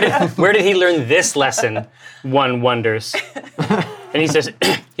 Yeah, where did he learn this lesson? One wonders. And he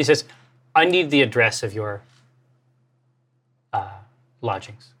says, I need the address of your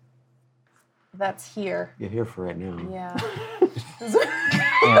lodgings. That's here. You're here for right now. Yeah.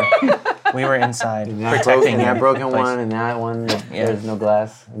 Yeah. We were inside And that, protecting that the broken place. one, and that one, there's no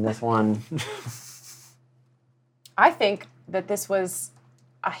glass. And this one, I think that this was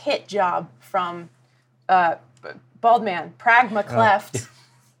a hit job from Baldman, Pragma Cleft,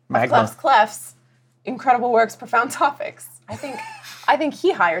 Magma. Clefts, Incredible Works, Profound Topics. I think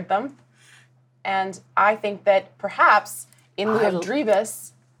he hired them, and I think that perhaps in lieu of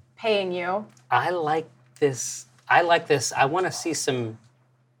Drebus paying you, I like this. I want to see some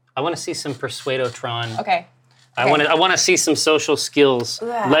persuadotron. okay. I want to see some social skills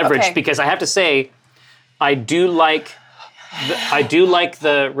leveraged okay. because I have to say, I do like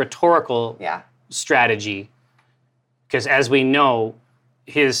the rhetorical Yeah. strategy because as we know,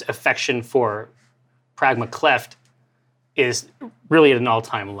 his affection for Pragma Cleft is really at an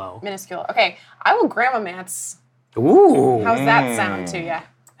all-time low. Minuscule. Okay, I will Grammamance. Ooh, How's that sound to you?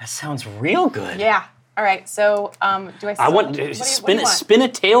 that sounds real good. Yeah. All right. So, do I? I want what do you spin want? spin a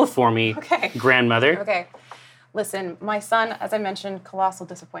tale for me, Okay. grandmother. Okay. Listen, my son, as I mentioned, colossal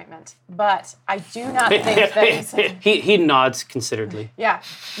disappointment. But I do not think that he nods considerately. yeah,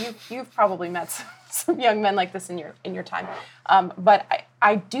 you've probably met some young men like this in your time. But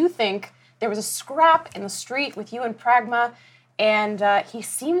I do think there was a scrap in the street with you and Pragma, and he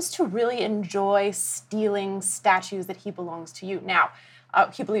seems to really enjoy stealing statues that he belongs to you. Now,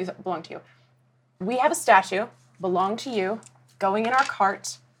 he believes belong to you. We have a statue, belong to you, going in our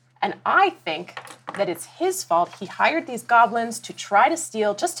cart, and I think that it's his fault. He hired these goblins to try to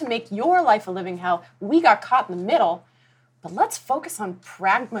steal just to make your life a living hell. We got caught in the middle. But let's focus on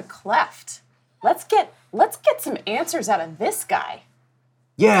Pragma Cleft. Let's get some answers out of this guy.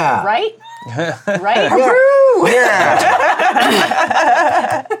 yeah. Right? Right?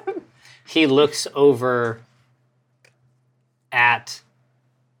 He looks over at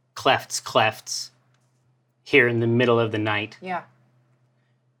Clefts here in the middle of the night Yeah.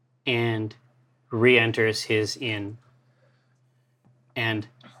 and re-enters his inn and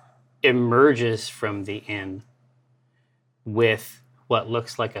emerges from the inn with what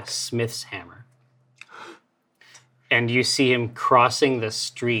looks like a smith's hammer. And you see him crossing the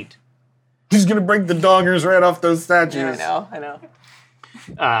street He's gonna break the doggers right off those statues. I know.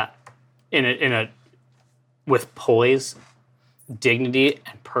 in a with poise, dignity,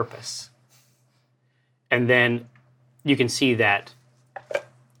 and purpose. And then you can see the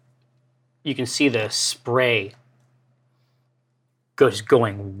spray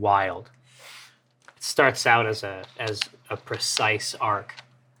going wild. It starts out as a precise arc,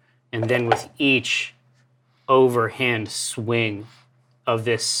 and then with each overhand swing of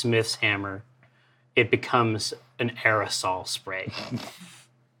this smith's hammer, it becomes an aerosol spray.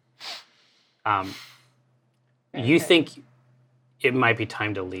 You think it might be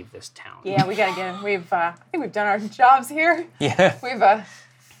time to leave this town. Yeah, we gotta get him. I think we've done our jobs here. Yeah.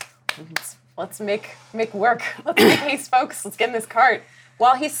 Let's make work. Let's make haste, folks. Let's get in this cart.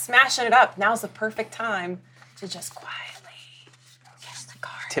 While he's smashing it up, now's the perfect time to just quietly get in the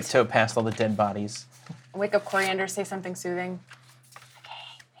cart. Tiptoe past all the dead bodies. Wake up Coriander, say something soothing. Like,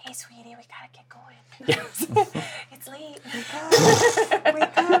 hey, sweetie, we gotta get going. It's late. Wake up.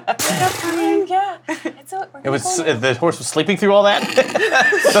 Wake up, honey. Yeah. We're It was the horse was sleeping through all that.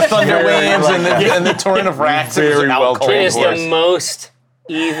 The thunder waves and the torrent of rats. Very well It trained is horse. the most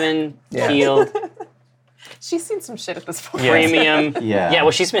even keeled She's seen some shit at this point. premium. Yeah.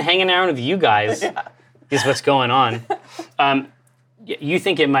 Well, she's been hanging around with you guys. Is what's going on. You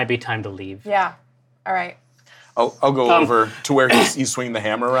think it might be time to leave? Yeah. All right. I'll go over to where he's swinging the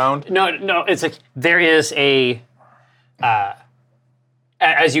hammer around. No. It's like there is a.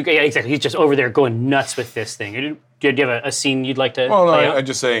 As you exactly, he's just over there going nuts with this thing. Do you have a scene you'd like to? Well, no, play out? I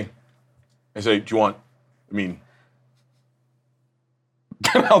just say, do you want?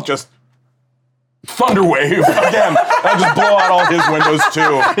 I'll just thunder wave again. I'll just blow out all his windows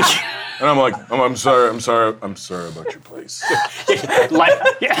too. And I'm like, I'm sorry about your place.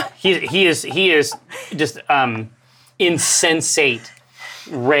 He is just insensate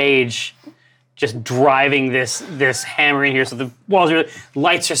rage, just driving this hammer in here. So the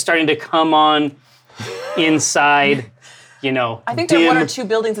lights are starting to come on inside. I think there are one or two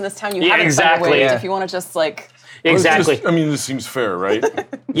buildings in this town you haven't exactly. If you want to just like. Exactly. This seems fair, right?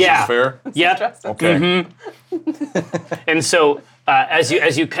 Yeah. Seems fair. Yep. Okay. And so as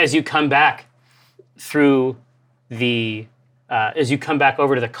you come back through the as you come back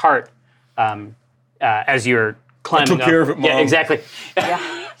over to the cart, as you're climbing took up. care of it, Mom. Yeah, exactly.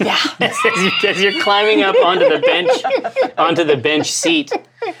 Yeah. as you're climbing up onto the bench seat,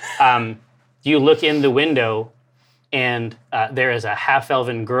 you look in the window, and there is a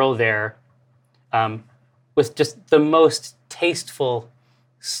half-elven girl there, with just the most tasteful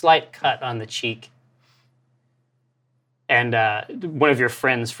slight cut on the cheek. And one of your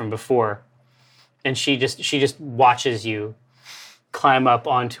friends from before, and she just watches you climb up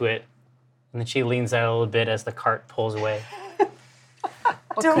onto it, and then she leans out a little bit as the cart pulls away.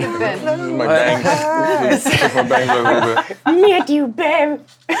 What could have been? My bangs. Took my bangs out a little bit. Met you, babe.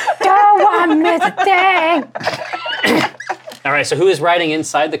 Don't want to miss a thing. All right, so who is riding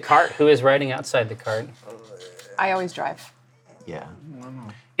inside the cart? Who is riding outside the cart? I always drive. Yeah.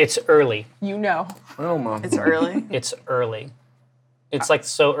 It's early. You know. Oh, Mom. It's early. It's early. It's like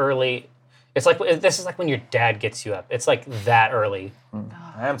so early. It's like this is like when your dad gets you up. It's like that early.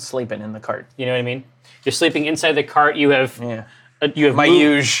 I'm sleeping in the cart. You know what I mean? You're sleeping inside the cart. You have you have My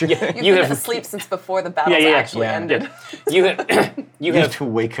moved- huge. You've You been have asleep since before the battles actually ended. you have You have to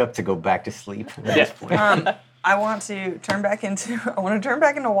wake up to go back to sleep at this point. I want to turn back into Walnut,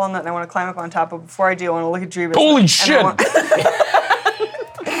 and I want to climb up on top. But before I do, I want to look at Drebus. Holy and shit!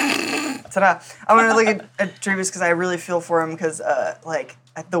 Ta-da! I want to look at Drebus because I really feel for him because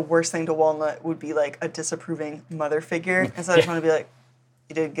the worst thing to Walnut would be like a disapproving mother figure, and so I just want to be like,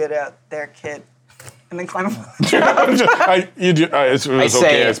 "You did good out there, kid," and then climb up. It was I say,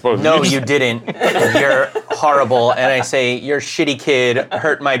 okay, I suppose. no, you didn't. You're horrible. And I say, your shitty kid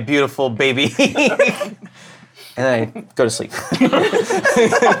hurt my beautiful baby. And I go to sleep.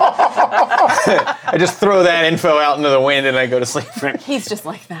 I just throw that info out into the wind and I go to sleep. He's just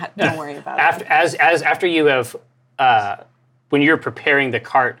like that. Don't worry about it. After you have when you're preparing the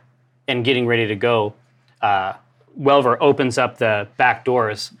cart and getting ready to go, Welver opens up the back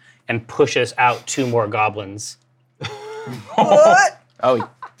doors and pushes out two more goblins. What? Oh,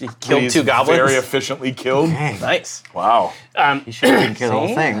 he killed He's two goblins? Very efficiently killed. Nice. Wow. You should have killed the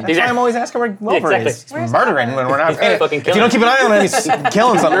whole thing. That's why I'm always asking where Wilbur Exactly. is. Murdering when we're not paying. Fucking If you don't keep an eye on him, he's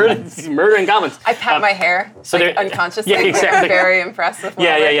killing something. He's murdering goblins. I pat my hair they're- unconsciously. Yeah, exactly. Very impressed with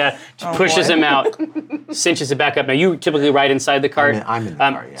Yeah. Just pushes boy. him out, cinches it back up. Now you typically ride inside the cart. I'm in the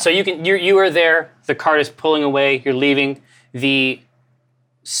cart, yeah. So you are there. The cart is pulling away. You're leaving. The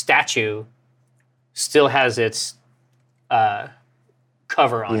statue still has its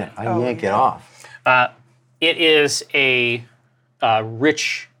cover on it. I yank it off. It is a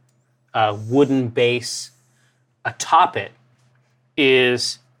rich wooden base. Atop it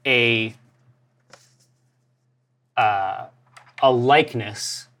is a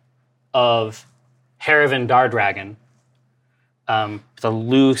likeness of Haravan Dardragon, with a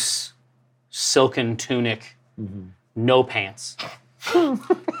loose, silken tunic, no pants,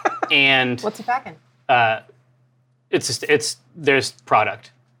 and What's he packing? it's there's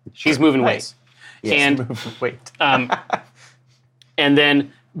product. He's moving weight. And Wait. and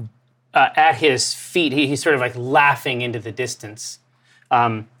then at his feet, he's sort of like laughing into the distance.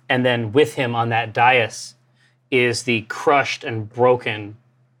 And then with him on that dais is the crushed and broken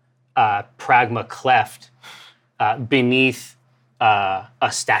Pragma Cleft beneath a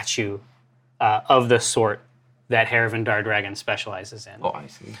statue of the sort that Haravan Dardragon specializes in. Oh, I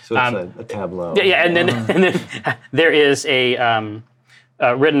see. So it's a tableau. Yeah, and then there is a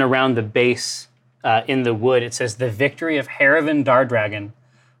written around the base in the wood. It says, "The victory of Haravan Dardragon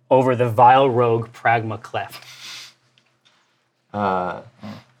over the vile rogue Pragma Cleft. Can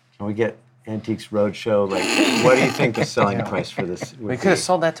we get Antiques Roadshow? Like, what do you think the selling price for this would We be? could have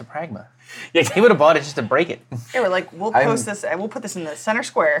sold that to Pragma. Yeah, he would have bought it just to break it. Yeah, we're like, we'll post this. We'll put this in the center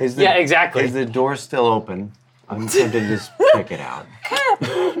square. Is the, Yeah, exactly. Is the door still open? I'm tempted to just kick it out.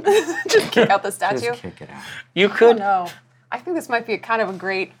 Just kick out the statue. Just kick it out. You Oh, could. no. I think this might be a kind of a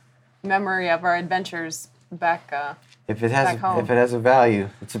great memory of our adventures back. If it Back home. has a value,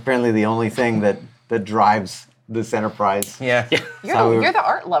 it's apparently the only thing that drives this enterprise. Yeah. You're the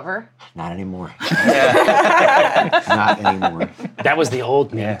art lover. Not anymore. Not anymore. That was the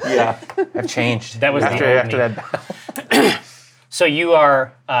old me. Yeah. I've changed. That was the old after me. that battle. So you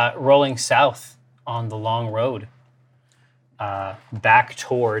are rolling south on the long road, back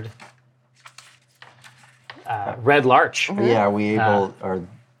toward Red Larch. Yeah, are we able, are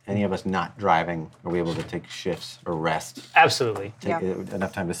any of us not driving, are we able to take shifts or rest? Absolutely. Take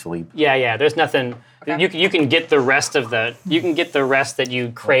enough time to sleep? Yeah. There's nothing. Okay. You can get the rest of the. You can get the rest that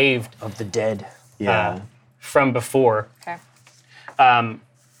you craved Of the dead. Yeah. from before. Okay.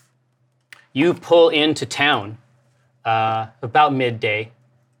 You pull into town about midday.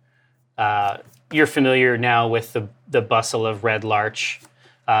 You're familiar now with the bustle of Red Larch.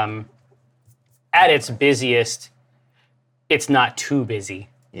 At its busiest, it's not too busy.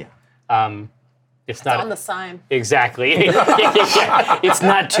 Yeah. It's not On the sign. exactly. It's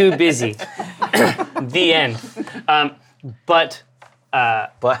not too busy. The end. But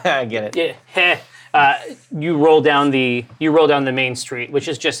But I get it. you roll down the main street, which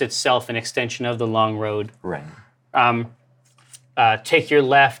is just itself an extension of the long road. Right. Take your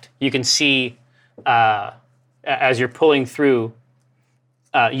left. You can see as you're pulling through,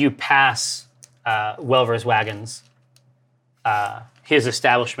 you pass Welver's wagons. His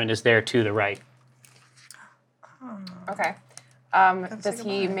establishment is there to the right. Okay. Does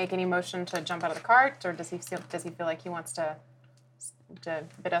he make any motion to jump out of the cart, or does he feel like he wants to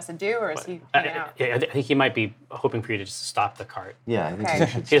bid us adieu, or is he hanging out? I think he might be hoping for you to just stop the cart. Yeah, I think Okay. you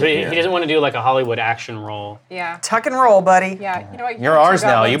should He stay doesn't want to do like a Hollywood action roll. Yeah. Tuck and roll, buddy. Yeah. You know what? You're two ours now.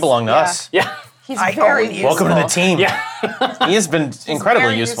 goblins. You belong to Yeah. us. Yeah. He's I very own you. useful. Welcome to the team. Yeah. He has been incredibly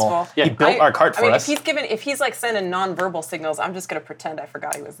Very useful. Yeah. He built our cart for us. If he's like sending non-verbal signals, I'm just gonna pretend I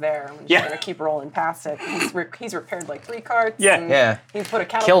forgot he was there. I'm just Yeah. gonna keep rolling past it. He's repaired like 3 carts. Yeah. and Yeah. He put a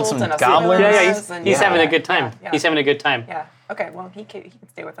catapult Killed some and a goblins. spear Yeah, in us, and he's having a good time. Yeah. He's having a good time. Yeah. Okay. Well, he can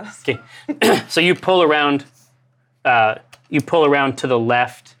stay with us. Okay. So you pull around. You pull around to the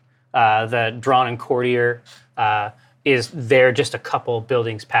left. The Drawn and Courtier is there, just a couple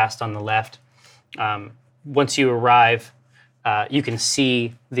buildings past on the left. Once you arrive, you can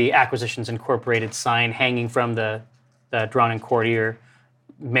see the Acquisitions Incorporated sign hanging from the Drawn and Courtier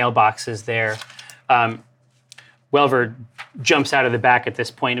mailboxes there. Welver jumps out of the back at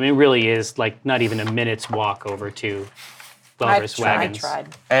this point. I mean, it really is like not even a minute's walk over to Welver's I wagons. tried.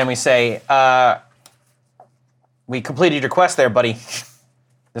 And we say, we completed your quest there, buddy.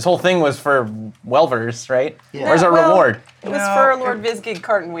 This whole thing was for Welvers, right? Yeah. Where's our Well, reward? It was No, for Lord Vizgig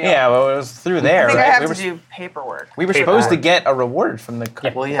cart and wheel. Yeah, well, it was through there, I think right? I have we to were, do paperwork. we were supposed to get a reward from the.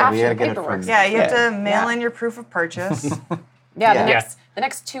 Well, yeah, we gotta Optional get it paperwork. from. Yeah, you have Yeah. to mail in your proof of purchase. Yeah. Yeah. The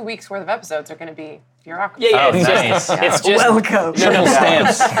next 2 weeks worth of episodes are going to be bureaucracy. Yeah, Oh, it's nice. just, it's just Welcome. Triple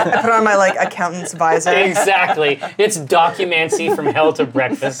stamps. I put on my accountant's visor. exactly. It's documancy from hell to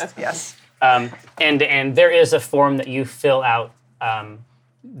breakfast. Yes. And there is a form that you fill out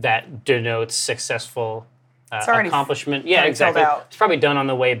that denotes successful already accomplishment. Yeah, already exactly. filled out. It's probably done on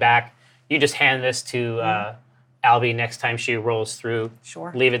the way back. You just hand this to Albie next time she rolls through.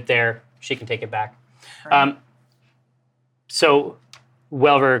 Sure. Leave it there. She can take it back. So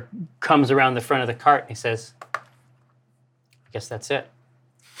Welver comes around the front of the cart and he says, I guess that's it.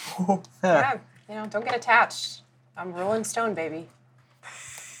 Yeah, don't get attached. I'm Rolling Stone, baby.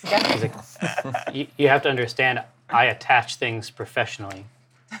 Okay. He's like, you have to understand, I attach things professionally.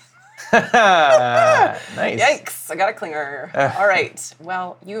 Nice. Yikes, I got a clinger. All right.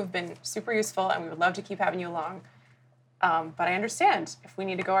 Well, you have been super useful, and we would love to keep having you along. But I understand if we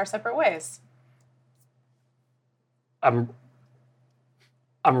need to go our separate ways. I'm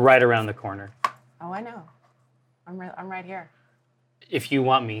right around the corner. Oh, I know. I'm right here. If you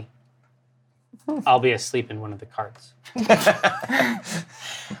want me, I'll be asleep in one of the carts.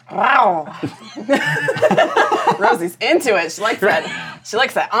 Wow. Rosie's into it. She likes that. She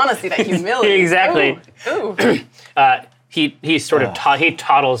likes that honesty, that humility. Exactly. Ooh. He sort of he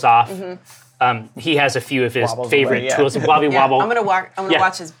toddles off. He has a few of his Wobbles favorite away, yeah. tools. Wobby Yeah, wobble. I'm gonna Yeah.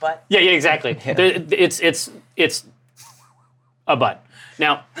 watch his butt. Yeah, exactly. It's a butt.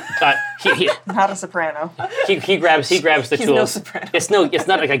 Now, he Not a soprano. he grabs the He's tools. no soprano. It's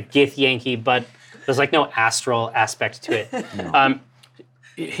not like a gith Yankee, but there's like no astral aspect to it.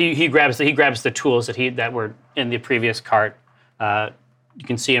 He grabs the tools that were in the previous cart. You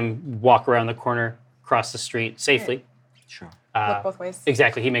can see him walk around the corner, cross the street safely. Sure. Look both ways.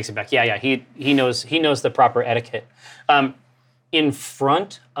 Exactly, he makes it back. Yeah. He knows the proper etiquette. In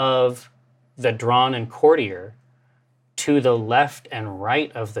front of the drawn and courtier, to the left and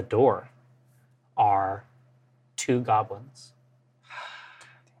right of the door, are 2 goblins.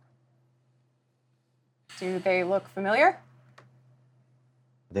 Do they look familiar?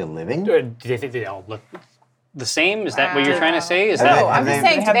 They're living? Do they think they all look the same? Is that what you're trying to say? Is No, that I'm just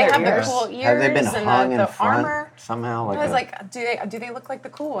saying, do they have their the cool ears Have they been and hung in the front armor? somehow? I was like, do they look like the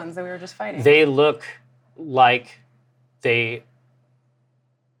cool ones that we were just fighting? they look like they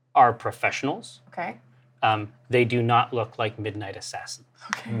are professionals? Okay. They do not look like midnight assassins.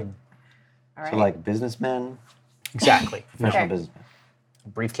 Okay. All right. so like businessmen, Exactly. professional Okay. businessmen.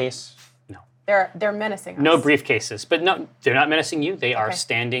 Briefcase. They're menacing us. No briefcases, but no, they're not menacing you. They are Okay.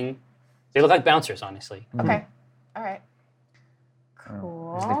 standing. They look like bouncers, honestly. Okay. All right. Is the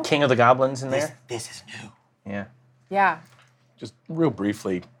Cool. king of the goblins in there? This is new. Yeah. Yeah. Just real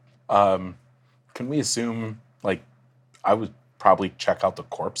briefly, can we assume, like, I would probably check out the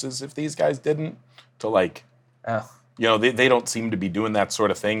corpses if these guys didn't? To, like, Oh. you know, they don't seem to be doing that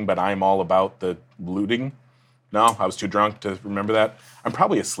sort of thing, but I'm all about the looting. No, I was too drunk to remember that. I'm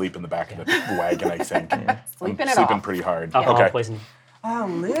probably asleep in the back of the wagon, I think. Sleeping I'm it sleeping off. pretty hard. Alcohol Okay. poisoning. Oh,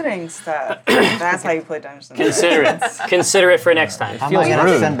 looting stuff. That's how you play Dungeons and Dragons. Consider it. Consider it for next time. I'm going to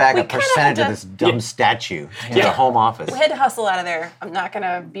rude. send back We a kinda percentage had of to- this dumb statue to the home office. We had to hustle out of there. I'm not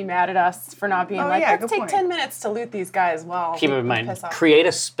gonna be mad at us for not being Oh, like, yeah, let's good take point. 10 minutes to loot these guys while Keep we it in mind. piss off. Create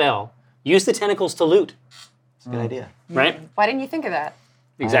a spell. Use the tentacles to loot. It's a good idea. Right? Why didn't you think of that?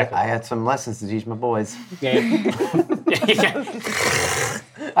 Exactly. I had some lessons to teach my boys. Yeah. Yeah.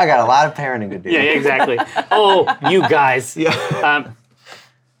 I got a lot of parenting to do. Yeah, exactly. Oh, you guys. Yeah.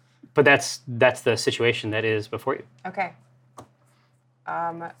 But that's the situation that is before you. Okay.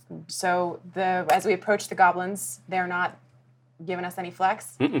 So as we approach the goblins, they're not giving us any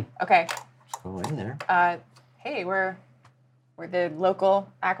flex. Okay. Go in there. Hey, we're the local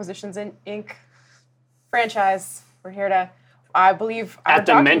Acquisitions Inc. franchise. We're here to, I believe, our At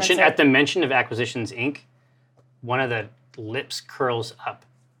the documents are- mention of Acquisitions Inc., one of the lips curls up,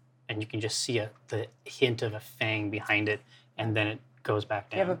 and you can just see the hint of a fang behind it, and then it goes back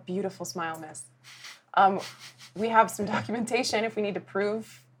You have a down. beautiful smile, miss. We have some documentation if we need to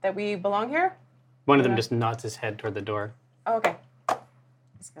prove that we belong here. One of them just nods his head toward the door. Oh, okay.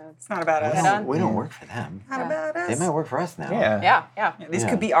 It's good. It's not about us. Head on. We don't work for them. Not about us. They might work for us now. Yeah. Yeah. These Yeah.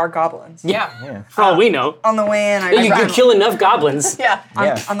 could be our goblins. Yeah. For all we know, On the way in, you could kill enough goblins. Yeah.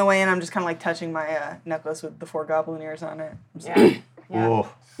 Yeah. On the way in, I'm just kind of like touching my necklace with the 4 goblin ears on it. I'm just Yeah. Yeah. Whoa.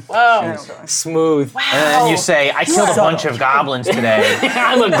 Whoa. like, Smooth. And then you say, I killed a bunch of goblins today.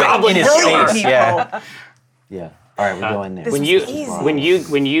 I'm a goblin. In his Killing face. people. Yeah. Yeah. All right, we go in there. This When was you easy.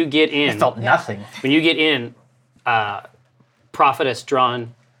 when you get in, Felt nothing. when you get in, Prophetess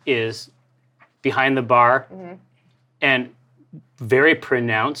Drawn is behind the bar, and very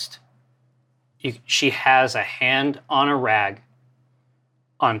pronounced. She has a hand on a rag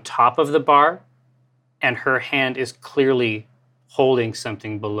on top of the bar, and her hand is clearly holding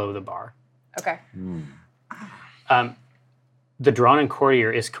something below the bar. Okay. The Drawn and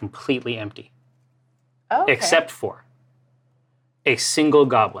Courtier is completely empty, Oh, okay. except for a single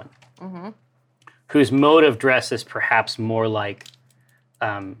goblin, whose mode of dress is perhaps more like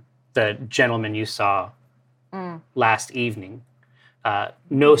the gentleman you saw last evening.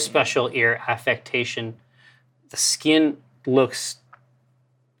 No special ear affectation. The skin looks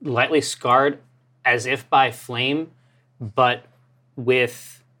lightly scarred, as if by flame, but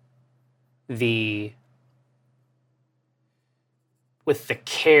with the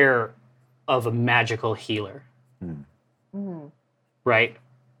care of a magical healer. Right?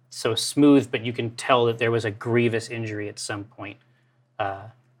 So smooth, but you can tell that there was a grievous injury at some point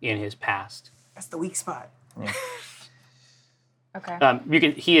in his past. That's the weak spot.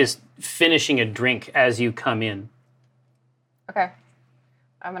 Okay. He is finishing a drink as you come in. Okay.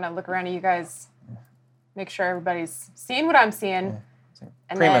 I'm gonna look around at you guys, make sure everybody's seeing what I'm seeing,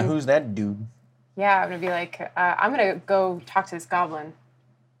 and Prima, then who's that dude? yeah, I'm gonna be like, I'm gonna go talk to this goblin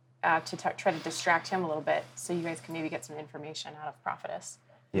to try to distract him a little bit, so you guys can maybe get some information out of Prophetess.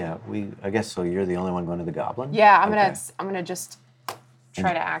 Yeah, I guess so. You're the only one going to the goblin? Yeah, I'm Okay. gonna just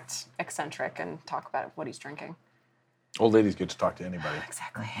try to act eccentric and talk about what he's drinking. Old ladies get to talk to anybody.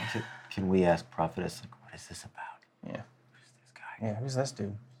 Exactly. Can we ask Prophetess, like, what is this about? Yeah. Who's this guy? Yeah, who's this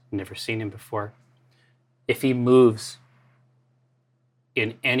dude? Never seen him before. If he moves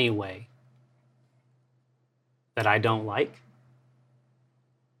in any way that I don't like,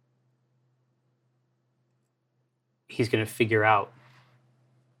 he's going to figure out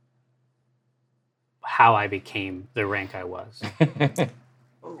how I became the rank I was.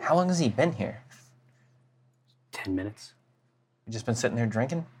 How long has he been here? 10 minutes. You just been sitting there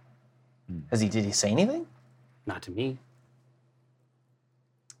drinking? Did he say anything? Not to me.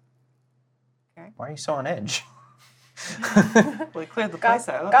 Why are you so on edge? Well, he cleared the place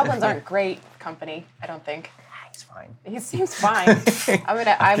out. Goblins aren't great company, I don't think. He's fine. He seems fine.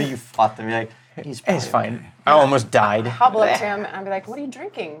 After you fought them, you're like, he's fine. okay. I almost died. Hobble up to him and I'd be like, what are you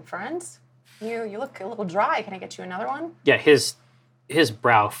drinking, friends? You look a little dry. Can I get you another one? Yeah, his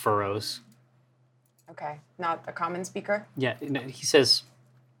brow furrows. Okay, not a common speaker. Yeah, he says,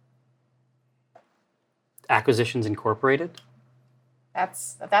 Acquisitions Incorporated?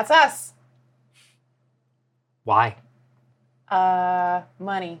 That's us. Why?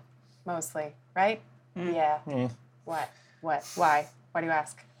 Money, mostly, right? Yeah. What? Why? Why do you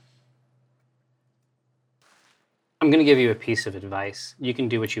ask? I'm going to give you a piece of advice. You can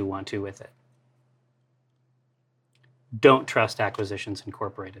do what you want to with it. Don't trust Acquisitions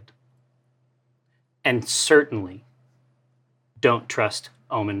Incorporated. And certainly don't trust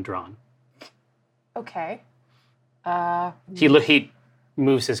Omen Drawn. Okay. He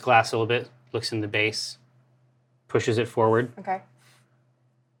moves his glass a little bit, looks in the base, pushes it forward, Okay.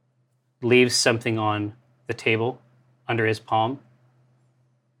 leaves something on the table under his palm,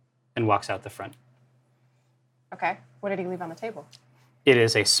 and walks out the front. Okay. What did he leave on the table? It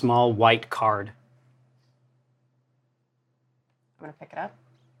is a small white card. I'm gonna pick it up.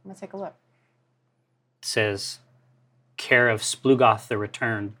 I'm gonna take a look. It says, care of Splugoth the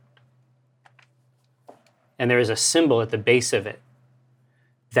Returned. And there is a symbol at the base of it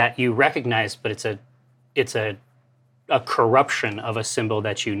that you recognize, but it's a corruption of a symbol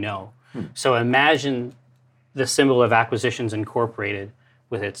that you know. So imagine the symbol of Acquisitions Incorporated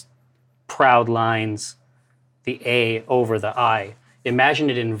with its proud lines, the A over the I. Imagine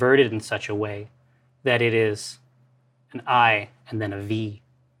it inverted in such a way that it is an I and then a V.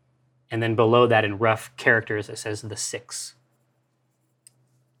 And then below that in rough characters, it says the 6.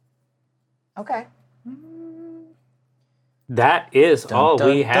 Okay. That is all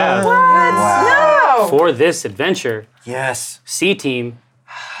we have No! for this adventure. Yes. C-Team,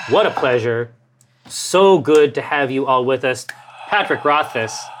 what a pleasure. So good to have you all with us. Patrick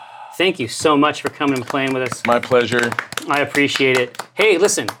Rothfuss, thank you so much for coming and playing with us. My pleasure. I appreciate it. Hey,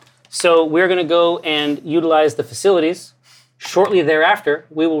 listen, so we're going to go and utilize the facilities. Shortly thereafter,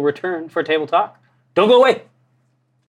 we will return for Table Talk. Don't go away.